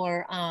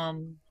for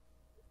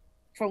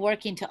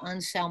working to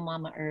unsell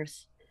Mama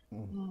Earth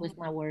with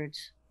my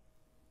words.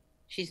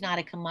 She's not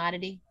a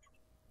commodity.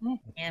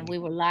 And we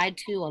were lied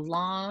to a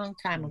long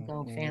time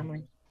ago,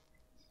 family.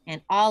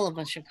 And all of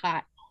us are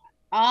caught.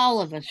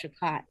 All of us are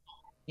caught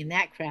in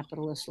that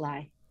capitalist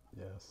lie.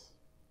 Yes.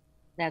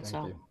 That's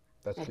Thank all. You.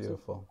 That's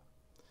beautiful.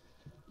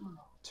 It.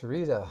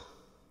 Teresa,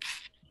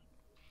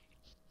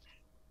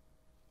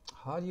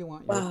 how do you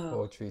want your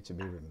poetry to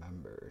be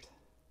remembered?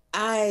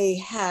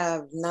 I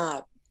have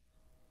not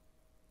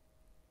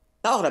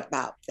thought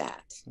about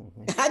that.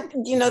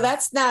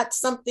 That's not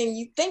something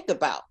you think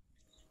about.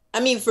 I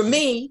mean, for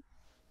me,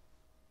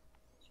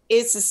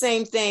 it's the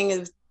same thing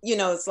as,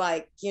 it's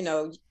like,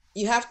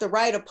 you have to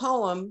write a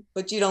poem,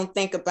 but you don't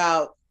think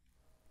about,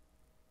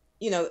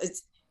 you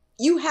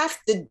have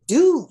to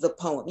do the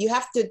poem. You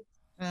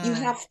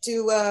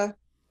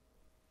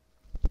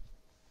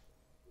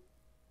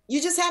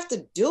just have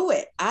to do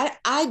it.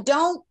 I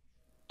don't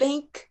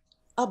think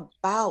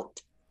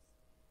about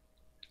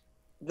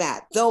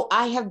that, though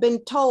I have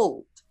been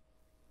told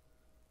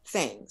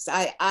things.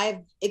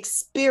 I've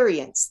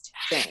experienced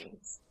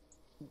things,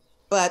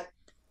 but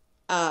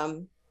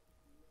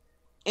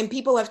and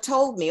people have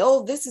told me,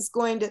 oh, this is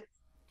going to,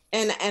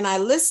 and I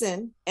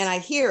listen and I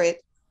hear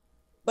it,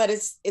 but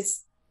it's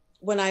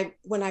when I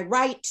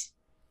write,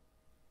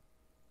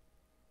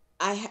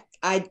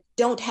 I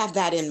don't have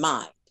that in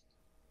mind.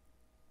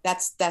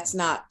 That's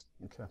not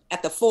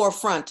at the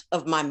forefront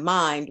of my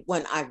mind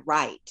when I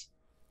write.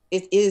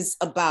 It is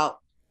about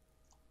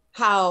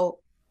how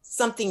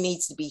something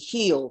needs to be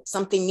healed,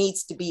 something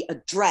needs to be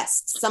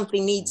addressed,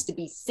 something needs to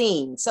be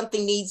seen,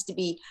 something needs to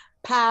be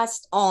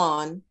passed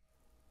on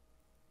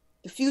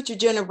to future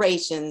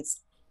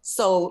generations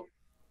so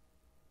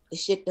the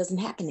shit doesn't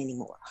happen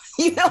anymore.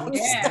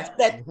 Stuff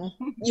that,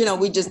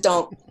 we just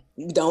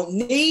don't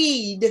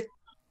need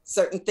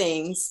certain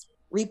things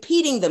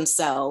repeating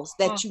themselves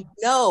that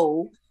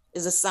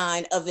is a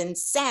sign of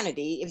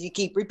insanity if you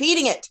keep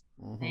repeating it.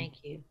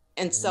 Thank you.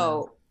 And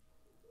so,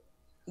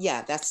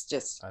 yeah, that's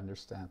just. I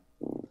understand.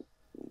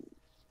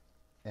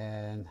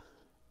 And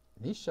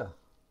Nicia.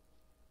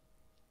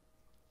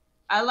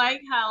 I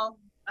like how,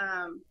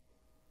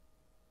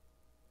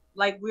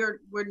 like we're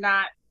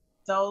not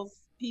those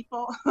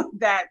people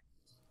that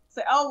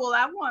say, oh, well,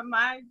 I want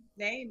my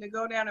name to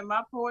go down in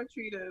my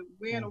poetry to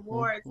win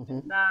awards.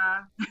 Nah.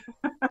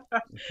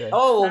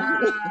 Oh.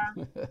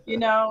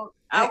 Nah.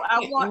 I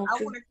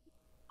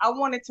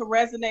want it to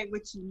resonate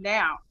with you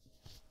now.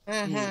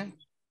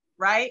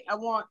 Right? I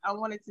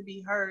want it to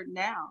be heard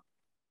now.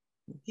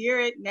 Hear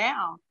it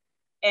now.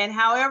 And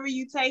however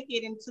you take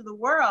it into the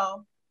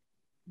world,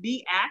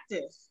 be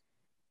active.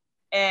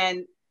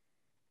 And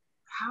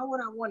how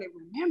would I want it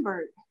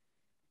remembered?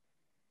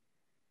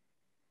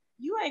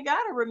 You ain't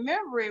got to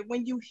remember it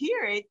when you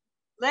hear it.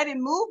 Let it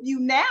move you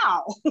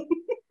now.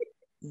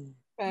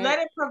 Let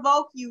it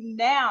provoke you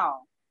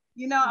now.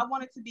 I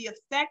want it to be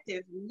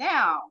effective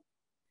now.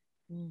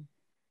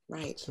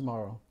 Right.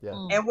 Tomorrow,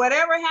 yeah. And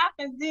whatever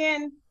happens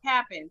then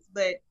happens,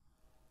 but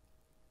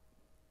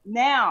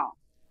now,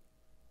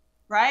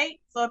 right?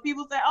 So if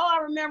people say, oh,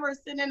 I remember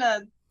sitting in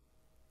a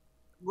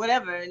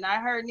whatever, and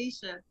I heard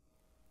Nicia,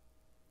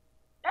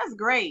 that's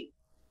great.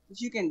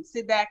 But you can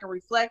sit back and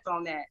reflect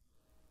on that.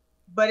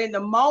 But in the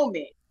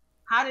moment,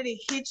 how did it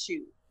hit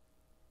you?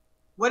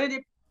 What did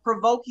it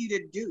provoke you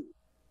to do?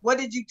 What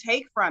did you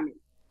take from it?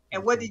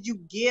 And what did you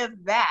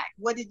give back?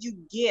 What did you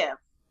give?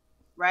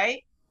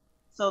 Right?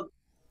 So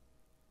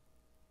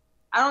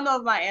I don't know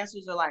if my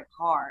answers are like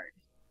hard,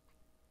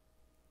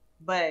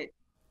 but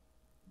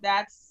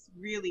that's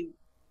really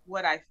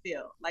what I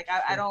feel. Like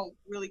I don't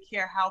really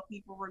care how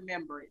people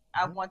remember it.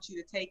 I want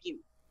you to take it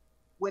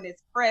when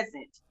it's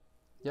present.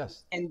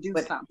 Yes. And do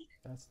something.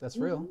 That's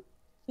real.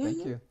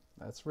 Thank you.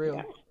 That's real.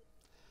 Yeah.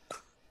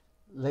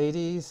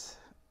 Ladies,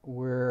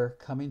 we're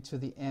coming to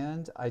the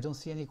end. I don't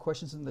see any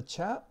questions in the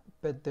chat,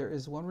 but there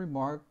is one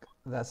remark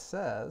that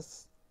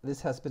says,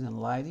 this has been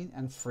enlightening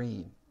and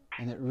freeing.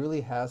 And it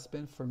really has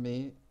been for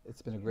me.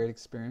 It's been a great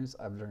experience.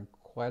 I've learned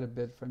quite a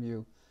bit from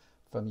you,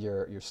 from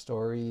your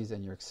stories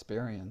and your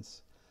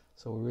experience.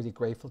 So we're really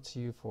grateful to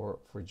you for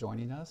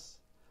joining us.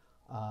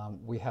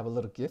 We have a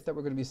little gift that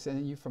we're going to be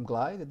sending you from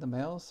Glide in the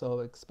mail, so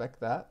expect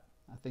that.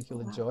 I think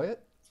you'll enjoy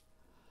it.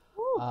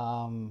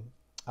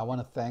 I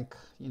want to thank,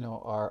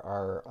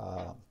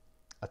 our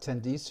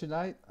attendees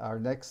tonight. Our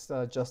next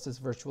Justice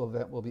virtual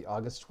event will be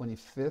August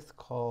 25th,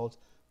 called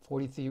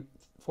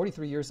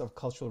 43 Years of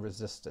Cultural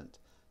Resistance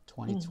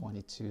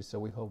 2022. So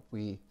we hope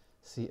we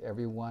see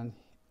everyone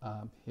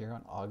here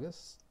on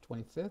August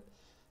 25th.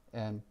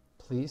 And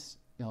please,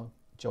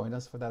 join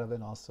us for that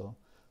event also.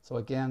 So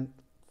again,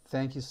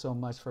 thank you so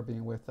much for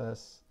being with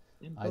us.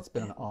 It's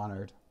been an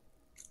honor.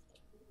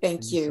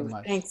 Thank you. So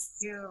much. Thanks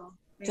to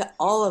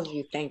all of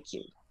you. Thank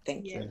you.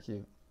 Thank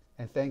you.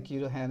 And thank you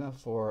to Hannah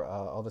for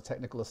all the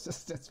technical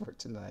assistance for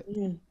tonight.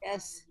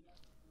 Yes.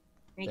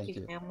 Thank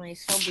you, family.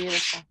 So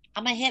beautiful.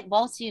 I'm going to hit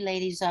both of you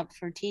ladies up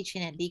for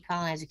teaching at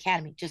Decolonize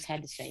Academy. Just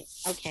had to say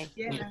it. Okay.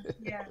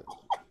 Yeah.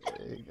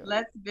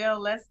 Let's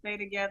build. Let's stay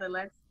together.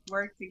 Let's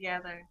work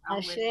together.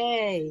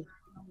 Ashe.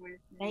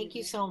 Thank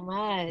you so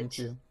much. Thank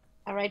you.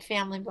 All right,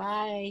 family.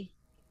 Bye.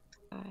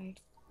 Bye.